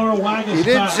 Lamar Wagon. He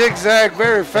didn't zigzag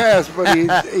very fast, but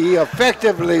he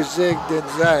effectively zigged and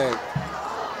zagged.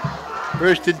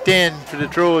 1st and 10 for the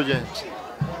Trojans.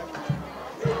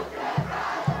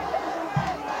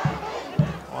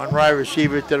 One wide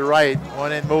receiver to the right,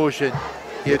 one in motion.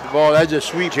 Get the ball. That's a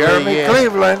sweep. Jeremy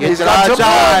Cleveland. He's got some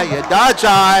room. Get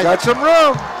outside. Got some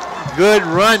room. Good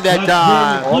run that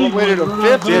time. All the way to the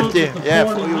 50. Yeah, it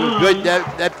was good.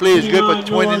 That play is good for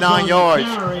 29 yards.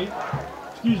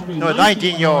 No,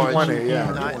 19 yards. 20,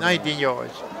 yeah. 19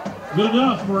 yards. Good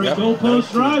enough for a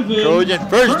goalpost drive-in. Trojan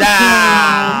first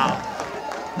down.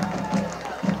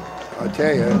 I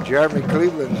tell you, Jeremy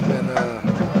Cleveland's been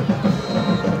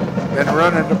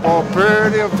running the ball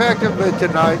pretty effectively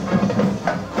tonight.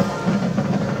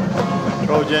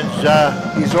 Trojans.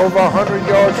 He's over 100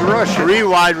 yards rushing. 3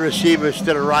 wide receivers to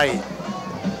the right.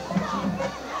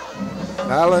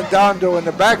 Malandando in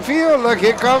the backfield. Look,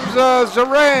 here comes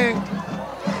Zerang.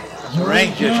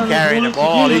 Rank's just carrying the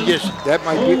ball. He just. That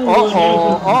might be. Yellow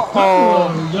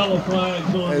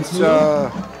flags on It's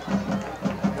the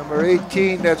number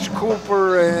 18. That's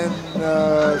Cooper and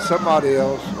somebody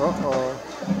else.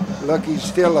 Lucky's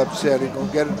still upset. He's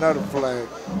gonna get another flag.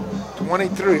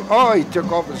 23. Oh, he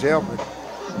took off his helmet.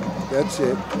 That's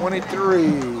it.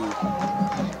 23.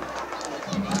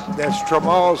 That's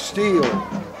Tramal Steele.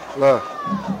 Look.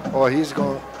 Oh,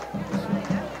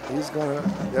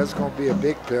 that's gonna be a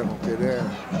big penalty there.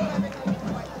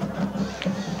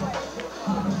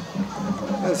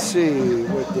 Let's see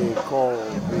what they call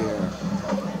here.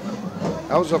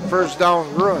 That was a first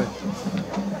down run.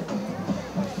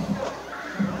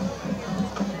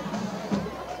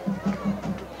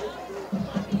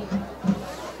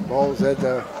 Ball's at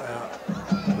the,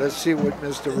 let's see what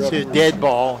Mr. It's a dead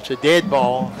ball. It's a dead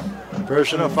ball.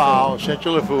 Personal foul,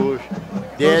 Central Lafourche.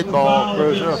 Dead ball,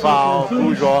 personal foul,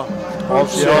 Bourgeois.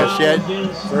 Offset. Offset.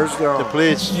 First down. The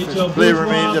play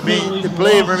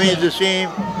remains the same.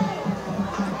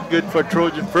 Good for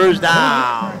Trojan. First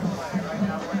down.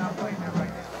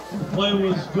 Play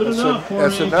was good enough for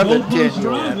that's another 10.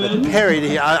 And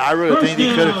Perry, I really think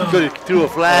they could have threw a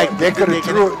flag. They could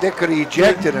have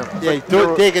ejected him. Yeah,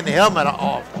 taken the helmet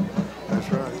off.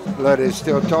 That's right. But they're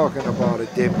still talking about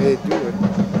it. They may do it.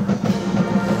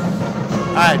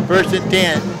 All right, first and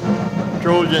 10.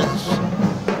 Trojans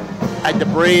at the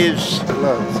Braves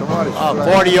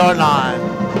 40-yard line.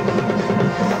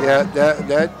 Yeah,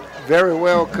 that very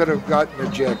well could have gotten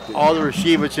ejected. All the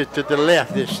receivers to the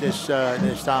left this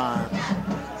time.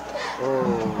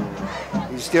 Oh,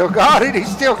 he still got it. He's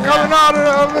still coming out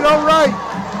of it. All right.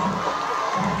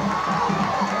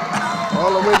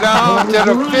 All the way down to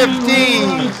the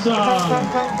 15.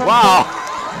 Wow.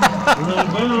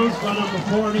 Bounds by number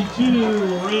 42,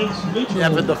 Lawrence Mitchell. Yeah,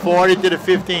 from the 40 to the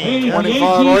 15.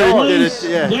 25 yards.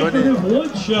 Decorative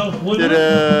wood shelf winner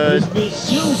is Miss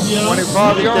Sylvia.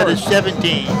 25 yards. To the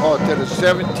 17. Oh, to the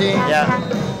 17?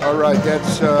 Yeah. All right,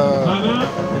 that's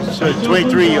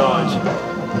 23 yards.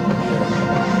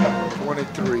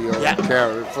 23-yard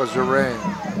carry for Zerang.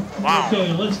 Wow.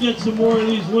 Okay, let's get some more of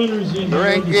these winners in There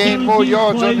here. ain't gained more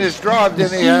yards on this drive than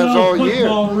he has all year.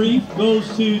 Football wreath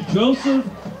goes to Joseph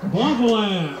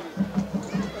Bonvalan.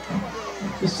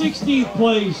 The 16th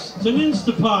place, it's an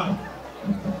Instapot,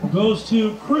 goes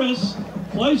to Chris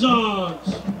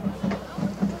Plaisance.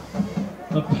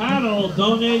 A paddle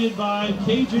donated by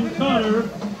Cajun Cutter.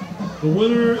 The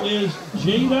winner is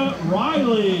Jada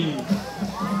Riley.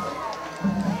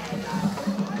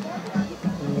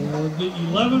 The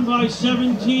 11 by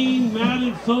 17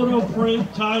 matted photo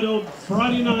print titled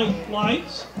Friday Night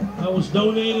Lights. That was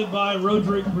donated by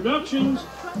Roderick Productions.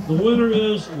 The winner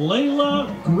is Layla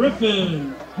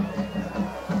Griffin.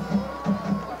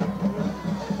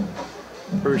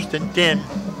 First and 10.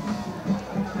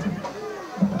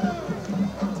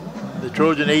 The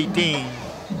Trojan 18.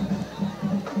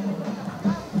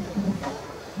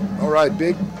 All right,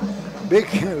 big.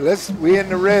 We in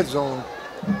the red zone.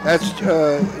 That's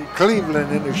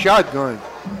Cleveland in the shotgun.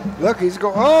 Look, he's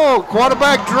going. Oh,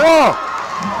 quarterback draw.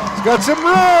 He's got some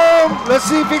room. Let's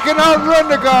see if he can outrun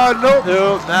the guy. Nope.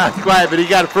 No, not quite, but he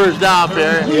got a first down,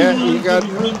 Perry. Yeah, he got.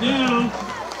 Run down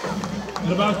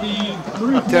at about the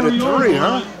 3 or 4 to the yard 3,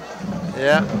 line. huh?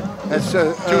 Yeah. That's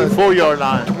 2 to 4 yard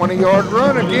line. 20-yard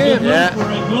run again. Yeah. For a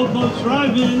goalpost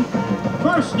drive-in,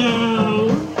 first down.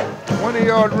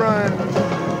 20-yard run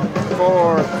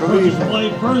for Cleveland. Play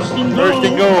first and goal. First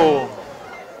and goal.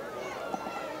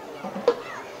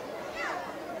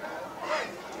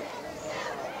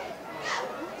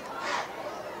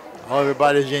 Oh,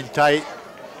 everybody's in tight.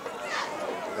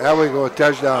 There we go,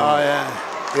 touchdown. Oh, yeah.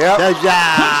 Yep.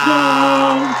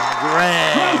 Touchdown.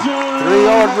 Zerang.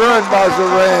 3-yard run by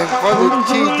Zerang for the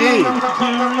TD.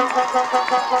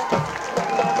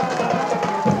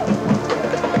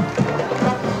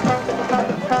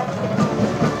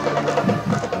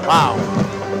 Wow.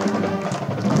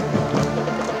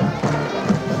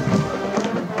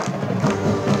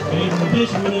 And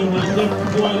this one was different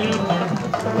going out there.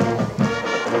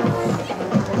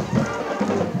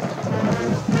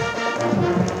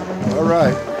 All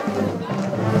right.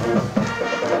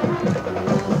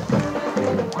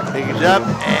 Pick it up,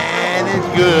 and it's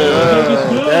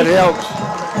good. That helps.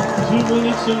 2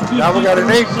 minutes and 50 Now we got an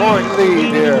 8-point lead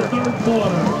in here. the third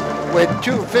quarter. With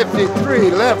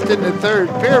 2:53 left in the third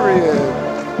period.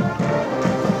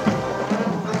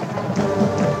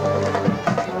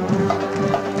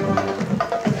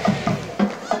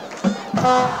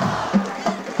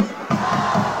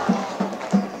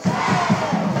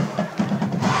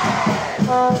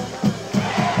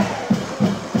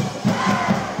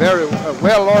 very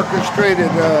well orchestrated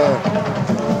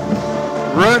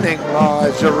running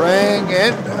by Zarang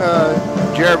and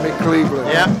Jeremy Cleveland.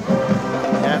 Yeah.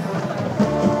 Yeah.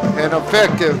 And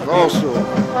effective also.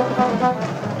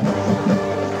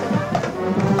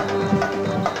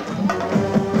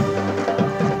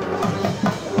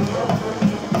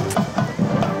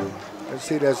 Let's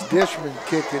see, that's Dishman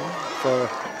kicking for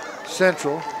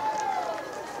Central.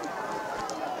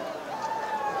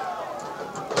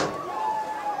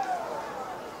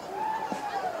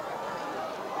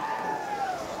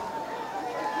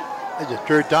 It's the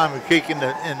third time we kick in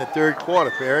the third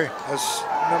quarter, Perry. That's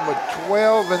number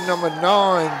 12 and number 9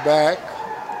 back.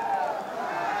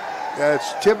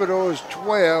 That's Thibodeau is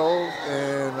 12,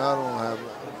 and I don't have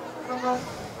it.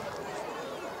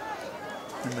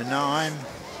 Number 9.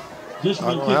 Just I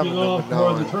been don't have kicking a off number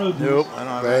for the 9. Trojans. Nope, I don't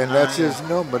have And that's 9. his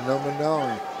number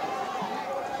 9.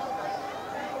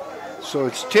 So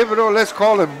it's Thibodeau. Let's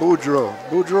call him Boudreaux.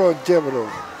 Boudreaux and Thibodeau.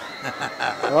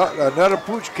 Another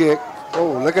pooch kick.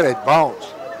 Oh, look at that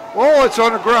bounce. Oh, it's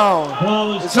on the ground.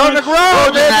 Ball is It's on the touched.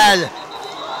 ground, baby. Trojan.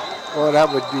 Oh, that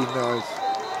would be nice.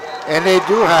 And they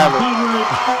do have it. Covered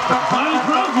by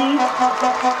Trojans.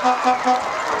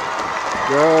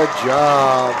 Good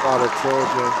job by the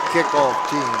Trojan kickoff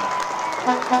team.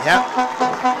 Yep.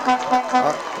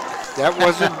 That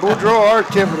wasn't Boudreaux or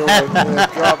Thibodeau that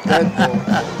dropped that ball.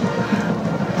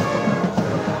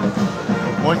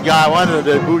 One guy, one of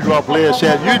the Bourgeois players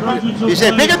said, he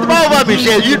said, pick up the ball up. He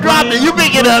said, you dropped it, you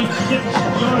pick it up.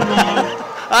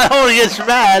 I don't want to get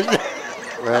smashed.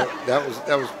 Well,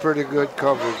 that was pretty good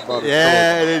coverage by the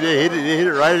Yeah, they hit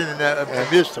it right in the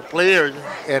missed the players.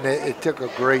 and it took a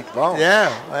great bounce.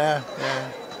 Yeah.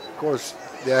 Of course,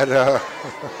 that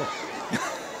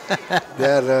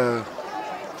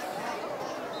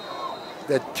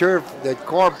that turf, that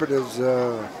carpet is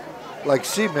like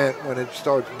cement when it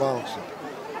starts bouncing.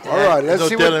 All right, let's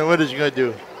see no telling what it's going to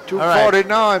do.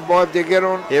 249, boy, if they get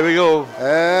on. Here we go.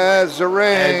 As the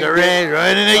rain. As the rain,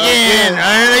 running again.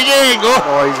 Go.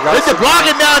 Oh, he's got It's the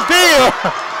blocking downfield.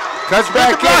 Cuts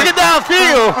back Blocking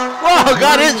downfield. Whoa,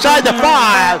 got inside the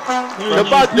 5.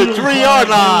 About the 3-yard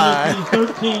line.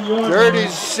 13 yards.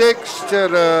 36 to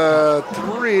the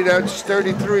 3. That's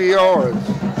 33 yards.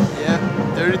 Yeah,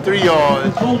 33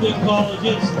 yards. Holding call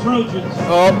against the Trojans.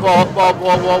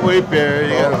 Up, wait, Barry.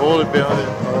 You got to hold it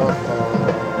down.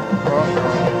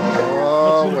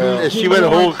 Oh, well. Let's see where the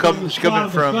hole comes coming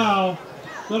from.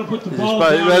 That'll put the It's ball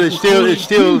probably, down well, at it's the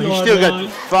still, he 22-yard still got line.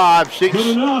 5, 6. Good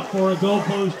enough for a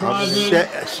goalpost drive in.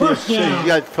 First So down. you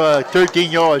got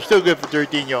 13 yards. Still good for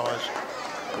 13 yards.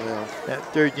 Yeah. Yeah,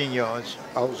 13 yards.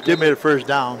 I was Still made a first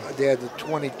down. They had the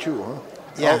 22, huh?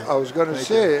 Yeah. I was going to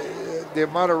say they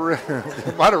might have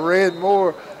ran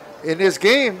more in this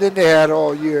game than they had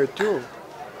all year too.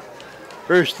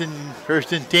 First and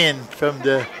 10 from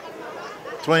the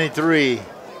 23.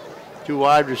 2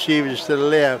 wide receivers to the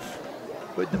left.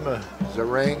 Put them up.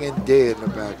 Zarang and Day in the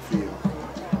backfield.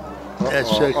 That's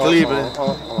Cleveland.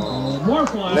 More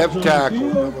flags on Left the tackle,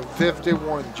 field. number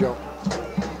 51 jump.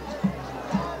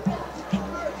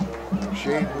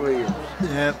 Shane Williams.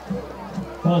 Yep.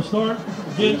 Ball start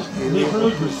against the Illegal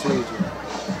Trojans. procedure.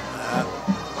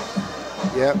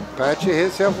 Yep, pat your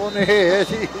himself on the head.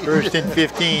 First and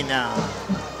 15 now.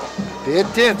 Pay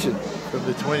attention. From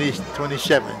the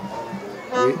 27.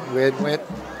 We had went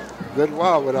a good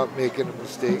while without making a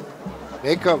mistake.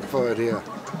 Make up for it here.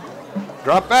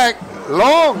 Drop back.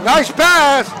 Long. Nice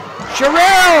pass.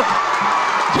 Sherrill.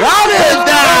 Got it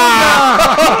down.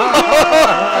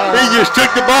 He just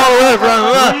took the ball away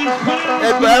from him.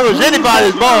 That was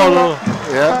anybody's ball, though.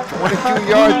 Yeah,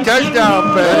 22-yard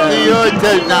touchdown pass. 22-yard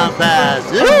touchdown pass.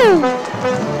 Woo!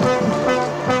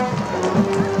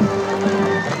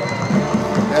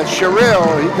 That's Sherrill.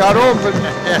 He got open.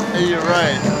 You're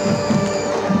right.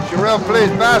 Sherrill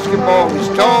plays basketball. He's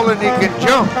tall and he can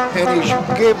jump. And he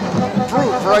gave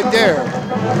proof right there.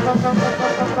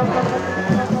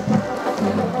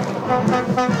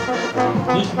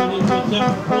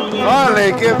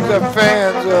 Finally give the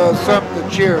fans something to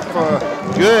cheer for.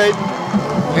 Good.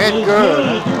 And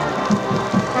good.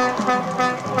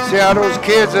 See how those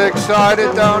kids are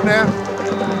excited down there?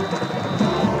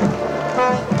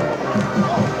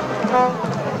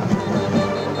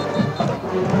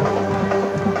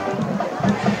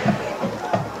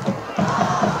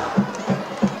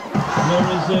 There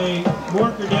is a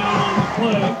marker down on the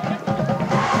play.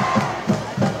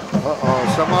 Uh-oh,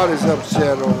 somebody's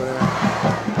upset over there.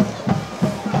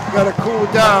 Gotta cool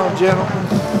down, gentlemen.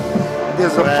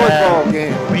 There's a football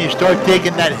game. When you start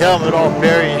taking that helmet off,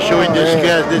 Barry, and showing this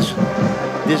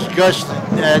disgust,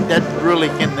 that really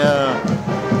can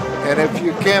And if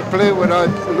you can't play without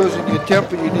losing your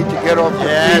temper, you need to get off the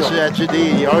field. That's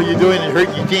indeed. All you're doing is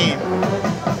hurting your team.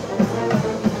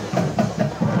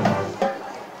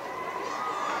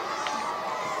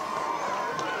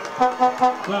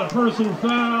 Got a personal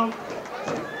foul.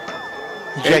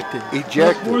 Ejected.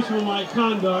 Ejected. Sportsmanlike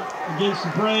conduct against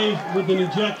the Braves with an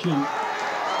ejection.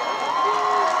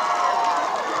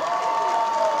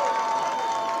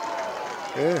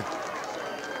 Yeah.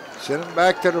 Send him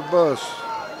back to the bus.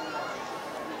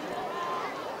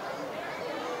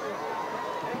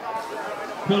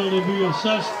 Penalty be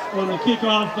assessed on the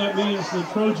kickoff. That means the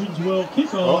Trojans will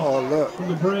kick off look. from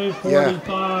the Braves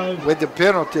 45. With the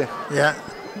penalty. Yeah.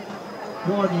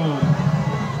 Yard line.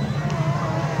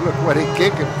 Look what he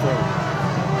kicking for.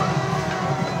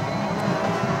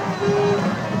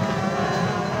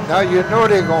 Now you know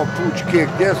they're going to pooch kick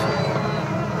this one.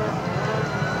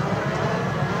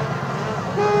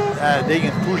 They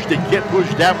can push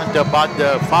that one to about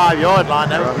the 5-yard line.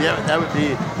 That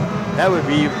would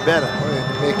be even better.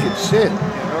 Well, make it sit, you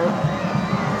know.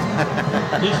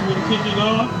 This one kicking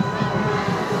off.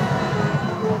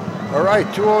 All right,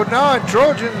 2:09.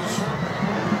 Trojans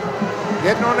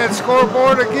getting on that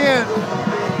scoreboard again.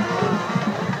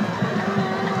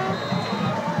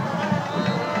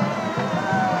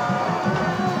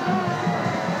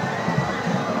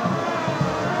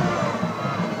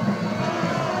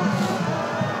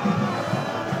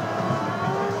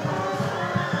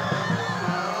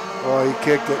 Oh, he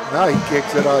kicked it. Now he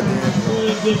kicks it out the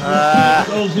end zone.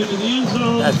 Goes into the end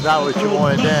zone. That's not what you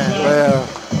wanted there.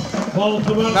 Well,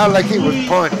 not like he was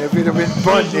punting. If he'd have been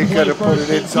punting, he could have put it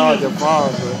inside the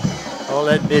ball. All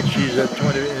that net she's at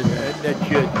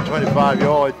 25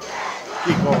 yards.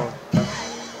 Keep on.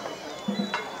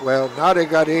 Well, now they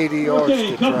got 80 yards Okay,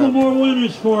 to a couple travel. more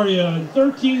winners for you.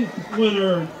 13th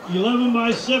winner,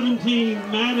 11x17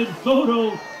 matted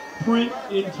photo print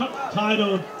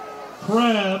entitled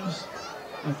Crabs.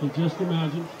 I can just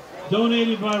imagine.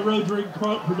 Donated by Rodrigue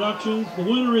Productions. The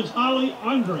winner is Holly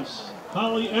Andrus.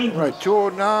 Right,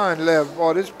 2:09 left.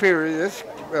 Oh, this period's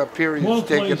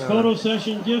taking photo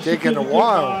session gift taking a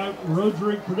while. By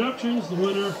Rodrigue Productions. The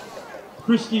winner,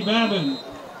 Christy Babin.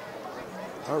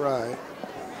 All right.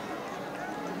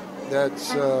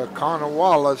 That's Connor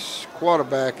Wallace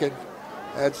quarterbacking.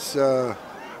 That's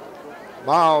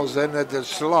Miles in at the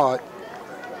slot.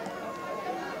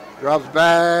 Drops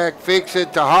back, fakes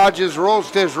it to Hodges,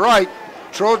 rolls to his right.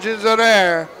 Trojans are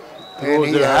there, and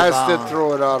he has to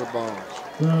throw it out of bounds.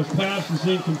 His pass is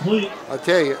incomplete. I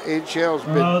tell you, HL's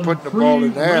been putting the ball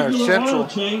in there. Central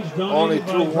only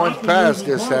threw one pass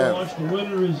this half.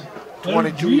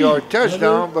 22-yard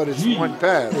touchdown, but it's one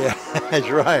pass. Yeah, that's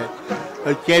right.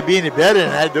 It can't be any better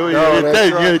than that, do you? No,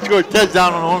 that's right. You score a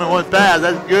touchdown on only one pass.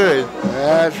 That's good.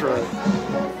 That's right.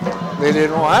 They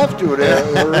didn't have to.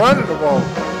 They're running the ball.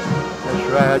 That's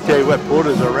right. I tell you what,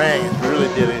 Porter's a ring. It really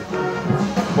did it.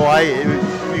 Boy,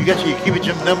 you keeping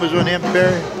some numbers on him,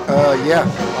 Barry? Yeah,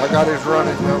 I got his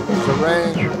running numbers. The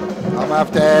range. I'm gonna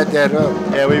have to add that up.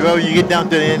 Yeah, when you get down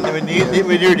to the end, when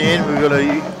you're near the end, we're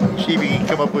gonna see if we can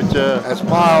come up with. That's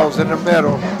Miles in the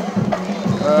middle.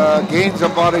 Gains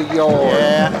about a yard.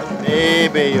 Yeah,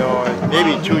 maybe a yard,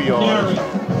 maybe 2 yards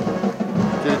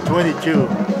to the 22.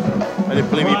 I didn't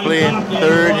believe me playing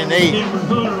 3rd and 8.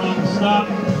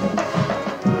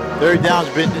 Third down's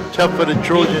been tough for the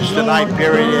Trojans tonight,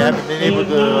 Perry. They haven't been able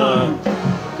to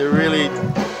really,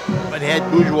 when they had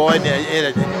Bourgeois in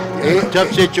a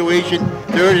tough situation,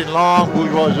 3rd and long,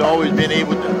 Bourgeois has always been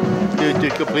able to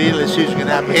complete it. Let's see what's going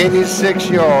to happen. 86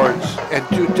 yards and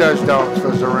 2 touchdowns for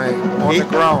Zarang on the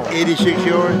ground. 86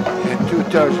 yards? And 2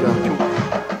 touchdowns.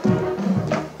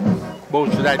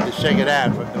 Most of that in the second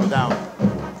half, no doubt.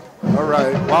 All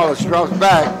right, Wallace drops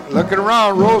back, looking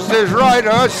around, rolls to his right,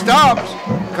 stops.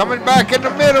 Coming back in the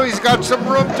middle, he's got some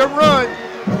room to run.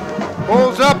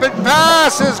 Pulls up and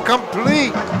passes,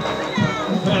 complete.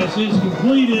 Pass is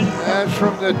completed. That's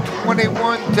from the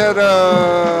 21 to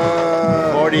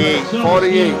the 48.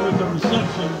 48. With the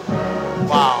reception.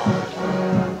 Wow.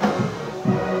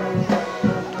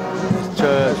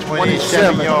 It's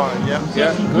 27 yards. Yep.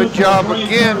 Yeah, good job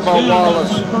again by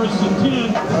Wallace.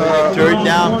 3rd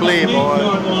down play, boy.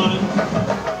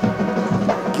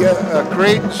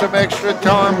 Creating some extra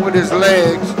time with his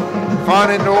legs,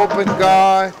 finding the open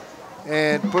guy,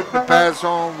 and putting the pass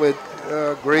on with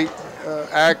great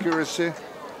accuracy.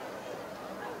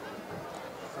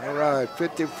 All right,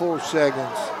 54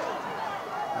 seconds.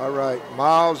 All right,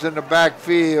 Miles in the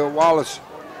backfield. Wallace.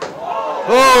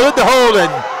 Oh, hit the holding.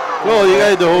 Oh, you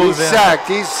got the holding. He's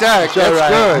sacked. That's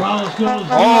right.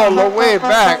 good. All the way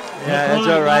back. Yeah, that's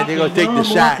all right. They're going to take the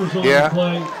sack. Yeah.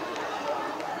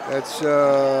 That's 3,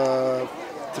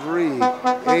 8.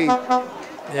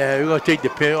 Yeah, we're gonna take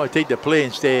the play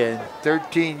instead.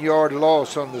 13-yard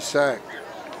loss on the sack.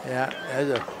 Yeah,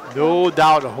 there's no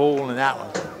doubt a hole in that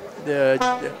one.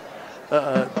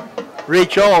 Ray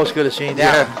Charles could have seen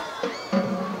that. Yeah.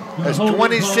 That's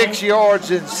 26 yards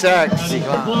in sacks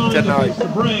tonight.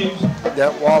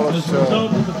 That Wallace.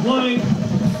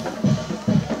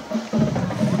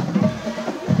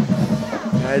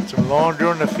 Had some laundry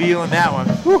on the field in that one.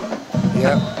 Whew.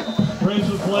 Yeah.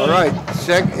 All right.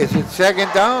 Is it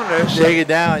second down? Second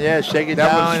down, yeah, second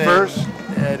that down. That was first?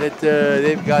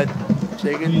 They've got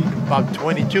second, about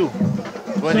 22,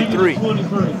 23.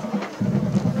 23.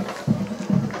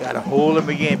 Got to hold him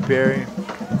again, Perry.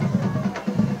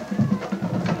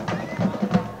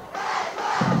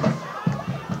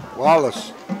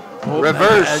 Wallace.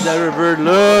 Reverse. That's that reverse.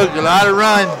 Look, a lot of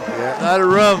run. Yeah. A lot of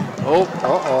room. Oh.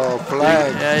 Uh-oh,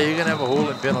 flag. Yeah, you're going to have a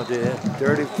holding penalty there.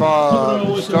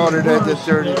 35. Started at the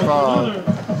 35.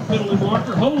 Penalty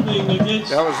marker holding against.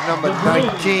 That was number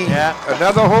 19. Yeah.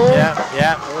 Another hold?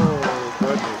 Yeah. Oh,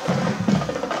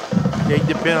 goodness. Take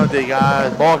the penalty,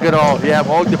 guys. Mark it off. Yeah,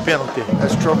 mark the penalty.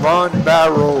 That's Trojan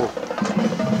Barrow.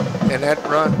 And that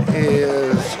run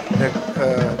is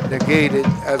negated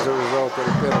as a result of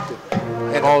the penalty.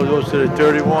 And ball goes to the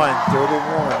 31. 31,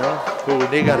 huh? Cool.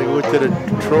 They got to go to the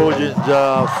Trojans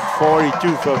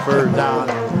 42 for first down,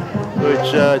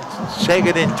 which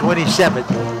second and 27.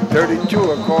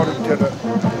 32 according to the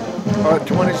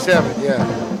 27, yeah.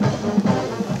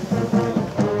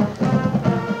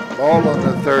 Ball on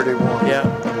the 31. Yeah.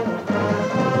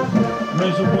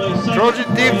 Trojan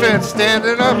defense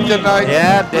standing up tonight.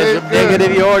 Yeah, there's some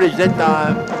negative yardage that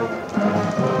time.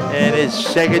 And it's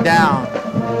second down.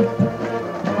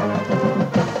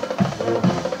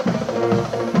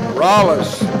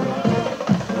 Wallace.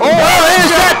 Oh,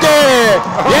 intercepted!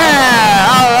 Yeah,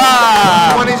 all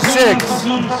right. 26.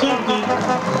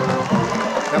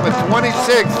 Number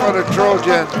 26 for the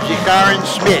Trojans. Jakarin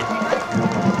Smith.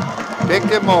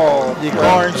 Picked him off.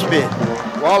 Jakarin Smith.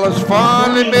 Wallace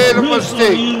finally made a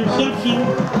mistake.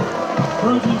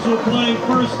 Trojans will play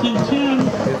first and 10.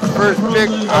 His first pick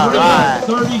of the night.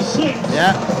 36.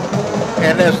 Yeah.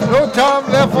 And there's no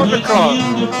time left on the clock.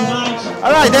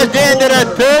 All right, that's the end of the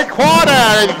third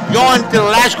quarter. Going to the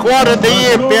last quarter of the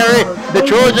year, Barry. The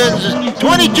Trojans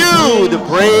 22, the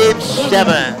Braves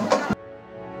 7.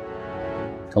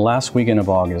 The last weekend of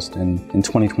August in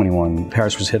 2021,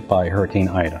 Parish was hit by Hurricane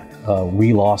Ida.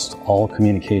 We lost all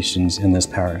communications in this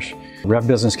parish. Rev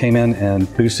Business came in and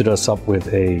boosted us up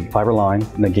with a fiber line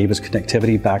that gave us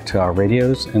connectivity back to our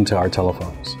radios and to our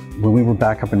telephones. When we were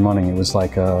back up and running, it was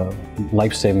like a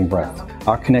life-saving breath.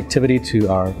 Our connectivity to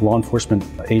our law enforcement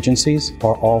agencies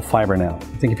are all fiber now.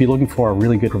 I think if you're looking for a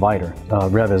really good provider,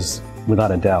 Rev is, without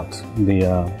a doubt,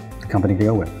 the company to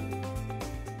go with.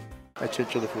 That's it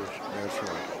to the first. That's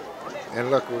right. And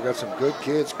look, we've got some good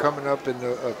kids coming up in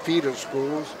the feeder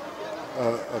schools.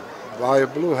 Bayou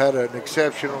Blue had an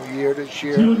exceptional year this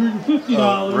year.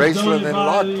 $250 Raceland and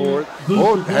Lockport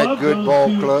both had good ball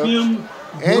clubs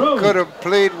and could have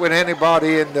played with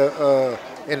anybody in the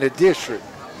district.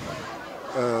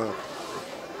 I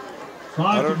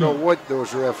don't know what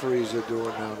those referees are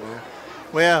doing down there.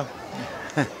 Well,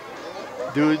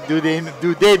 do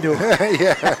they do?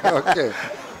 Yeah, okay.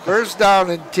 First down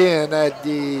and 10 at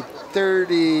the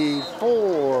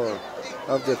 34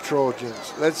 of the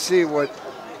Trojans. Let's see what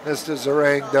Mr.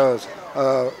 Zarang does.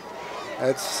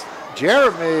 That's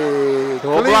Jeremy.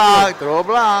 Throw a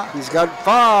block. He's got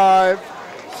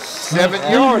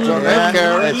 7 yards on that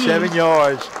carry. That's 7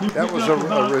 yards. That was a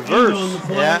reverse.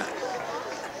 Yeah.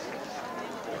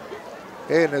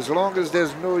 And as long as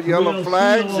there's no yellow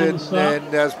flags and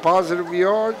there's positive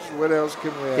yards, what else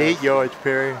can we have? 8 yards,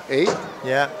 Perry. 8?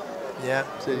 Yeah.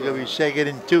 So it's going to be second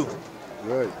and 2.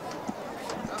 Good.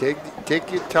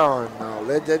 Take your time now.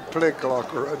 Let that play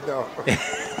clock run down.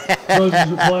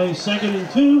 Trojans will play second and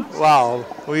 2. Wow.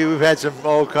 We've had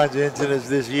all kinds of incidents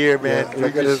this year, man. Yeah,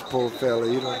 look at this poor fella.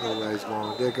 You don't know where he's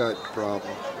going. They got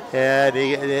problems. Yeah,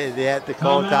 they had to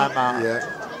call timeout. Yeah.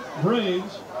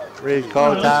 Braves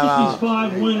call timeout. Let's get these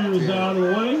 5 winners out of the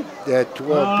way. They had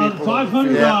 12 people.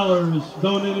 $500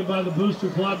 donated by the Booster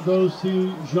Club goes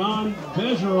to Jean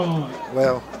Bergeron.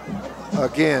 Well,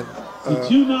 again,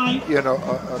 tonight,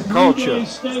 a culture.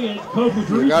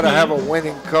 You got to have a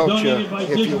winning culture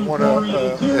if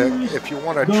you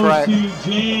want to attract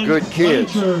good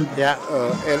kids. Yeah.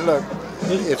 And look,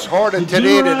 it's harder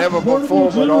today than ever before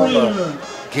with all the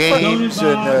games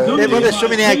and there's so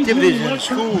many activities in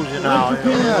schools now.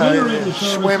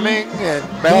 Swimming and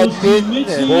badminton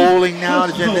and bowling now,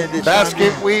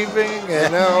 basket weaving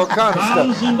and all kinds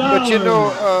of stuff. But you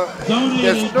know,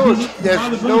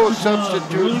 there's no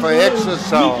substitute for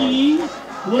exercise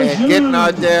and getting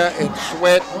out there and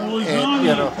sweat and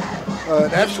you know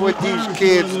that's what these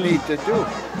kids need to do.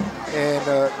 And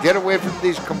get away from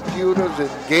these computers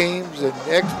and games and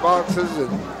Xboxes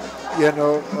and, you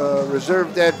know,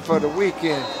 reserve that for the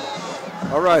weekend.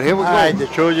 All right, here we go. All right, the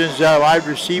Trojans wide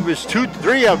receivers,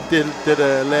 2-3 up to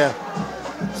the left.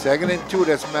 2nd and 2,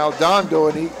 that's Maldonado,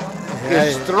 and he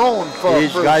is thrown for a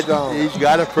first down. He's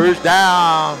got a first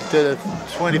down to the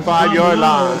 25-yard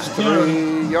line.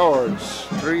 3 yards.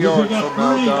 3 yards from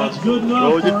Maldonado. That's good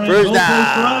enough for first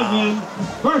down.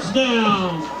 First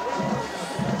down.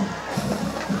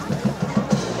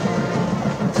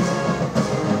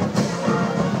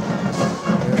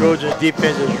 Trojan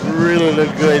defense has really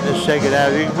looked good in the second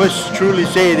half. We must truly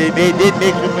say they did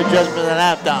make some adjustments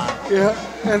at halftime. Yeah,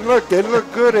 and look, they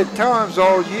look good at times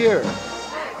all year.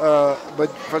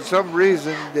 But for some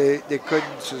reason, they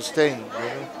couldn't sustain, you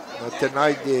know. But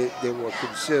tonight, they were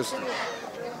consistent.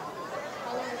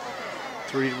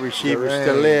 3 receivers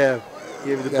to left.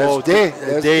 Give the ball to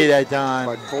Day that time.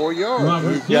 Like 4 yards.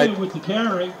 Robert Day with the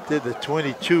carry. Did the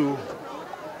 22.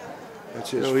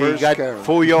 That's his so first he got carry.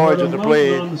 4 yards on the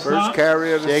play. First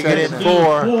carry of the second and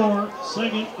 4.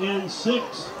 2nd and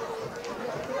 6.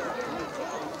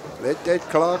 Let that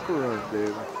clock run,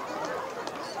 baby.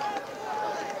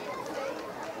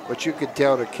 But you can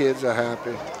tell the kids are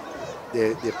happy.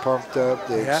 They're pumped up.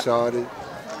 They're excited.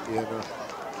 You know.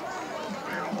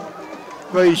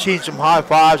 Well, you've seen some high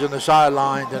fives on the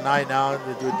sideline tonight now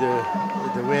with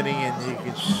the winning, and you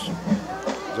can.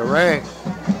 The ring.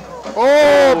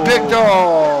 Oh, picked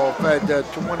off at the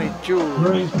 22.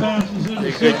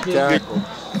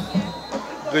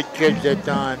 Good catch that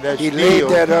time. That's he laid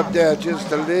that up there just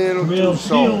a little too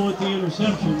soft. With the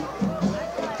interception.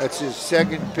 That's his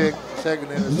second interception.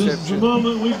 This is the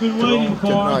moment we've been waiting for.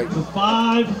 Tonight. The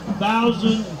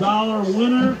 $5,000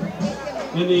 winner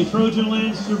in the Trojan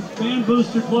Lancer Fan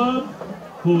Booster Club,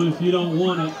 who, if you don't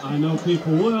want it, I know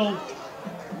people will.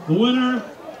 The winner,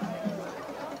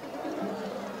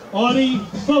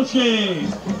 Lafourche.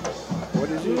 What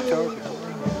is he talking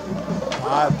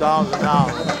about?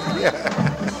 $5,000. Yeah.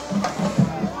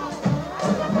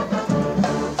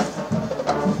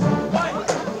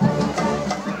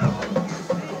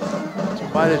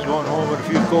 Somebody's going home with a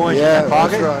few coins in their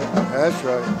pocket. That's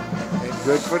right. And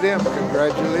good for them.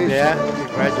 Congratulations. Yeah,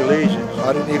 congratulations.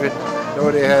 I didn't even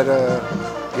know they had a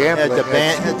gambling. The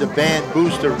band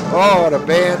booster. Oh, the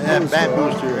band booster. Band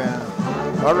booster, yeah.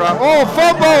 All right. Oh,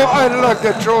 fumble! And look,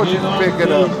 the Trojans pick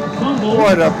it up.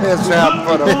 What a mishap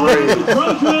for the Braves.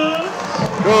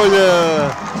 Go to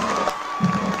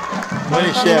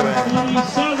 27.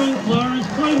 27, Clarence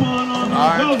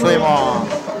Claymont.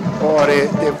 Boy,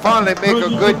 they finally make a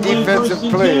good defensive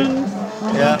play.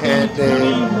 Yeah. And they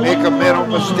make a mental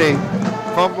mistake.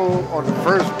 Fumble on the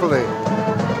first play.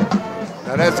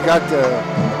 Now that's got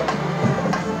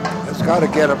to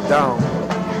get them down.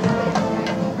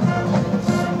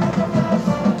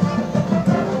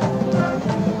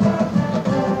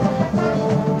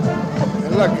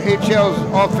 And look, HL's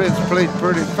offense played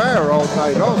pretty fair all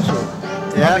night also.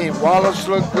 Yeah. I mean, Wallace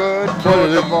looked good,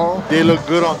 throwing the ball. They look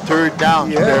good on third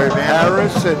down. Yeah,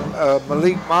 Harris and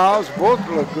Malik Miles both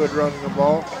look good running the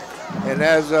ball. And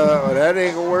as that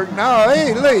ain't gonna work now,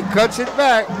 hey, look, he cuts it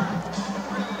back.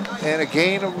 And a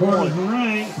gain of 1.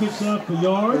 Zarang picks up a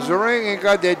yard. Zarang ain't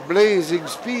got that blazing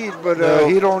speed, but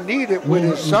he don't need it with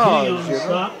his size, you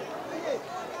know.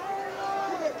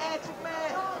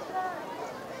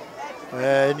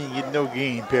 I didn't get no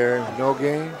gain, Perry. No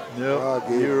gain? No.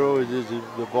 0 is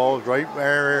the ball's right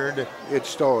where it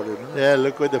started. Huh? Yeah,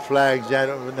 look where the flag's at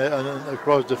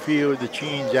across the field. The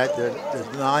chain's at the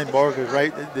line markers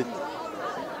right.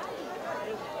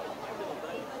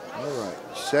 All right,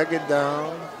 second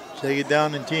down. Second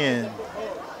down and 10.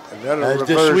 That's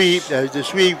the sweep. That's the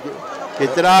sweep.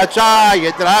 Get it outside.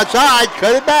 Get it outside.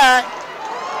 Cut it back.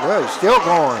 Well, it's still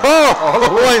going. Oh, all the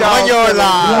way down 1 yard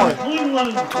line.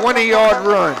 20-yard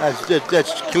run.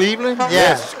 That's Cleveland?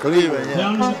 Yes, Cleveland. Yeah.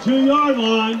 Down to the 2-yard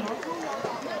line.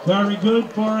 Very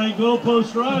good for a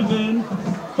goalpost drive-in.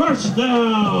 First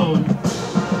down.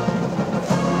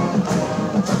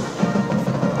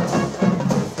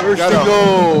 First to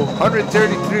go.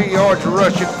 133 yards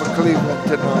rushing for Cleveland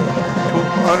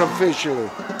tonight, unofficially.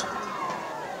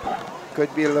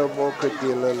 Could be a little more, could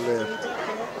be a little less.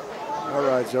 All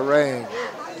right, Zarang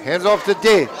Hands off to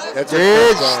D. That's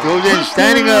it. Goes in,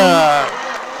 standing up.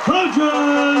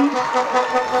 Trojan!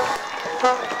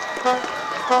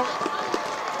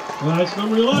 That's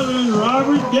number 11,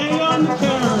 Robert Day on the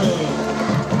carry.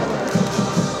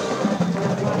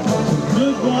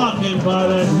 Good blocking by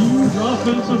that huge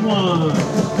offensive line.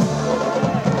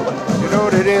 You know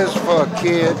what it is for a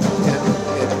kid in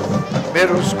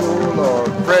middle school or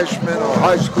freshman or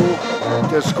high school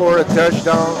to score a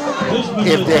touchdown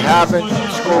if they haven't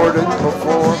scored it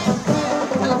before?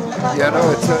 You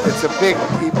know, it's a big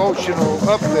emotional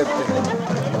uplifting.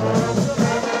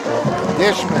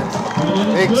 Dishman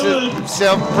makes it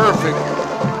himself perfect.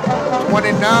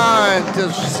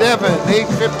 29-7,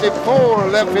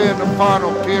 8:54 left here in the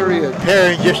final period.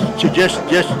 Perry, just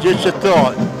a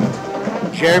thought.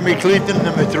 Jeremy Cleveland,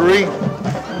 number 3,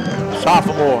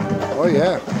 sophomore. Oh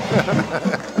yeah.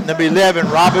 Number 11,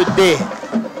 Robert Day,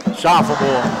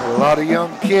 sophomore. A lot of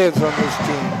young kids on this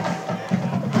team.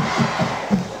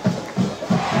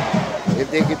 If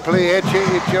they could play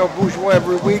HL Bourgeois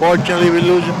every week. Fortunately, we're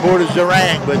losing Porter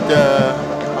Zarang, but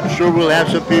I'm sure we'll have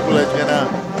some people that's gonna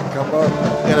come up,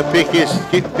 gonna pick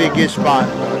his spot.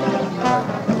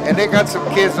 And they got some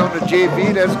kids on the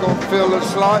JV that's gonna fill the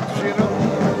slots, you know.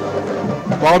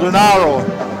 Baldonaro,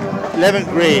 11th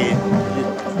grade,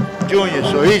 junior,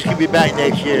 so he's gonna be back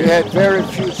next year. We had very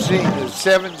few seniors,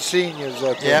 7 seniors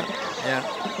up there. Yeah.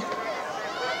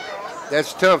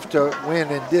 That's tough to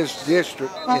win in this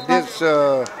district, in this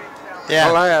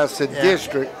class and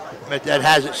district. But that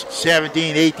has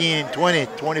 17, 18, and 20,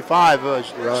 25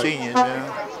 seniors.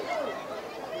 Yeah.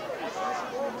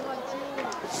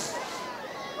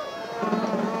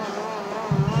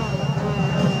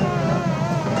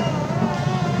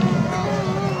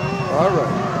 All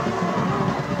right.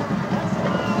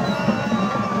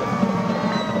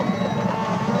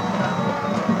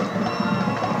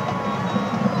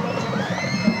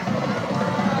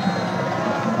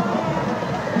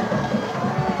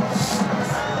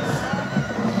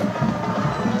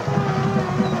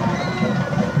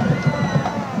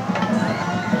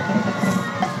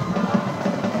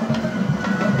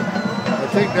 I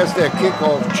think that's that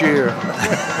kickoff cheer.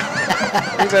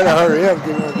 You better hurry up,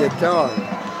 you're gonna get tired.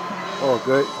 Oh,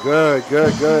 good.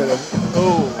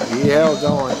 Oh, he held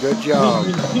on. Good job.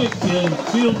 Kick is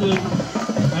fielded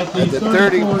at the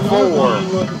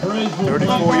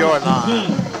 34-yard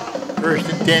line. First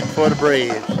and 10 for the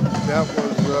Braves. That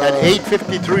was at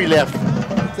 8:53 left. I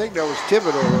think that was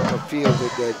Thibodeau who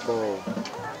fielded that ball.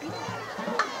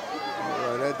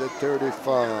 Right at the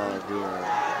 35.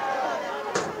 Yeah.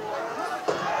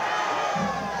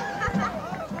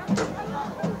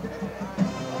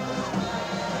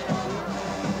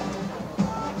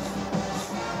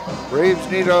 Braves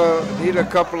need a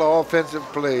couple of offensive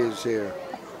plays here.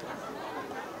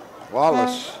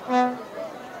 Wallace.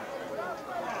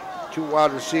 2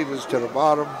 wide receivers to the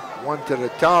bottom, 1 to the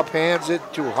top, hands it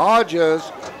to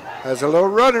Hodges. Has a little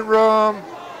running room.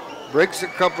 Breaks a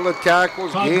couple of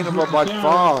tackles, gain him about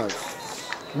 5.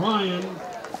 Ryan.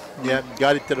 Yep,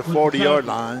 got it to the 40-yard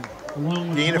line.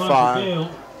 Gain of 5.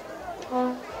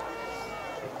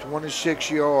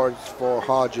 26 yards for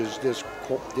Hodges this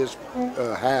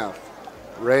half.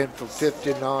 Ran for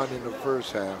 59 in the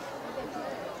first half.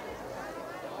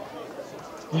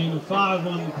 Gain of 5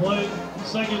 on the play.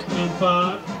 2nd and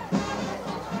 5.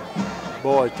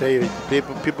 Boy, I tell you,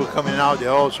 people coming out,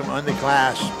 they're all some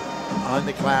underclassmen.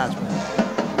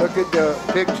 Look at the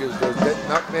pictures. There's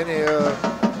not many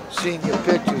senior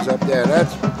pictures up there.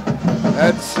 That's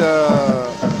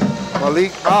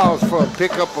Malik Miles for a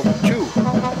pickup of 2.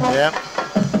 Yep.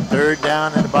 3rd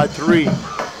down and about 3.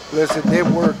 Listen, they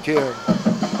worked him.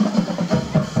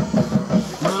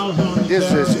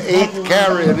 This is 8th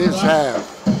carry of this half.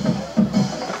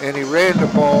 And he ran the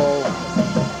ball.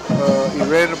 He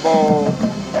ran the ball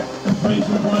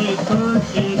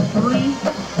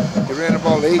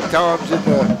 8 times in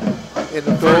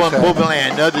the first half.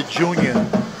 Boberland, another junior.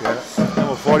 Yeah.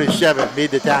 Number 47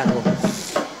 made the tackle.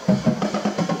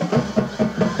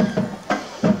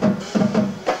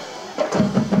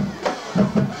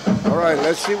 All right,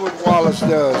 let's see what Wallace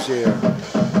does here.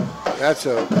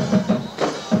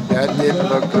 That didn't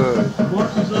look good.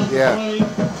 Yeah,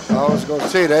 I was going to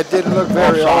say that didn't look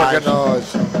very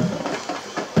organized.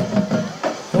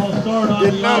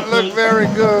 Did not look very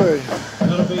good.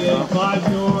 That'll be a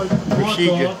 5-yard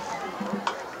procedure,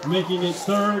 making it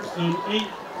 3rd and 8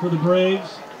 for the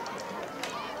Braves.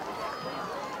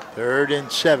 3rd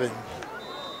and 7.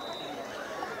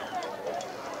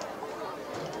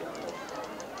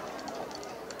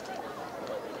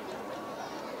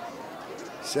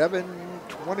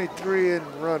 $7:23 and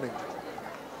running.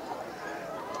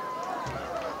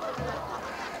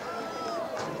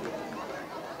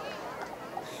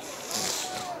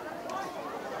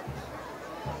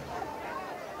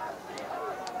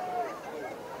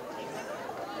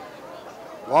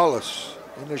 Wallace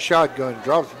in the shotgun,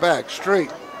 drops back,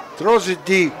 straight, throws it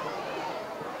deep,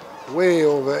 way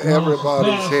over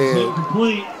everybody's head.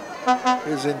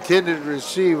 His intended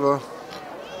receiver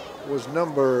was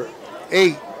number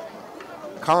 8,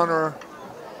 Connor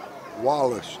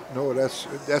Wallace. No,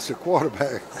 that's a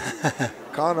quarterback.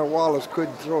 Connor Wallace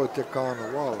couldn't throw it to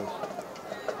Connor Wallace.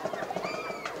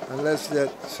 Unless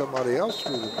that somebody else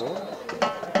threw the ball.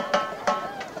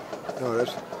 No,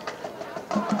 that's,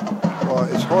 well,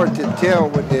 it's hard to tell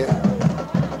when they.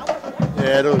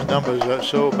 Yeah, those numbers are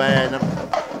so bad.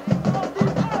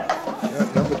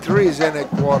 Number 3 is in at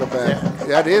quarterback. Yeah.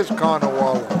 That is Connor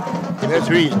Wallace. Number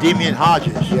 3 is Damian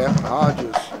Hodges. Yeah,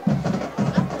 Hodges.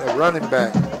 The running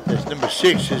back. That's number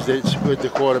 6 is that's with the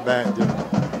quarterback,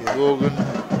 Logan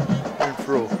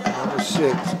Renfro. Number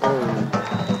 6.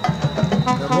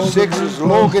 Number 6 is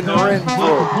Logan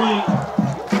Renfro.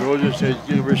 Trojans says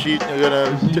they're gonna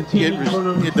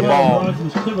get the ball.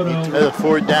 That's a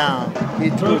 4th down. He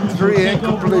threw 3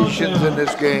 incompletions in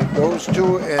this game. Those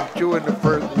 2 and 2 in the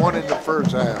first, 1 in the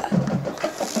first half.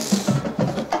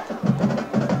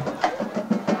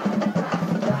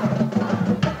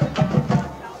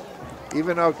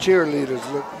 Even our cheerleaders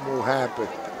look more happy.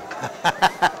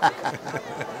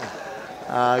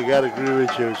 I got to agree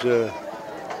with you, sir.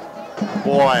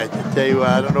 Boy, to tell you what,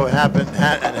 I don't know what happened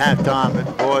at halftime,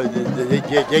 but boy,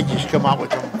 they just come out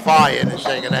with some fire in the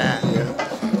second half.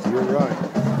 Yeah, you're right.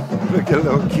 Look at a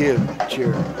little kid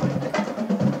cheering.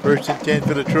 1st and 10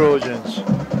 for the Trojans.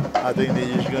 I think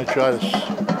they're just going to try to.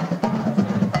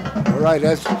 All right,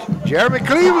 that's Jeremy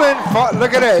Cleveland.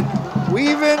 Look at that.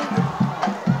 Weaving.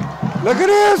 Look at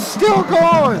this, still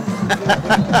going.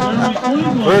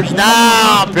 1st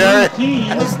down, Perry.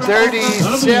 That's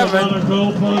 37.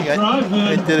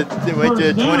 Went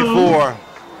to 24.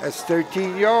 That's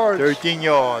 13 yards. 13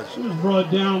 yards. He was brought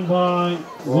down by.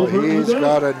 Well, he's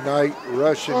got a night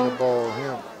rushing the ball,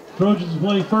 him. Trojans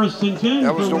play 1st and 10.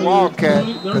 That was the Wildcat.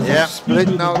 Yeah.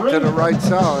 Splitting out to the right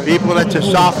side. People, that's a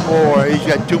sophomore. He's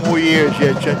got 2 more years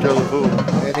yet, Central Lafourche.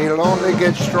 And he'll only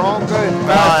get stronger and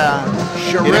faster.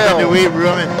 Get up in the weight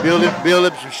room and build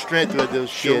up some strength with those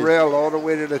kids. Sherrill all the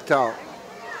way to the top.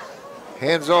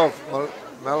 Hands off,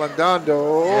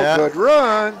 Malandando. Yeah. Good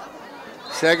run.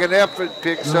 Second effort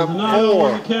picks up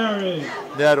 4.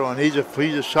 That one, he's a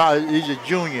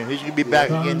junior. He's gonna be back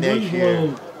again next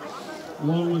year.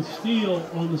 Along with Steele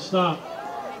on the stop.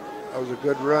 That was a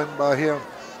good run by him.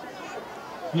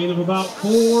 Gain of about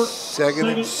 4. Second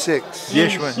and 6.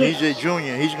 This one, he's a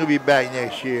junior. He's gonna be back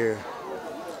next year.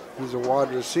 He's a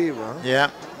wide receiver, huh?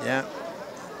 Yeah, yeah.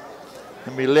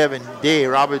 Number 11,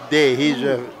 Robert Day. He's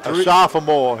a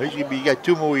sophomore. He's gonna be. He got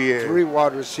 2 more years. 3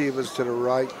 wide receivers to the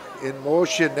right. In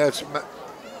motion, that's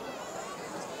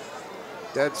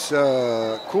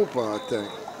Cooper, I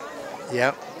think.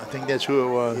 Yep, I think that's who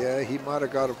it was. Yeah, he might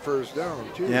have got a 1st down,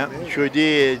 too. Yeah, sure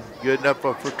did. Good enough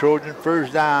for Trojan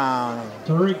 1st down.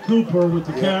 Tariq Cooper with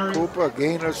the carry. Cooper,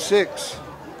 gain of 6.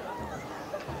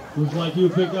 Looks like you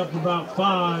picked up about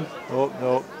 5. Oh,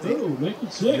 no. Oh, make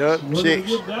it 6. Yep, Where 6. did they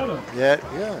get that up? Yeah.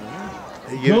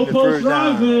 Go post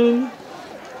driving.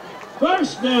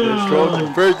 1st down.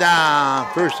 Trojan 1st down.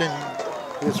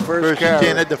 His first 1st carry. and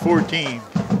 10 at the 14.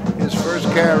 His first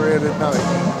carry of the night.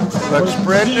 Look,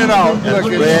 spreading it out. Look,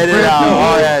 spread it out.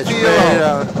 Oh, yeah, spread it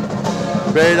out.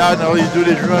 Spread it out and all you do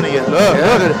is running it. Look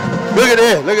at it. Look at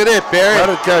it. Look at it, Perry. What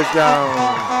a touchdown.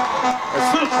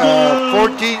 That's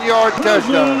 14-yard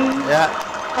touchdown. Yeah.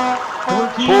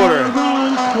 Porter.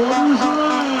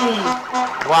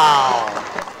 Wow.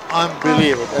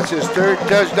 Unbelievable. That's his 3rd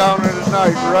touchdown of the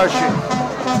night, rushing.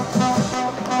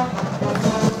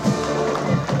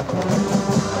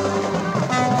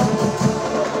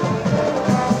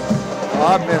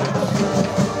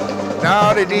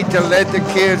 Now they need to let the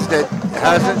kids that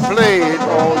hasn't played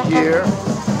all year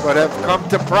but have come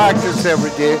to practice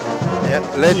every day,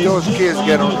 let those kids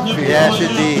get on the field. Yes,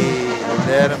 indeed.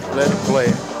 Let them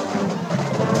play.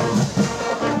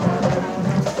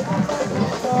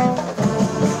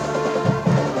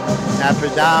 Snap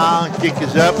it down, kick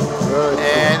is up,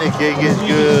 and the kick is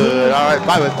good. All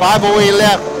right, with 5:08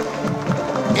 left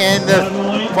in the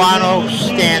final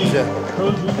stanza.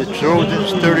 The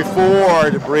Trojans 34,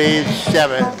 the Braves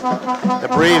 7. The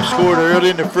Braves scored early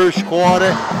in the 1st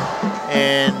quarter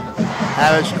and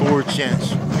haven't scored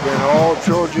since. Been all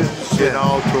Trojans. Been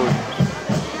all Trojans.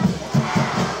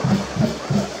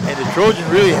 And the Trojans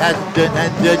really hadn't done.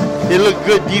 They looked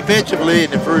good defensively in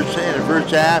the first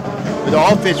half, but the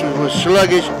offense was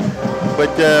sluggish.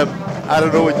 But I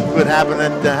don't know what happened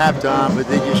at the halftime, but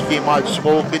they just came out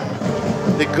smoking.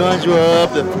 The guns were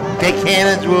up, the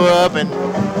cannons were up, and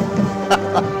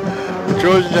the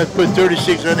Trojans have put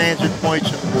 36 unanswered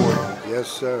points on the board. Yes,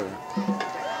 sir.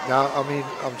 Now, I mean,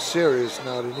 I'm serious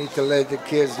now. They need to let the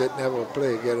kids that never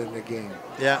play get in the game.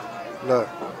 Yeah. Look,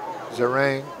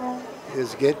 Zarang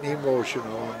is getting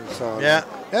emotional on the side. Yeah.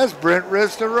 That's Brent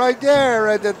Rister right there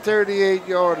at the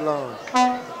 38-yard line.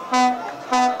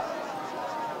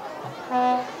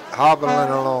 Hobbling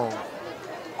along.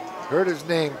 Heard his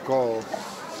name called.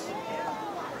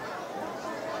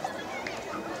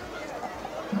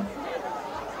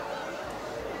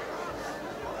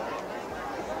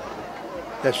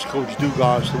 That's Coach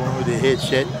Dugas, the one with the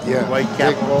headset. Yeah. White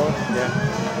cap. Big ball.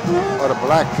 Yeah. Or the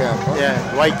black cap, huh?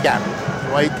 Yeah, white cap.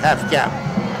 White half cap.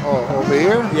 Oh, over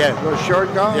here? Yeah. Little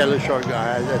short guy? Yeah, little short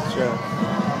guy. That's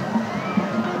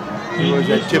he was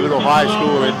at Thibodeau High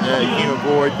School and came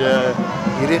aboard.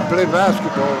 He didn't play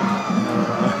basketball.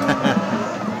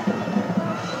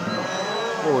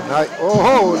 Oh, nice!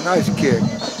 Oh, nice kick!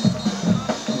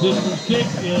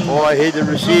 Oh, I hit the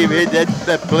receive, hit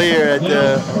that player at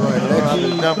the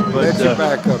let's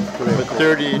back up, but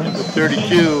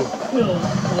 32.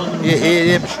 He hit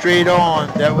him straight on.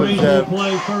 That was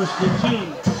play first and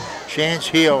 10. Chance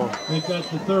Hill. Make that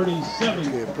the 37.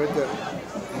 Okay, put that.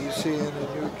 You see any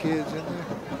new kids in there?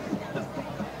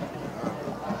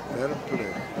 Let them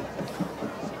play.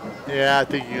 Yeah, I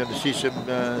think you're going to see some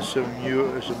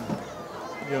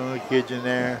young kids in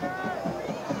there.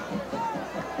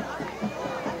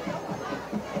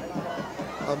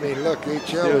 I mean, look,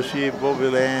 Still see Bobby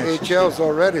Lance. HL's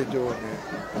already doing it.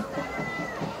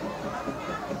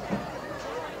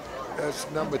 That's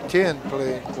number 10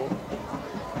 playing for.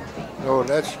 No,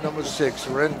 that's number 6,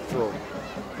 Renfro.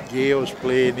 Gale's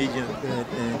playing. He's in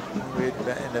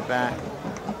the back.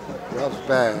 Drops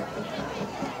back.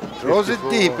 Throws it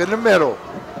deep in the middle.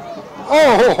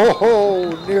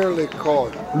 Oh, nearly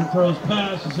caught. Renfro's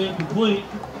pass is incomplete.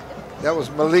 That was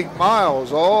Malik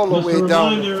Miles all the way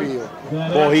down the field.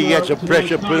 Boy, he got some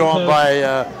pressure put on by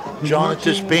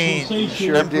Jonathan Spain. He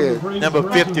sure did. Number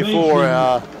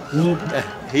 54.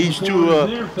 He's 6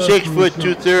 foot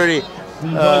 230,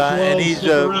 and he's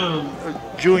a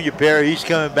junior pair. He's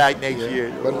coming back next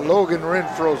year. But Logan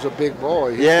Renfro's a big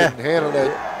boy. He can handle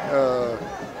it,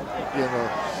 you know.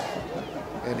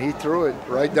 And he threw it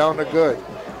right down the gut.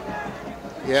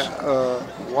 Yeah,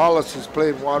 Wallace is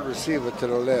playing wide receiver to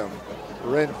the left.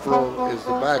 Renfro is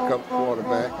the backup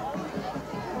quarterback.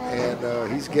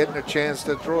 And he's getting a chance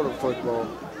to throw the football.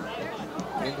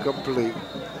 Incomplete.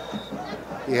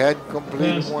 He hadn't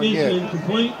completed one yet.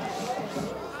 Incomplete.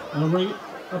 I'll bring it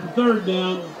up a third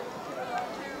down.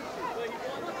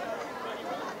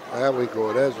 There we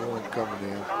go. There's one coming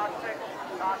in.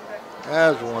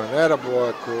 There's one.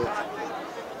 Attaboy, coach.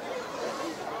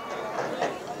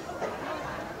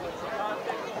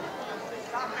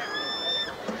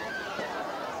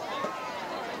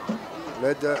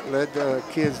 Let the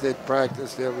kids that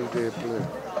practice every day play.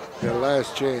 Their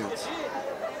last chance.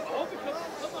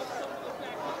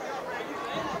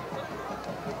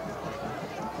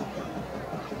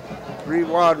 Three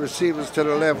wide receivers to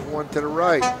the left, one to the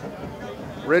right.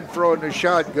 Renfro in the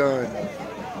shotgun.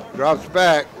 Drops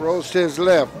back, rolls to his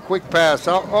left. Quick pass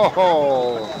out.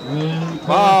 Oh!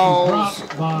 Miles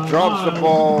drops the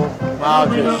ball.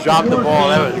 Miles just dropped the ball.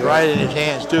 That was right in his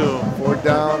hands, too. 4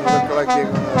 down. Look like they're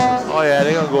going to. Oh, yeah,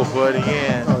 they're going to go for it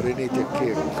again. Oh, they need to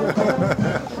kick.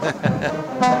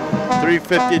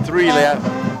 3:53 left.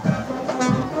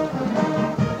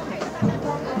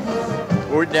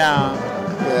 4 down.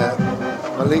 Yeah,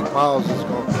 Malik Miles is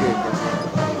going to kick.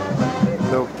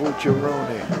 Little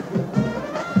Pucciarone.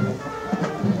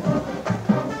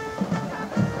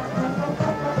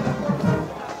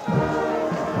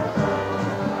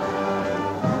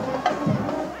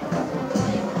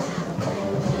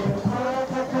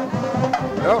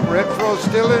 No, Renfro's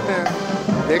still in there.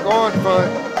 They're going for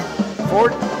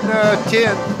 4th and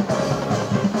 10.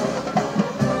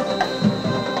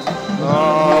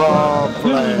 Oh,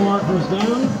 penalty markers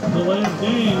down. Delay of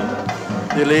game.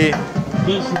 Delay.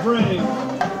 Against the Braves.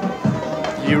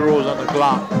 0s on the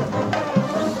clock.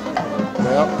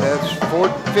 Well, that's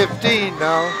 4th and 15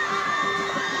 now.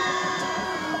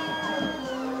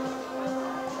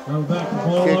 Now back the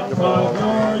ball up 5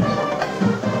 yards.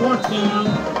 4th down.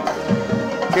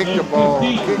 Kick the ball.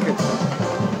 15. Kick it.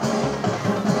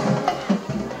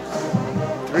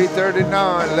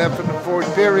 3:39 left in the 4th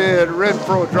period.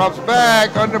 Renfro drops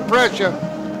back under pressure.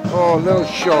 Oh, a little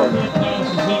short. That pass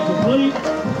is incomplete. The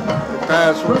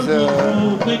pass was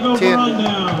take over 10.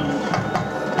 rundown.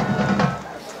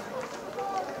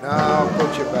 Now I'll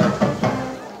put you back.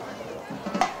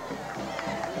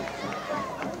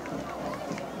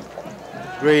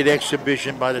 great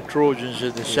exhibition by the Trojans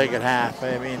in the second half.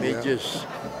 I mean, they just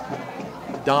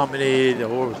dominated the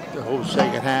whole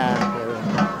second half.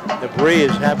 The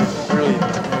Braves haven't really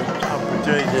had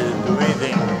opportunity to do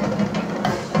anything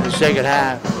in the second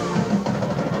half.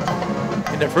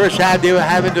 In the first half, they were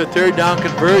having the third down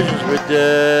conversions, but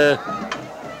the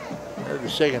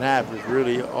second half was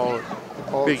really all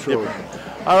big Trojans.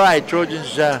 difference. All right,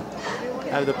 Trojans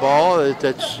have the ball.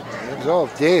 That's hands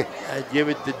off Day. I give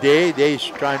it to Day. Day's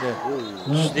trying to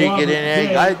sneak it in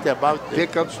there. Got it about the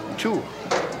pickups 2.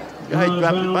 Guy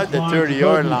dropped about the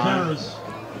 30-yard line.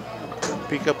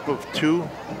 Pickup of 2.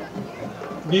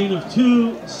 Gain of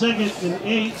 2, 2nd and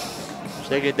 8.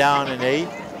 2nd down and 8.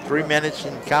 3 minutes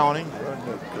and counting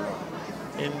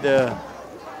in the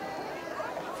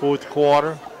 4th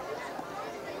quarter.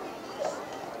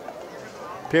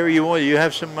 Perry, you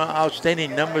have some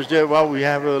outstanding numbers there while we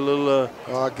have a little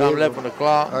time left on the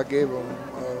clock. I gave them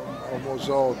almost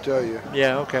all, tell you.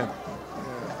 Yeah, okay.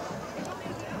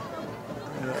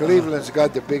 Cleveland's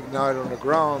got the big night on the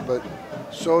ground, but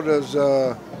so does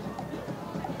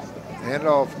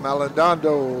handoff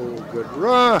Malandando. Good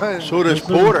run. So does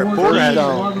Porter. Porter has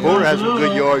some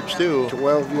good yards too.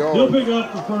 12 yards. He'll pick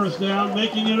up the first down,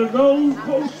 making it a goal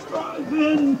post drive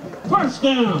in. First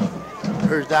down.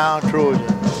 First down, Trojan.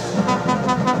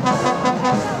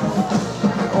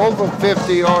 Over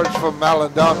 50 yards from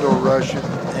Malandando rushing.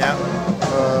 Yeah.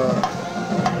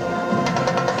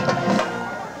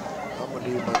 I'm going to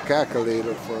need my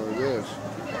calculator for this.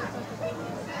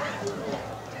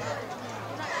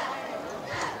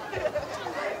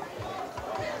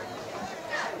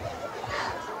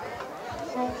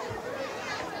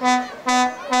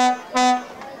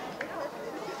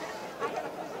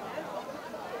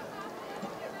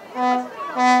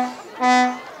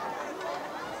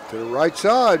 To the right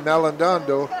side,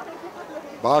 Malandando,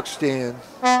 boxed in.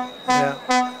 Yeah.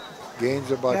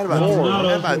 Gains about 4.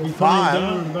 About 5.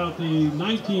 Down at about the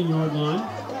 19-yard line.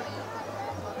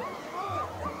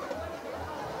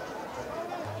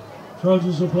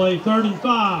 Trojans will play 3rd and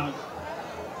 5.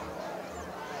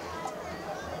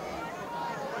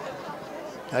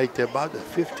 Right there, about the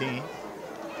 15.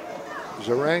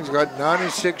 Zarang's got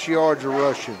 96 yards of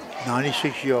rushing.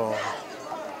 96 yards.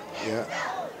 Yeah.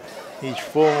 He's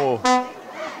full.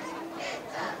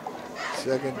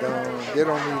 2nd down. They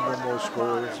don't need no more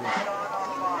scores.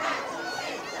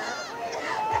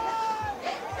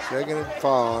 2nd and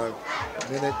 5.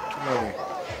 Minute 20.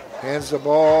 Hands the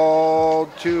ball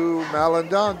to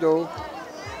Malandando.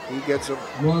 He gets him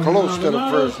close to the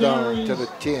first down, to the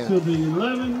 10. To the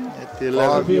 11. At the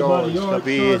 11 yards. It'll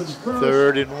be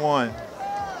 3rd and 1.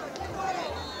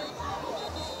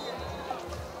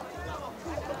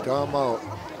 Timeout.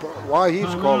 Why he's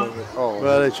calling it? Oh,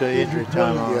 well, it's an injury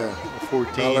timeout. Yeah.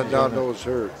 14. Malandando's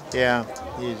hurt. Yeah,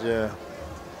 he's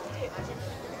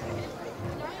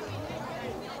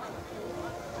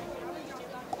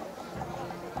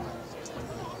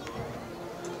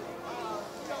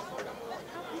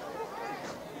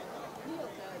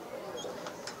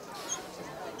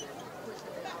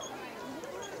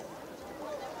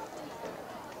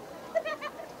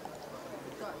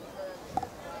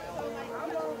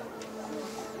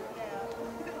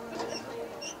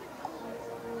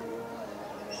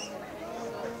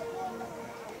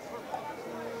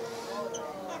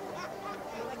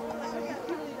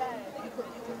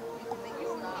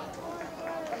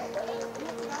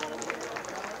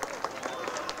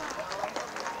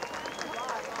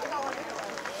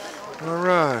All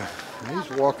right. He's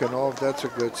walking off. That's a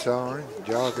good sign.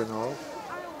 Jogging off.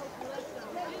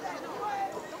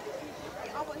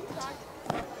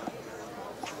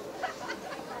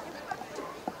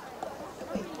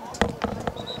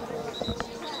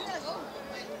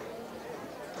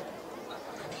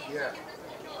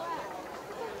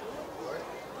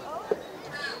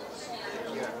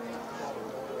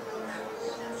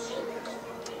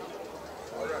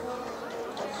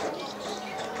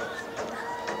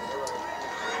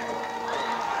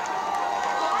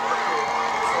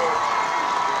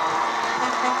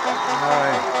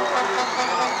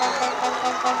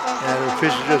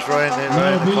 just running there.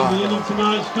 That'll be the end of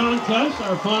tonight's contest.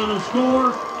 Our final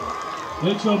score,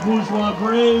 HO Bourgeois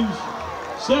Braves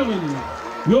 7,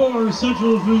 your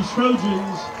Central Lafourche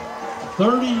Trojans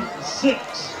 36.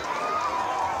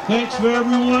 Thanks for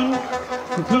everyone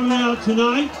for coming out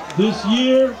tonight. This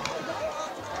year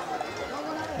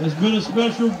has been a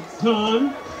special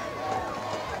time.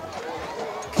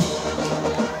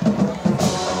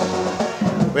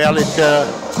 Well, it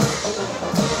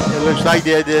looks like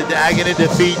they're going to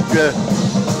defeat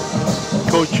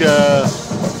Coach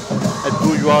at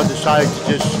Bourgeois decided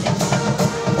to just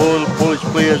pull his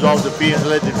players off the field and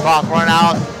let the clock run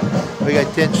out. We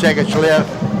got 10 seconds left.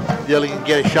 Dylan can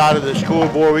get a shot at the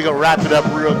scoreboard. We're going to wrap it up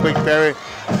real quick, Perry.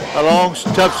 A long,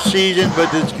 tough season,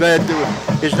 but it's glad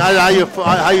to. It's not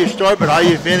how you start, but how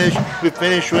you finish. We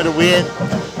finish with a win.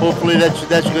 Hopefully, that's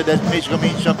good. That's going to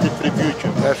mean something for the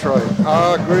future. That's right.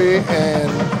 I agree, and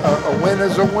a win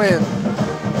is a win.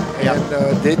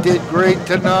 And they did great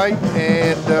tonight,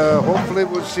 and hopefully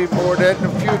we'll see more of that in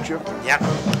the future. Yep.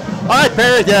 All right,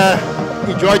 Perry.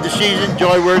 Enjoyed the season.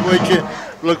 Enjoyed working with you.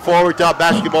 Look forward to our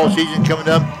basketball season coming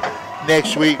up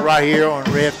next week right here on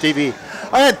Rev TV.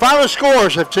 All right, final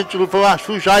scores of Central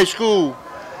Lafourche High School.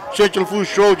 Central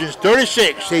Lafourche Trojans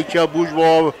 36, HL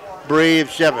Bourgeois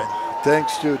Braves 7.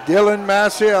 Thanks to Dylan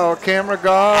Massey, our camera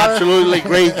guy. Absolutely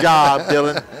great job,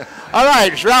 Dylan. All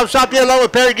right, it's Ralph Sapia along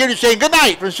with Perry Guidry saying good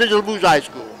night from Central Lafourche High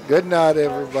School. Good night,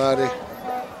 everybody.